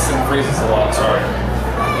happens? This thing freezes a lot, sorry.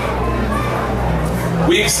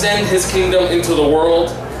 We extend His kingdom into the world,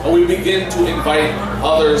 and we begin to invite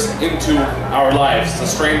others into our lives, the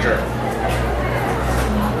stranger.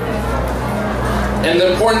 And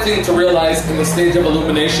the important thing to realize in the stage of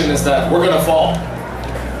illumination is that we're going to fall.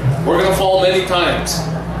 We're going to fall many times.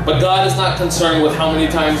 But God is not concerned with how many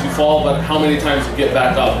times you fall, but how many times you get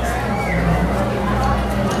back up.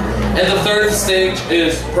 And the third stage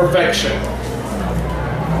is perfection.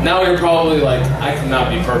 Now you're probably like, I cannot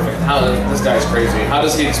be perfect. This guy's crazy. How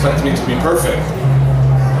does he expect me to be perfect?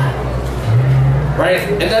 Right?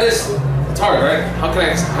 And it's hard, right? How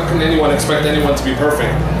can anyone expect anyone to be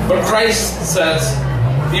perfect? But Christ says,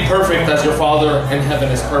 be perfect as your Father in heaven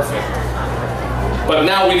is perfect. But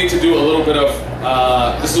now we need to do a little bit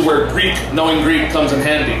of, this is where knowing Greek comes in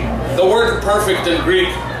handy. The word perfect in Greek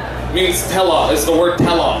means telos, it's the word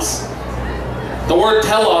telos. The word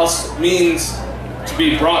telos means to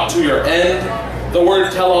be brought to your end. The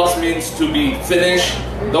word telos means to be finished.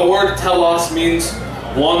 The word telos means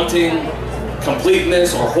wanting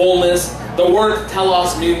completeness or wholeness. The word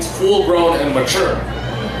telos means full grown and mature.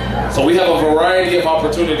 So we have a variety of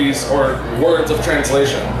opportunities or words of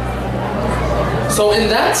translation. So in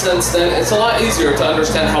that sense then, it's a lot easier to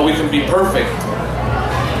understand how we can be perfect.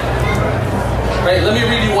 Right? Let me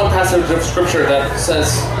read you one passage of scripture that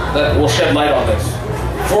says, that will shed light on this.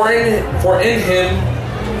 For in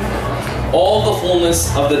him all the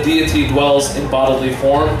fullness of the deity dwells in bodily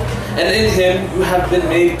form, and in him you have been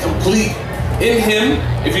made complete. In him,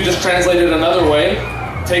 if you just translate it another way,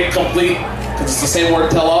 take complete, because it's the same word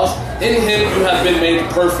telos. In him you have been made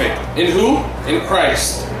perfect. In who? In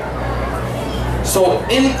Christ. So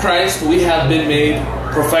in Christ we have been made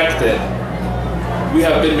perfected. We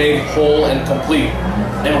have been made whole and complete.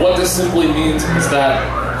 And what this simply means is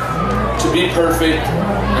that to be perfect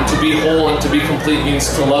and to be whole and to be complete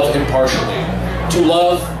means to love impartially. To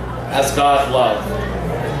love as God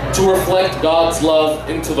loved. To reflect God's love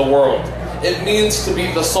into the world. It means to be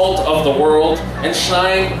the salt of the world and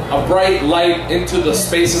shine a bright light into the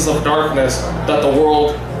spaces of darkness that the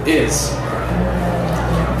world is.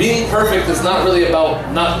 Being perfect is not really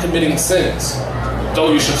about not committing sins,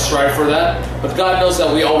 though you should strive for that. But God knows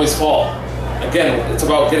that we always fall. Again, it's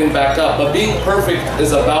about getting back up. But being perfect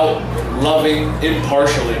is about loving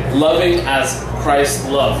impartially, loving as Christ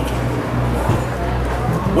loved.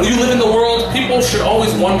 When you live in the world, people should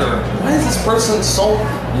always wonder, why is this person so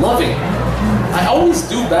loving? I always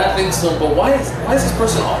do bad things to him, but why is this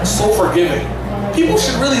person so forgiving? People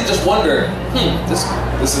should really just wonder,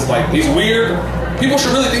 this is like, he's weird. People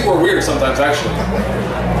should really think we're weird sometimes, actually.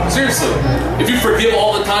 Seriously. If you forgive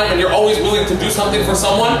all the time and you're always willing to do something for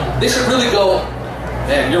someone, they should really go,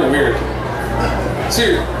 man, you're weird.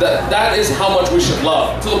 Seriously, that is how much we should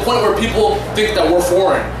love. To the point where people think that we're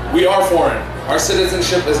foreign. We are foreign. Our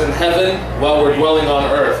citizenship is in heaven while we're dwelling on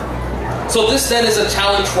earth. So this then is a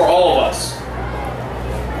challenge for all of us.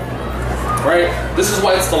 Right? This is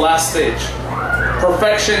why it's the last stage.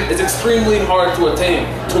 Perfection is extremely hard to attain,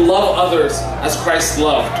 to love others as Christ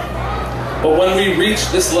loved. But when we reach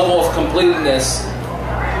this level of completeness,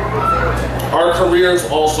 our careers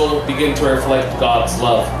also begin to reflect God's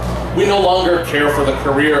love. We no longer care for the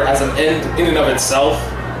career as an end in and of itself,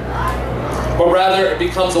 but rather it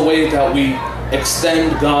becomes a way that we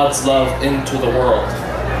extend God's love into the world.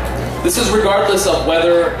 This is regardless of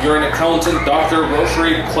whether you're an accountant, doctor,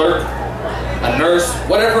 grocery clerk, a nurse,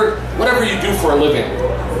 whatever you do for a living.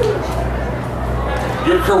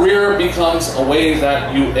 Your career becomes a way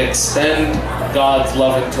that you extend God's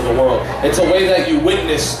love into the world. It's a way that you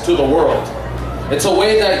witness to the world. It's a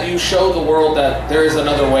way that you show the world that there is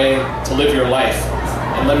another way to live your life.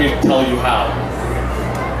 And let me tell you how.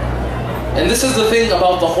 And this is the thing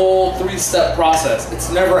about the whole three-step process.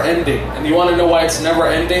 It's never ending. And you want to know why it's never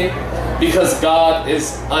ending? Because God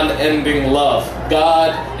is unending love.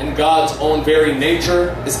 God, in God's own very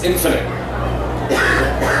nature, is infinite.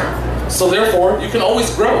 So therefore, you can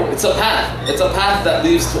always grow. It's a path. It's a path that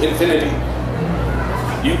leads to infinity.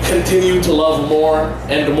 You continue to love more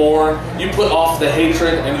and more. You put off the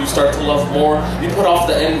hatred and you start to love more. You put off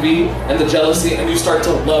the envy and the jealousy and you start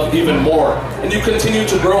to love even more. And you continue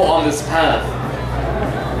to grow on this path.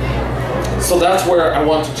 So that's where I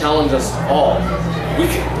want to challenge us all.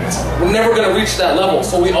 We're never going to reach that level.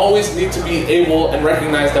 So we always need to be able and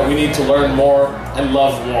recognize that we need to learn more and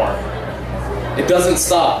love more. It doesn't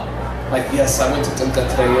stop. Like, yes, I went to Timqet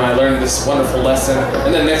today, I learned this wonderful lesson,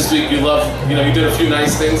 and then next week you did a few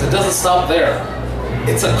nice things. It doesn't stop there.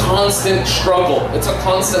 It's a constant struggle. It's a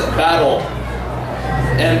constant battle.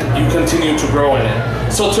 And you continue to grow in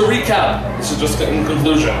it. So to recap, this is just in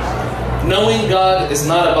conclusion. Knowing God is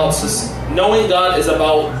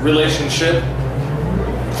about relationship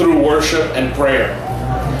through worship and prayer.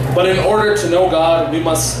 But in order to know God, we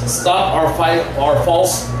must stop our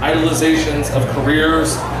false idolizations of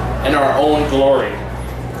careers and our own glory,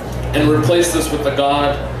 and replace this with the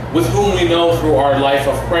God with whom we know through our life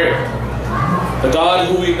of prayer. The God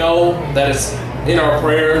who we know that is in our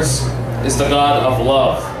prayers is the God of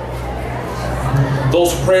love.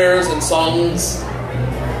 Those prayers and songs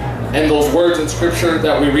and those words in Scripture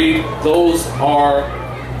that we read, those are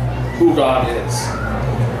who God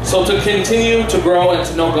is. So to continue to grow and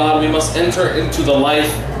to know God, we must enter into the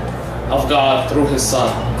life of God through His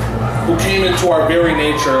Son, who came into our very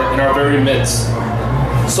nature in our very midst.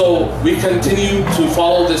 So we continue to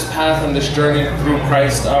follow this path and this journey through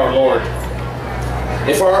Christ our Lord.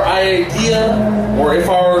 If our idea or if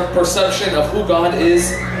our perception of who God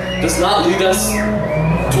is does not lead us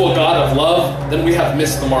to a God of love, then we have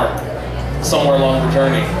missed the mark somewhere along the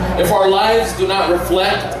journey. If our lives do not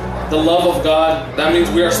reflect the love of God, that means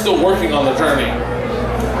we are still working on the journey.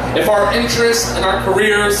 If our interests and our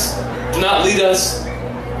careers do not lead us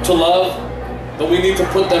to love, then we need to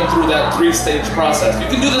put them through that three-stage process. You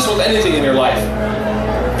can do this with anything in your life.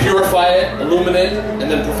 Purify it, illuminate, and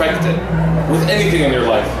then perfect it. With anything in your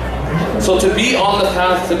life. So to be on the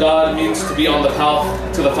path to God means to be on the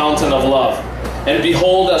path to the fountain of love. And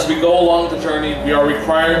behold, as we go along the journey, we are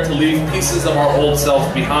required to leave pieces of our old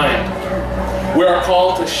self behind. We are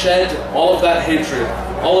called to shed all of that hatred,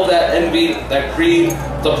 all of that envy, that greed,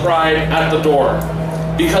 the pride at the door.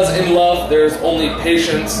 Because in love, there is only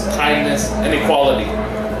patience, kindness, and equality.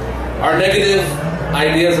 Our negative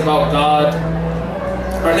ideas about God,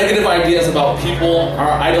 our negative ideas about people,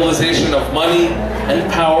 our idolization of money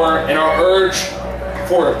and power, and our urge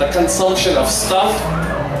for the consumption of stuff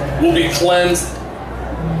will be cleansed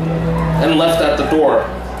and left at the door.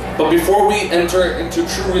 But before we enter into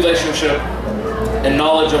true relationship and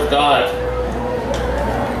knowledge of God,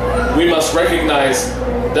 we must recognize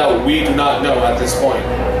that we do not know at this point,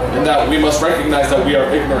 and that we must recognize that we are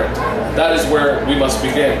ignorant. That is where we must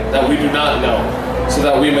begin, that we do not know, so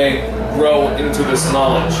that we may grow into this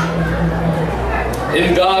knowledge.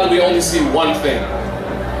 In God, we only see one thing,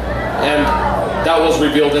 and that was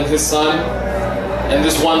revealed in His Son, and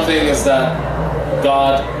this one thing is that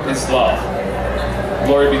God is love.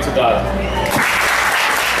 Glory be to God.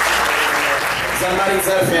 Singer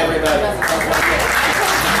Zerfé, everybody.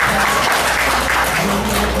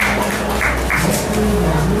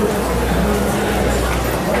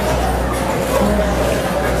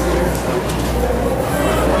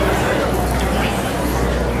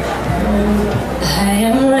 I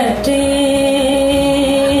am redeemed,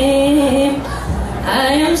 I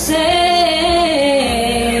am saved.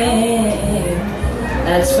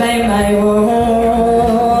 That's by my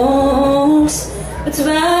works, it's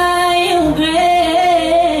by your grace.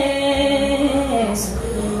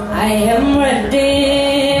 I am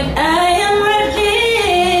redeemed, I am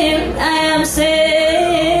redeemed, I am saved.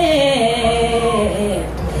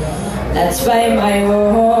 That's by my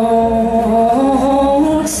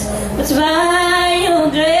works, it's by your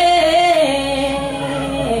grace.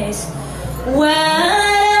 What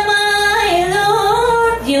am I,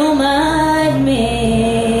 Lord? You made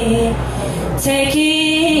me,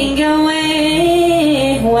 taking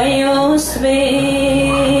away what used to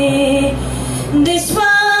be.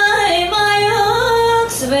 Despite my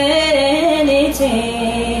oath's vanity,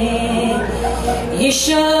 you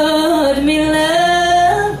showed me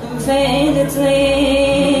love infinitely.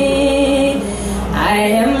 I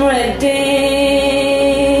am redeemed,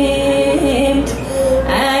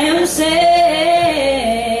 I am saved.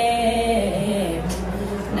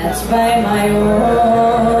 That's by my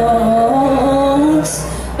works,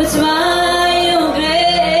 but by your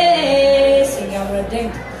grace. Sing, I'm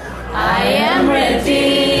redeemed, I am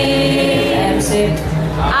redeemed, I am saved,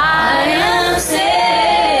 I am saved.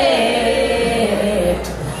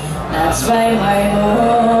 That's by my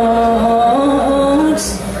works,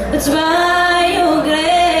 but by your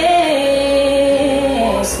grace.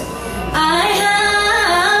 I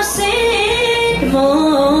have sinned,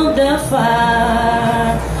 moved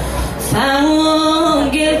afar,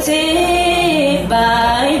 found guilty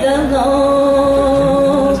by the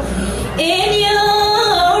Lord. In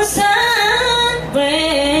your Son,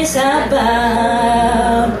 grace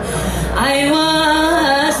abound. I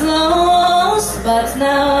was lost, but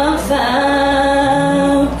now I'm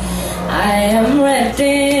found. I am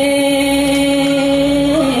redeemed,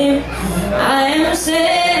 I am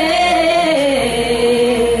saved.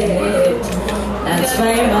 That's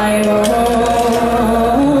by my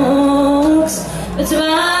works, it's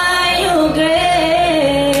by your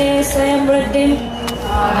grace. I am redeemed,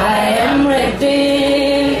 I am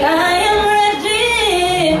redeemed, I am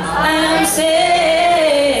redeemed, I am saved.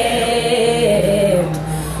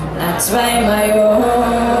 That's by my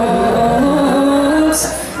works,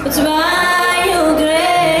 it's by your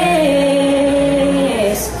grace.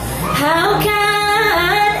 How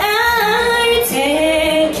can I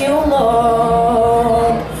thank you,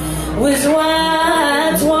 Lord? With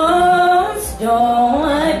what words do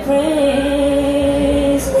I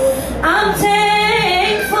praise? I'm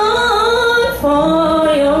thankful for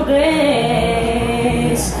your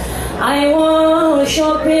grace. I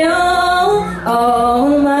worship you all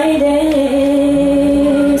my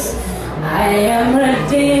days. I am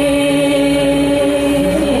redeemed,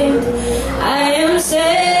 I am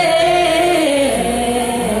saved.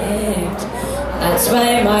 That's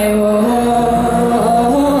by my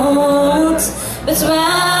works, it's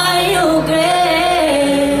by your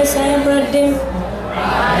grace. I am redeemed,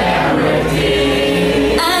 I am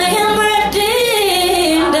redeemed, I am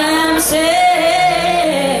redeemed, I am saved.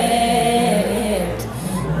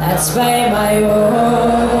 That's by my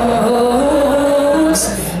works,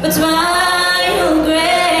 but by your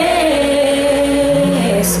grace.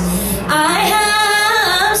 I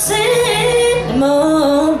have sinned,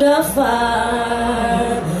 moved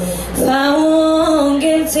afar,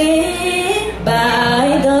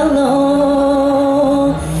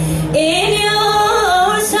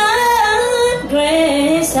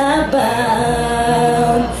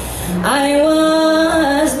 bound. I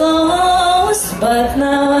was lost, but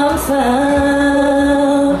now I'm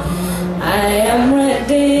found. I am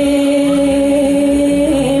redeemed.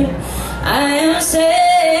 I am saved.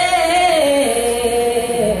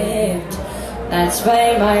 That's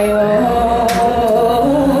by my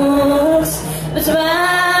works, but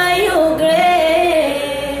by your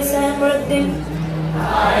grace I'm redeemed.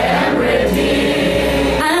 I am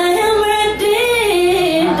redeemed. I am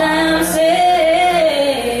redeemed. I am saved.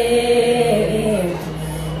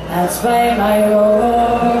 That's by my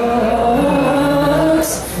works.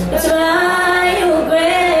 That's by your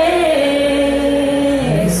grace.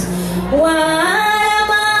 Why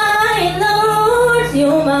am I, Lord,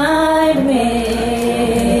 you mind me,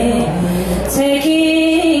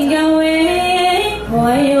 taking away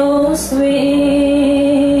what used to be?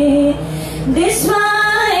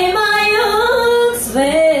 Despite my youth's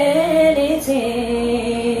vanity,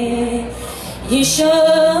 you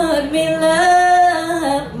showed me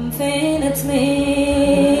love infinitely.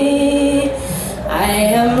 I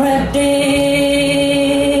am redeemed.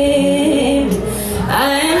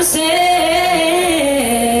 I am saved.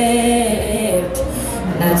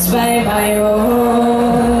 That's by my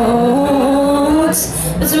works.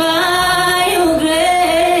 That's by your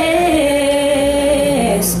grace.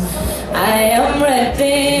 I am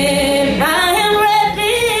redeemed. I am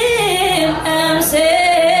redeemed. I'm saved.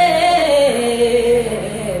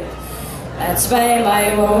 That's by my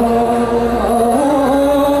works.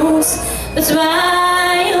 That's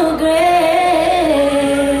by your grace.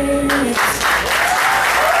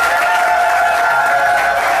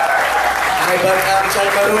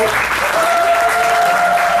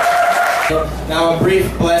 Now a brief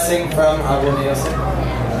blessing from Abu Yoséf.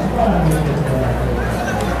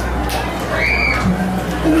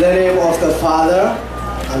 In the name of the Father,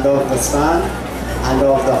 and of the Son, and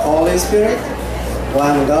of the Holy Spirit,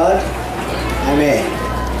 one God. Amen.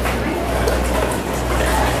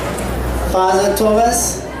 Father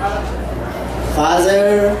Thomas,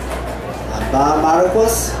 Father Abba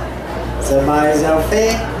Marcos, Singer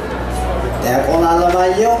Zerfé, Deacon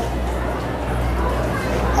Alemayehu,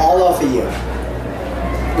 all of you.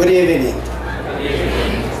 Good evening.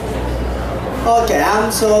 Okay,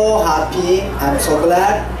 I'm so happy, I'm so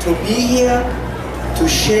glad to be here to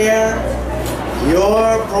share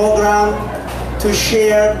your program, to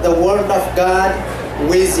share the Word of God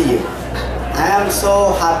with you. I am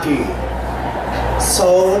so happy.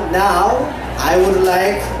 So now I would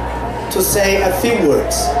like to say a few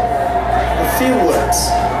words.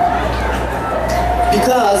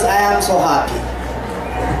 Because I am so happy.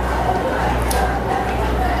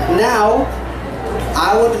 Now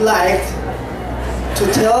I would like to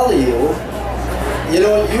tell you,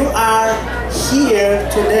 you are here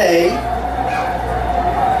today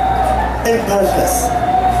in purpose.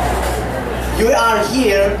 You are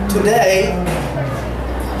here today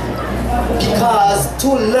because to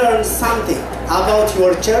learn something about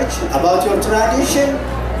your church, about your tradition,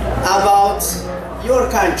 about your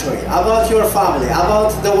country, about your family,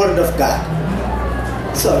 about the Word of God.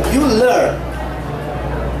 So you learn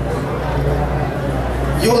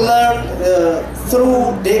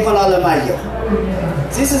through Deacon Alemayehu.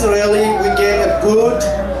 This is really, we get a good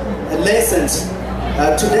lessons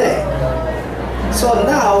today. So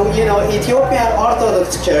now, Ethiopian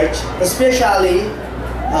Orthodox Church, especially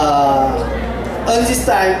at this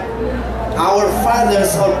time, our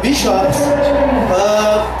fathers or bishops,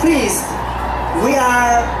 priests, we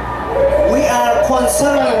are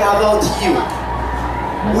concerned about you.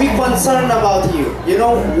 We concerned about you. You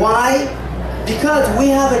know why? Because we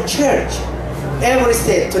have a church every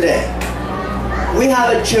state today. We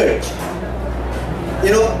have a church.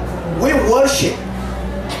 We worship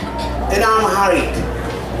in Amharic.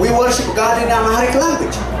 We worship God in Amharic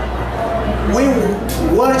language. We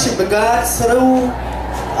worship God through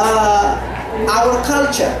our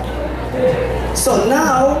culture. So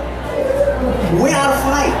now we are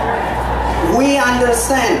fine. We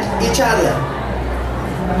understand each other.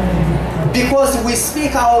 Because we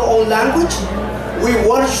speak our own language, we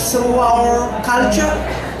worship through our culture.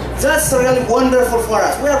 That's really wonderful for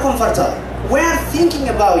us. We are comfortable. We are thinking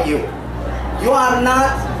about you. You are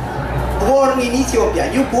not born in Ethiopia.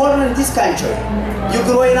 You born in this country. You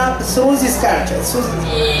growing up through this country. So,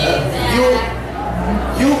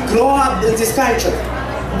 you grow up in this country.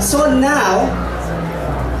 So now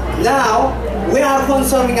we are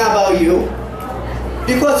concerned about you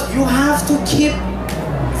because you have to keep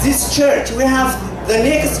this church. We have the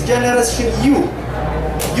next generation.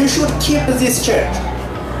 You should keep this church.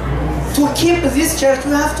 To keep this church,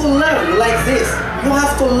 you have to learn like this. You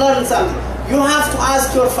have to learn something. You have to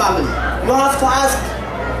ask your family. You have to ask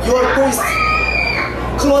your priest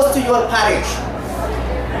close to your parish.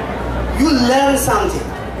 You learn something.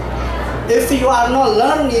 If you are not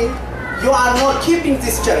learning, you are not keeping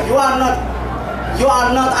this church. You are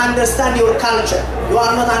not understand your culture. You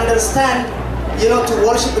are not understand, to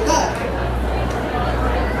worship God.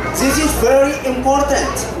 This is very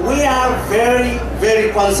important. We are very,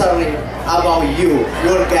 very concerned about you,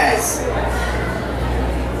 your guys.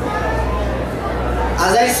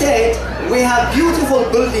 As I said, we have beautiful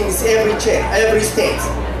buildings every state.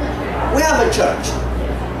 We have a church.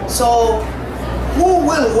 So who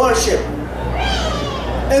will worship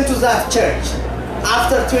into that church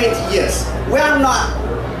after 20 years? We are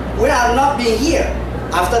not being here.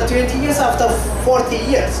 After 20 years, after 40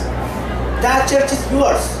 years, that church is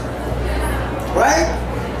yours, right?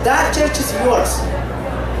 That church is yours.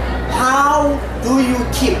 How do you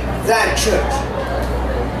keep that church?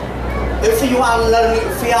 If you are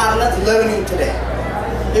not learning today,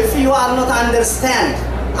 if you are not understand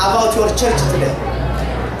about your church today,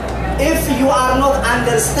 if you are not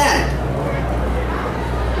understand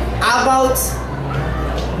about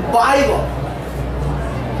Bible,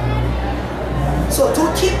 so to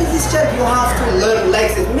keep this church, you have to learn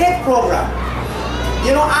like this. Make program.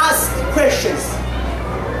 Ask questions.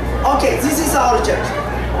 Okay, this is our church.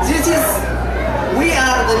 We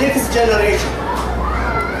are the next generation.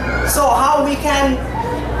 So how we can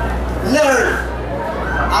learn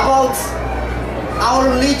about our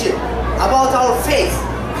religion, about our faith?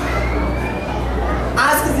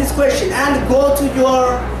 Ask this question and go to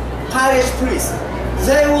your parish priest.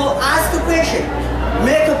 They will ask a question,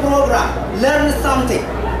 make a program, learn something.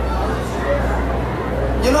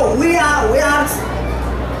 We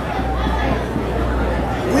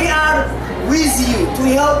are with you to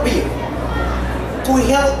help you.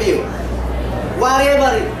 Whatever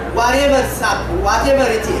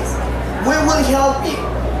it is, we will help you.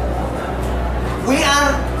 We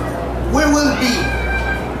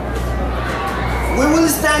will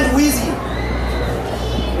stand with you.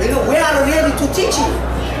 We are ready to teach you.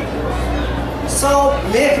 So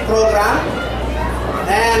make a program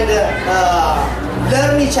and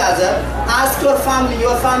learn each other. Ask your family.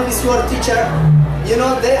 Your family is your teacher.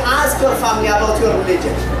 They ask your family about your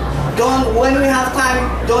religion. When we have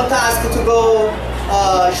time, don't ask to go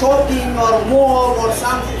shopping or mall or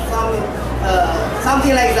something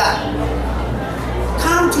like that.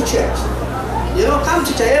 Come to church. Come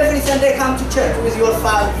to church. Every Sunday come to church with your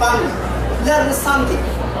family. Learn something.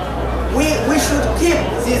 We should keep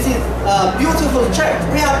this beautiful church.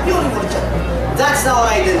 We have beautiful church. That's our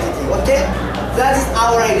identity, okay? That is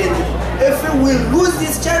our identity. If we lose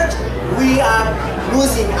this church, we are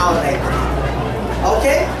losing our identity.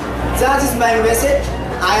 Okay? That is my message.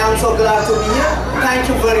 I am so glad to be here. Thank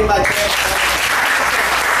you very much.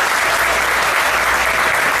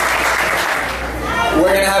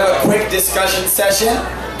 We're going to have a quick discussion session,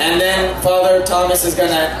 and then Father Thomas is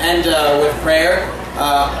going to end with prayer. A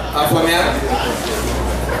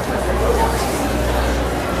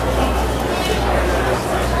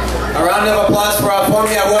round of applause for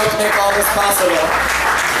Afomia work to make all this possible.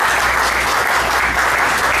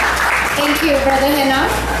 Thank you, Brother Hena.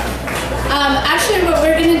 Actually, what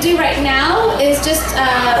we're going to do right now is just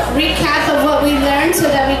a recap of what we learned so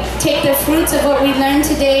that we take the fruits of what we learned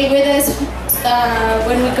today with us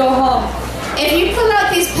when we go home. If you pull out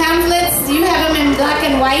these pamphlets, you have them in black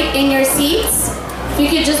and white in your seats. If you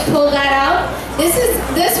could just pull that out. This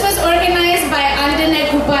was organized by Andene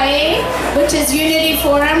Gubaye, which is Unity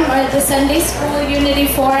Forum, or the Sunday School Unity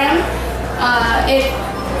Forum. It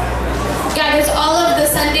gathers all of the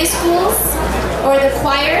Sunday schools or the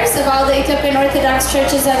choirs of all the Ethiopian Orthodox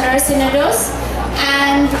churches and our synodos.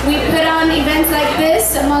 And we put on events like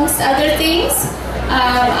this, amongst other things.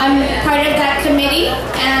 I'm part of that committee,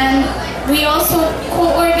 and we also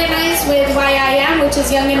co-organize with YIAM, which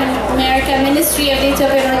is Young in America Ministry of the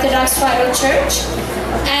Ethiopian Orthodox Tribal Church.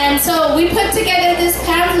 And so we put together this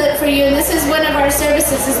pamphlet for you, and this is one of our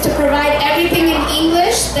services, is to provide everything in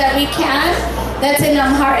English that we can that's in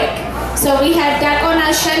Amharic. So we have Dakon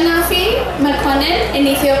Ashanafi Makonnen in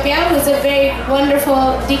Ethiopia, who's a very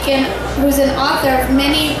wonderful deacon, who's an author of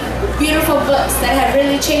many beautiful books that have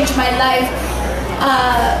really changed my life.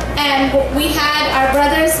 And we had our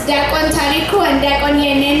brothers Dakon Tariku and Dakon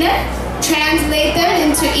Yenene translate them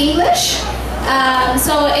into English.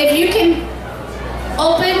 So if you can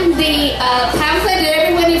open the pamphlet, did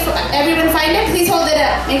everyone find it? Please hold it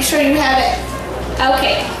up. Make sure you have it.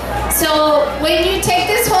 Okay. So when you take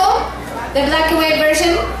this home, the black and white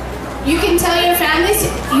version, you can tell your families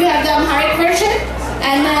you have the Amharic version,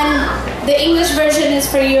 and then the English version is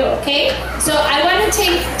for you, okay? So I want to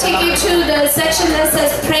take you to the section that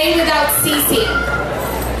says pray without ceasing.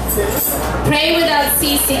 Pray without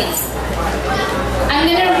ceasing. I'm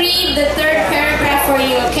going to read the third paragraph for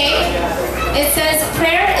you, okay? It says,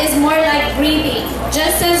 prayer is more like breathing.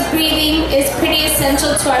 Just as breathing is pretty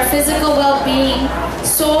essential to our physical well-being,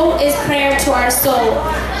 so is prayer to our soul.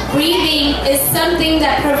 Breathing is something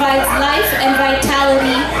that provides life and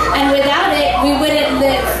vitality, and without it, we wouldn't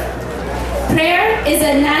live. Prayer is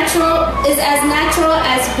as natural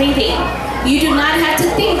as breathing. You do not have to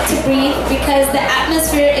think to breathe because the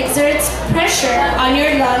atmosphere exerts pressure on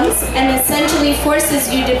your lungs and essentially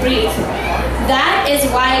forces you to breathe. That is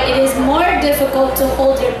why it is more difficult to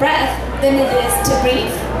hold your breath than it is to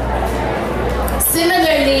breathe.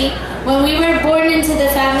 Similarly, when we were born into the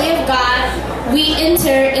family of God, we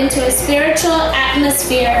enter into a spiritual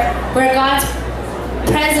atmosphere where God's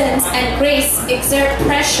presence and grace exert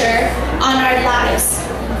pressure on our lives.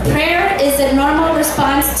 Prayer is a normal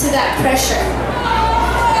response to that pressure.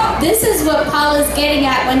 This is what Paul is getting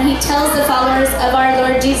at when he tells the followers of our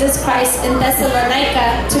Lord Jesus Christ in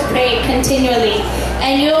Thessalonica to pray continually.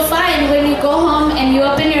 And you'll find when you go home and you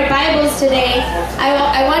open your Bibles today,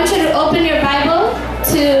 I want you to open your Bible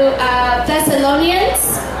to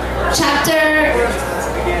Thessalonians chapter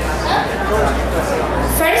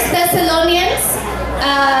 1 Thessalonians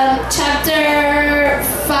chapter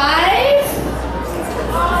 5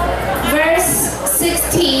 verse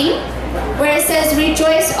 16, where it says,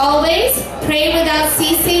 rejoice always, pray without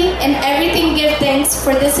ceasing, in everything give thanks,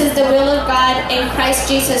 for this is the will of God in Christ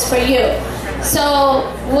Jesus for you. So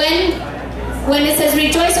when it says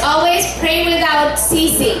rejoice always, pray without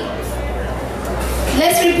ceasing.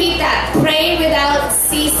 Let's repeat that. Pray without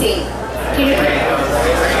ceasing. Can you repeat?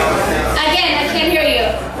 Again, I can't hear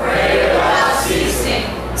you. Pray without ceasing.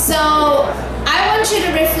 So I want you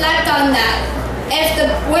to reflect on that. If the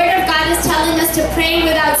Word of God is telling us to pray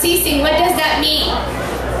without ceasing, what does that mean?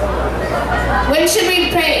 When should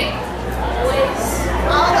we pray?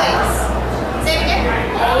 Always. Say it again.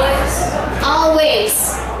 Always. Always.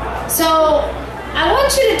 So I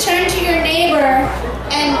want you to turn to your neighbor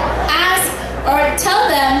and ask or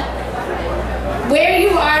tell them where you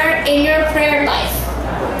are in your prayer life.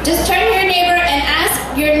 Just turn to your neighbor and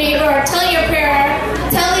ask your neighbor, or tell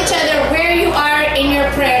each other where you are in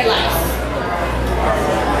your prayer life.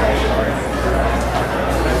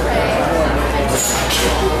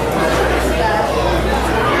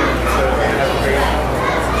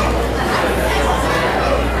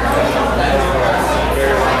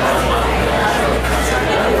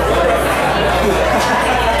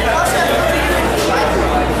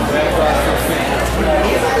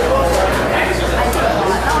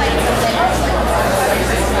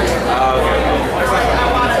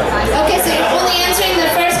 Okay, so you're only answering the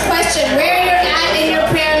first question, where you're at in your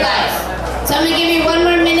prayer life. So I'm going to give you 1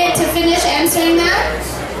 more minute to finish answering that.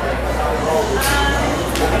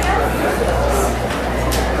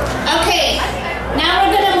 Okay, now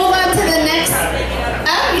we're going to move on to the next.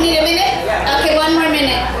 Oh, you need a minute? Okay, 1 more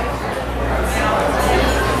minute.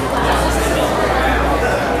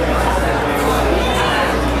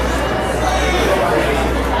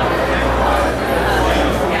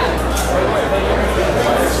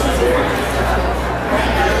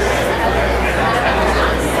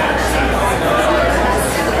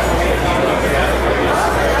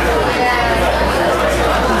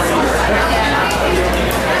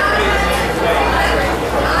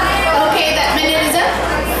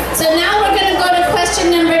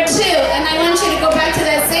 Number 2, and I want you to go back to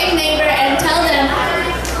that same neighbor and tell them,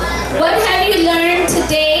 what have you learned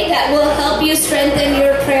today that will help you strengthen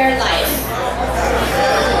your prayer life?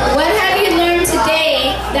 What have you learned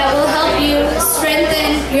today that will help you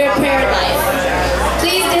strengthen your prayer life?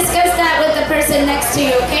 Please discuss that with the person next to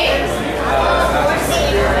you, okay?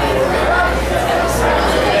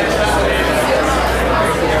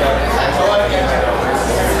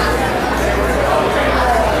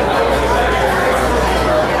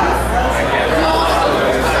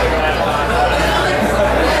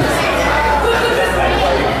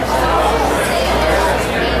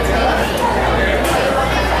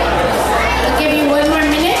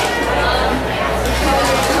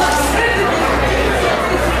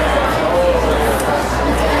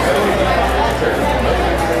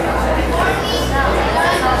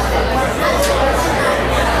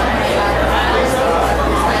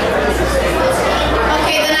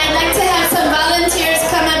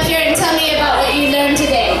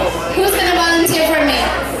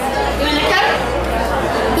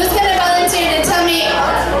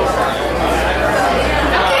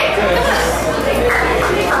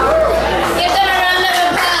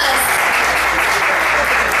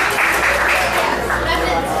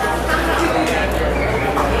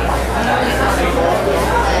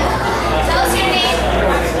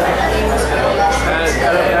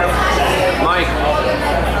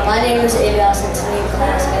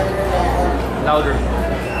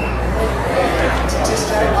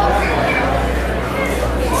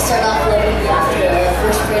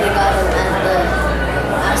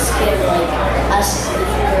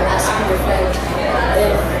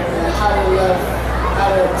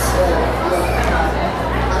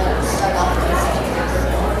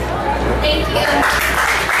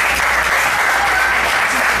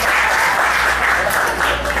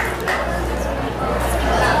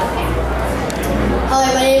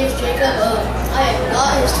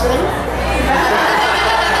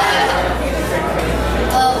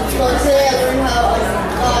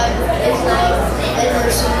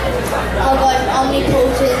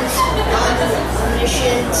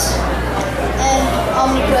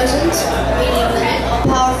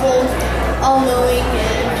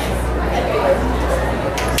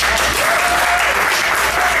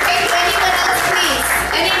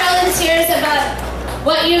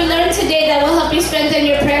 what you learned today that will help you strengthen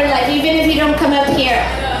your prayer life, even if you don't come up here?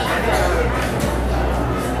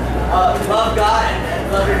 Love God and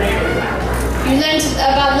love your neighbor. You learned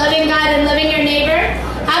about loving God and loving your neighbor.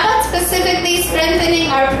 How about specifically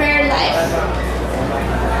strengthening our prayer life?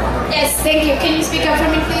 Yes, thank you. Can you speak up for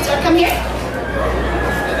me, please, or come here?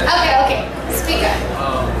 Okay. Speak up.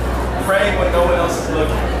 Praying when no one else is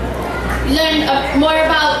looking. Learn more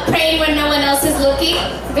about praying when no one else is looking.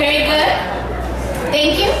 Very good.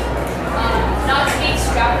 Thank you. Not to be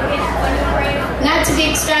extravagant when you pray. Not to be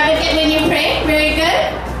extravagant when you pray. Very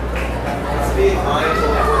good. To be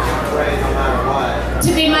mindful of what you pray no matter what. To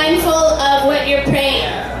be mindful of what you're praying,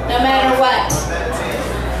 no matter what.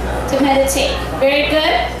 To meditate. Very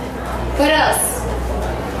good. What else?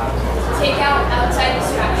 Take out outside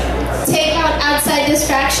distractions. Take out outside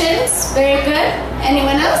distractions. Very good.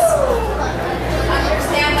 Anyone else?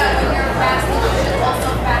 Understand that when you're fasting, you should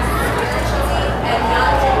also fast spiritually and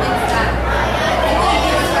not only that.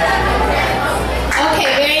 Okay,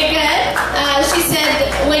 very good. She said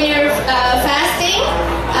when you're fasting,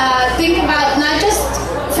 think about not just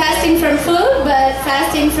fasting from food, but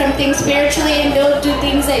fasting from things spiritually, and don't do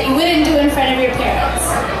things that you wouldn't do in front of your parents.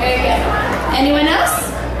 Very good. Anyone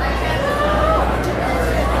else?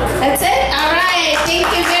 That's it? All right. Thank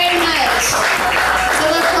you very much. So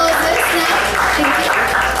we'll close this now. Thank you.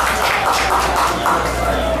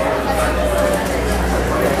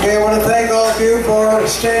 Okay, I want to thank all of you for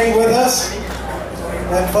staying with us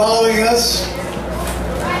and following us.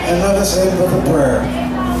 And let us end with a prayer.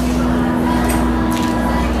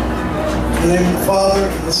 In the name of the Father,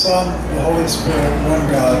 the Son, and the Holy Spirit, one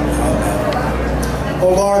God. Amen.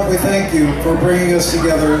 Oh Lord, we thank you for bringing us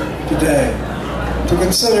together today to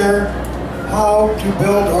consider how to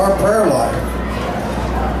build our prayer life.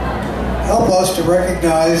 Help us to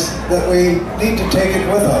recognize that we need to take it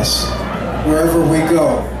with us wherever we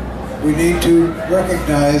go. We need to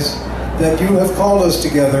recognize that you have called us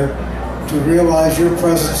together to realize your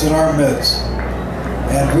presence in our midst.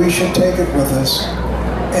 And we should take it with us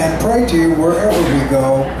and pray to you wherever we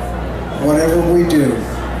go, whatever we do,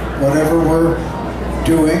 whatever we're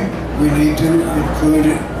doing, we need to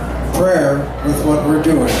include prayer with what we're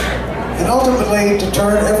doing. And ultimately, to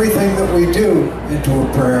turn everything that we do into a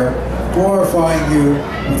prayer, glorifying you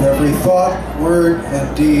with every thought, word,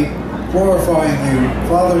 and deed, glorifying you,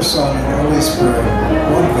 Father, Son, and Holy Spirit,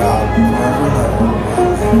 one God, forever and ever.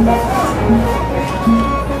 Amen.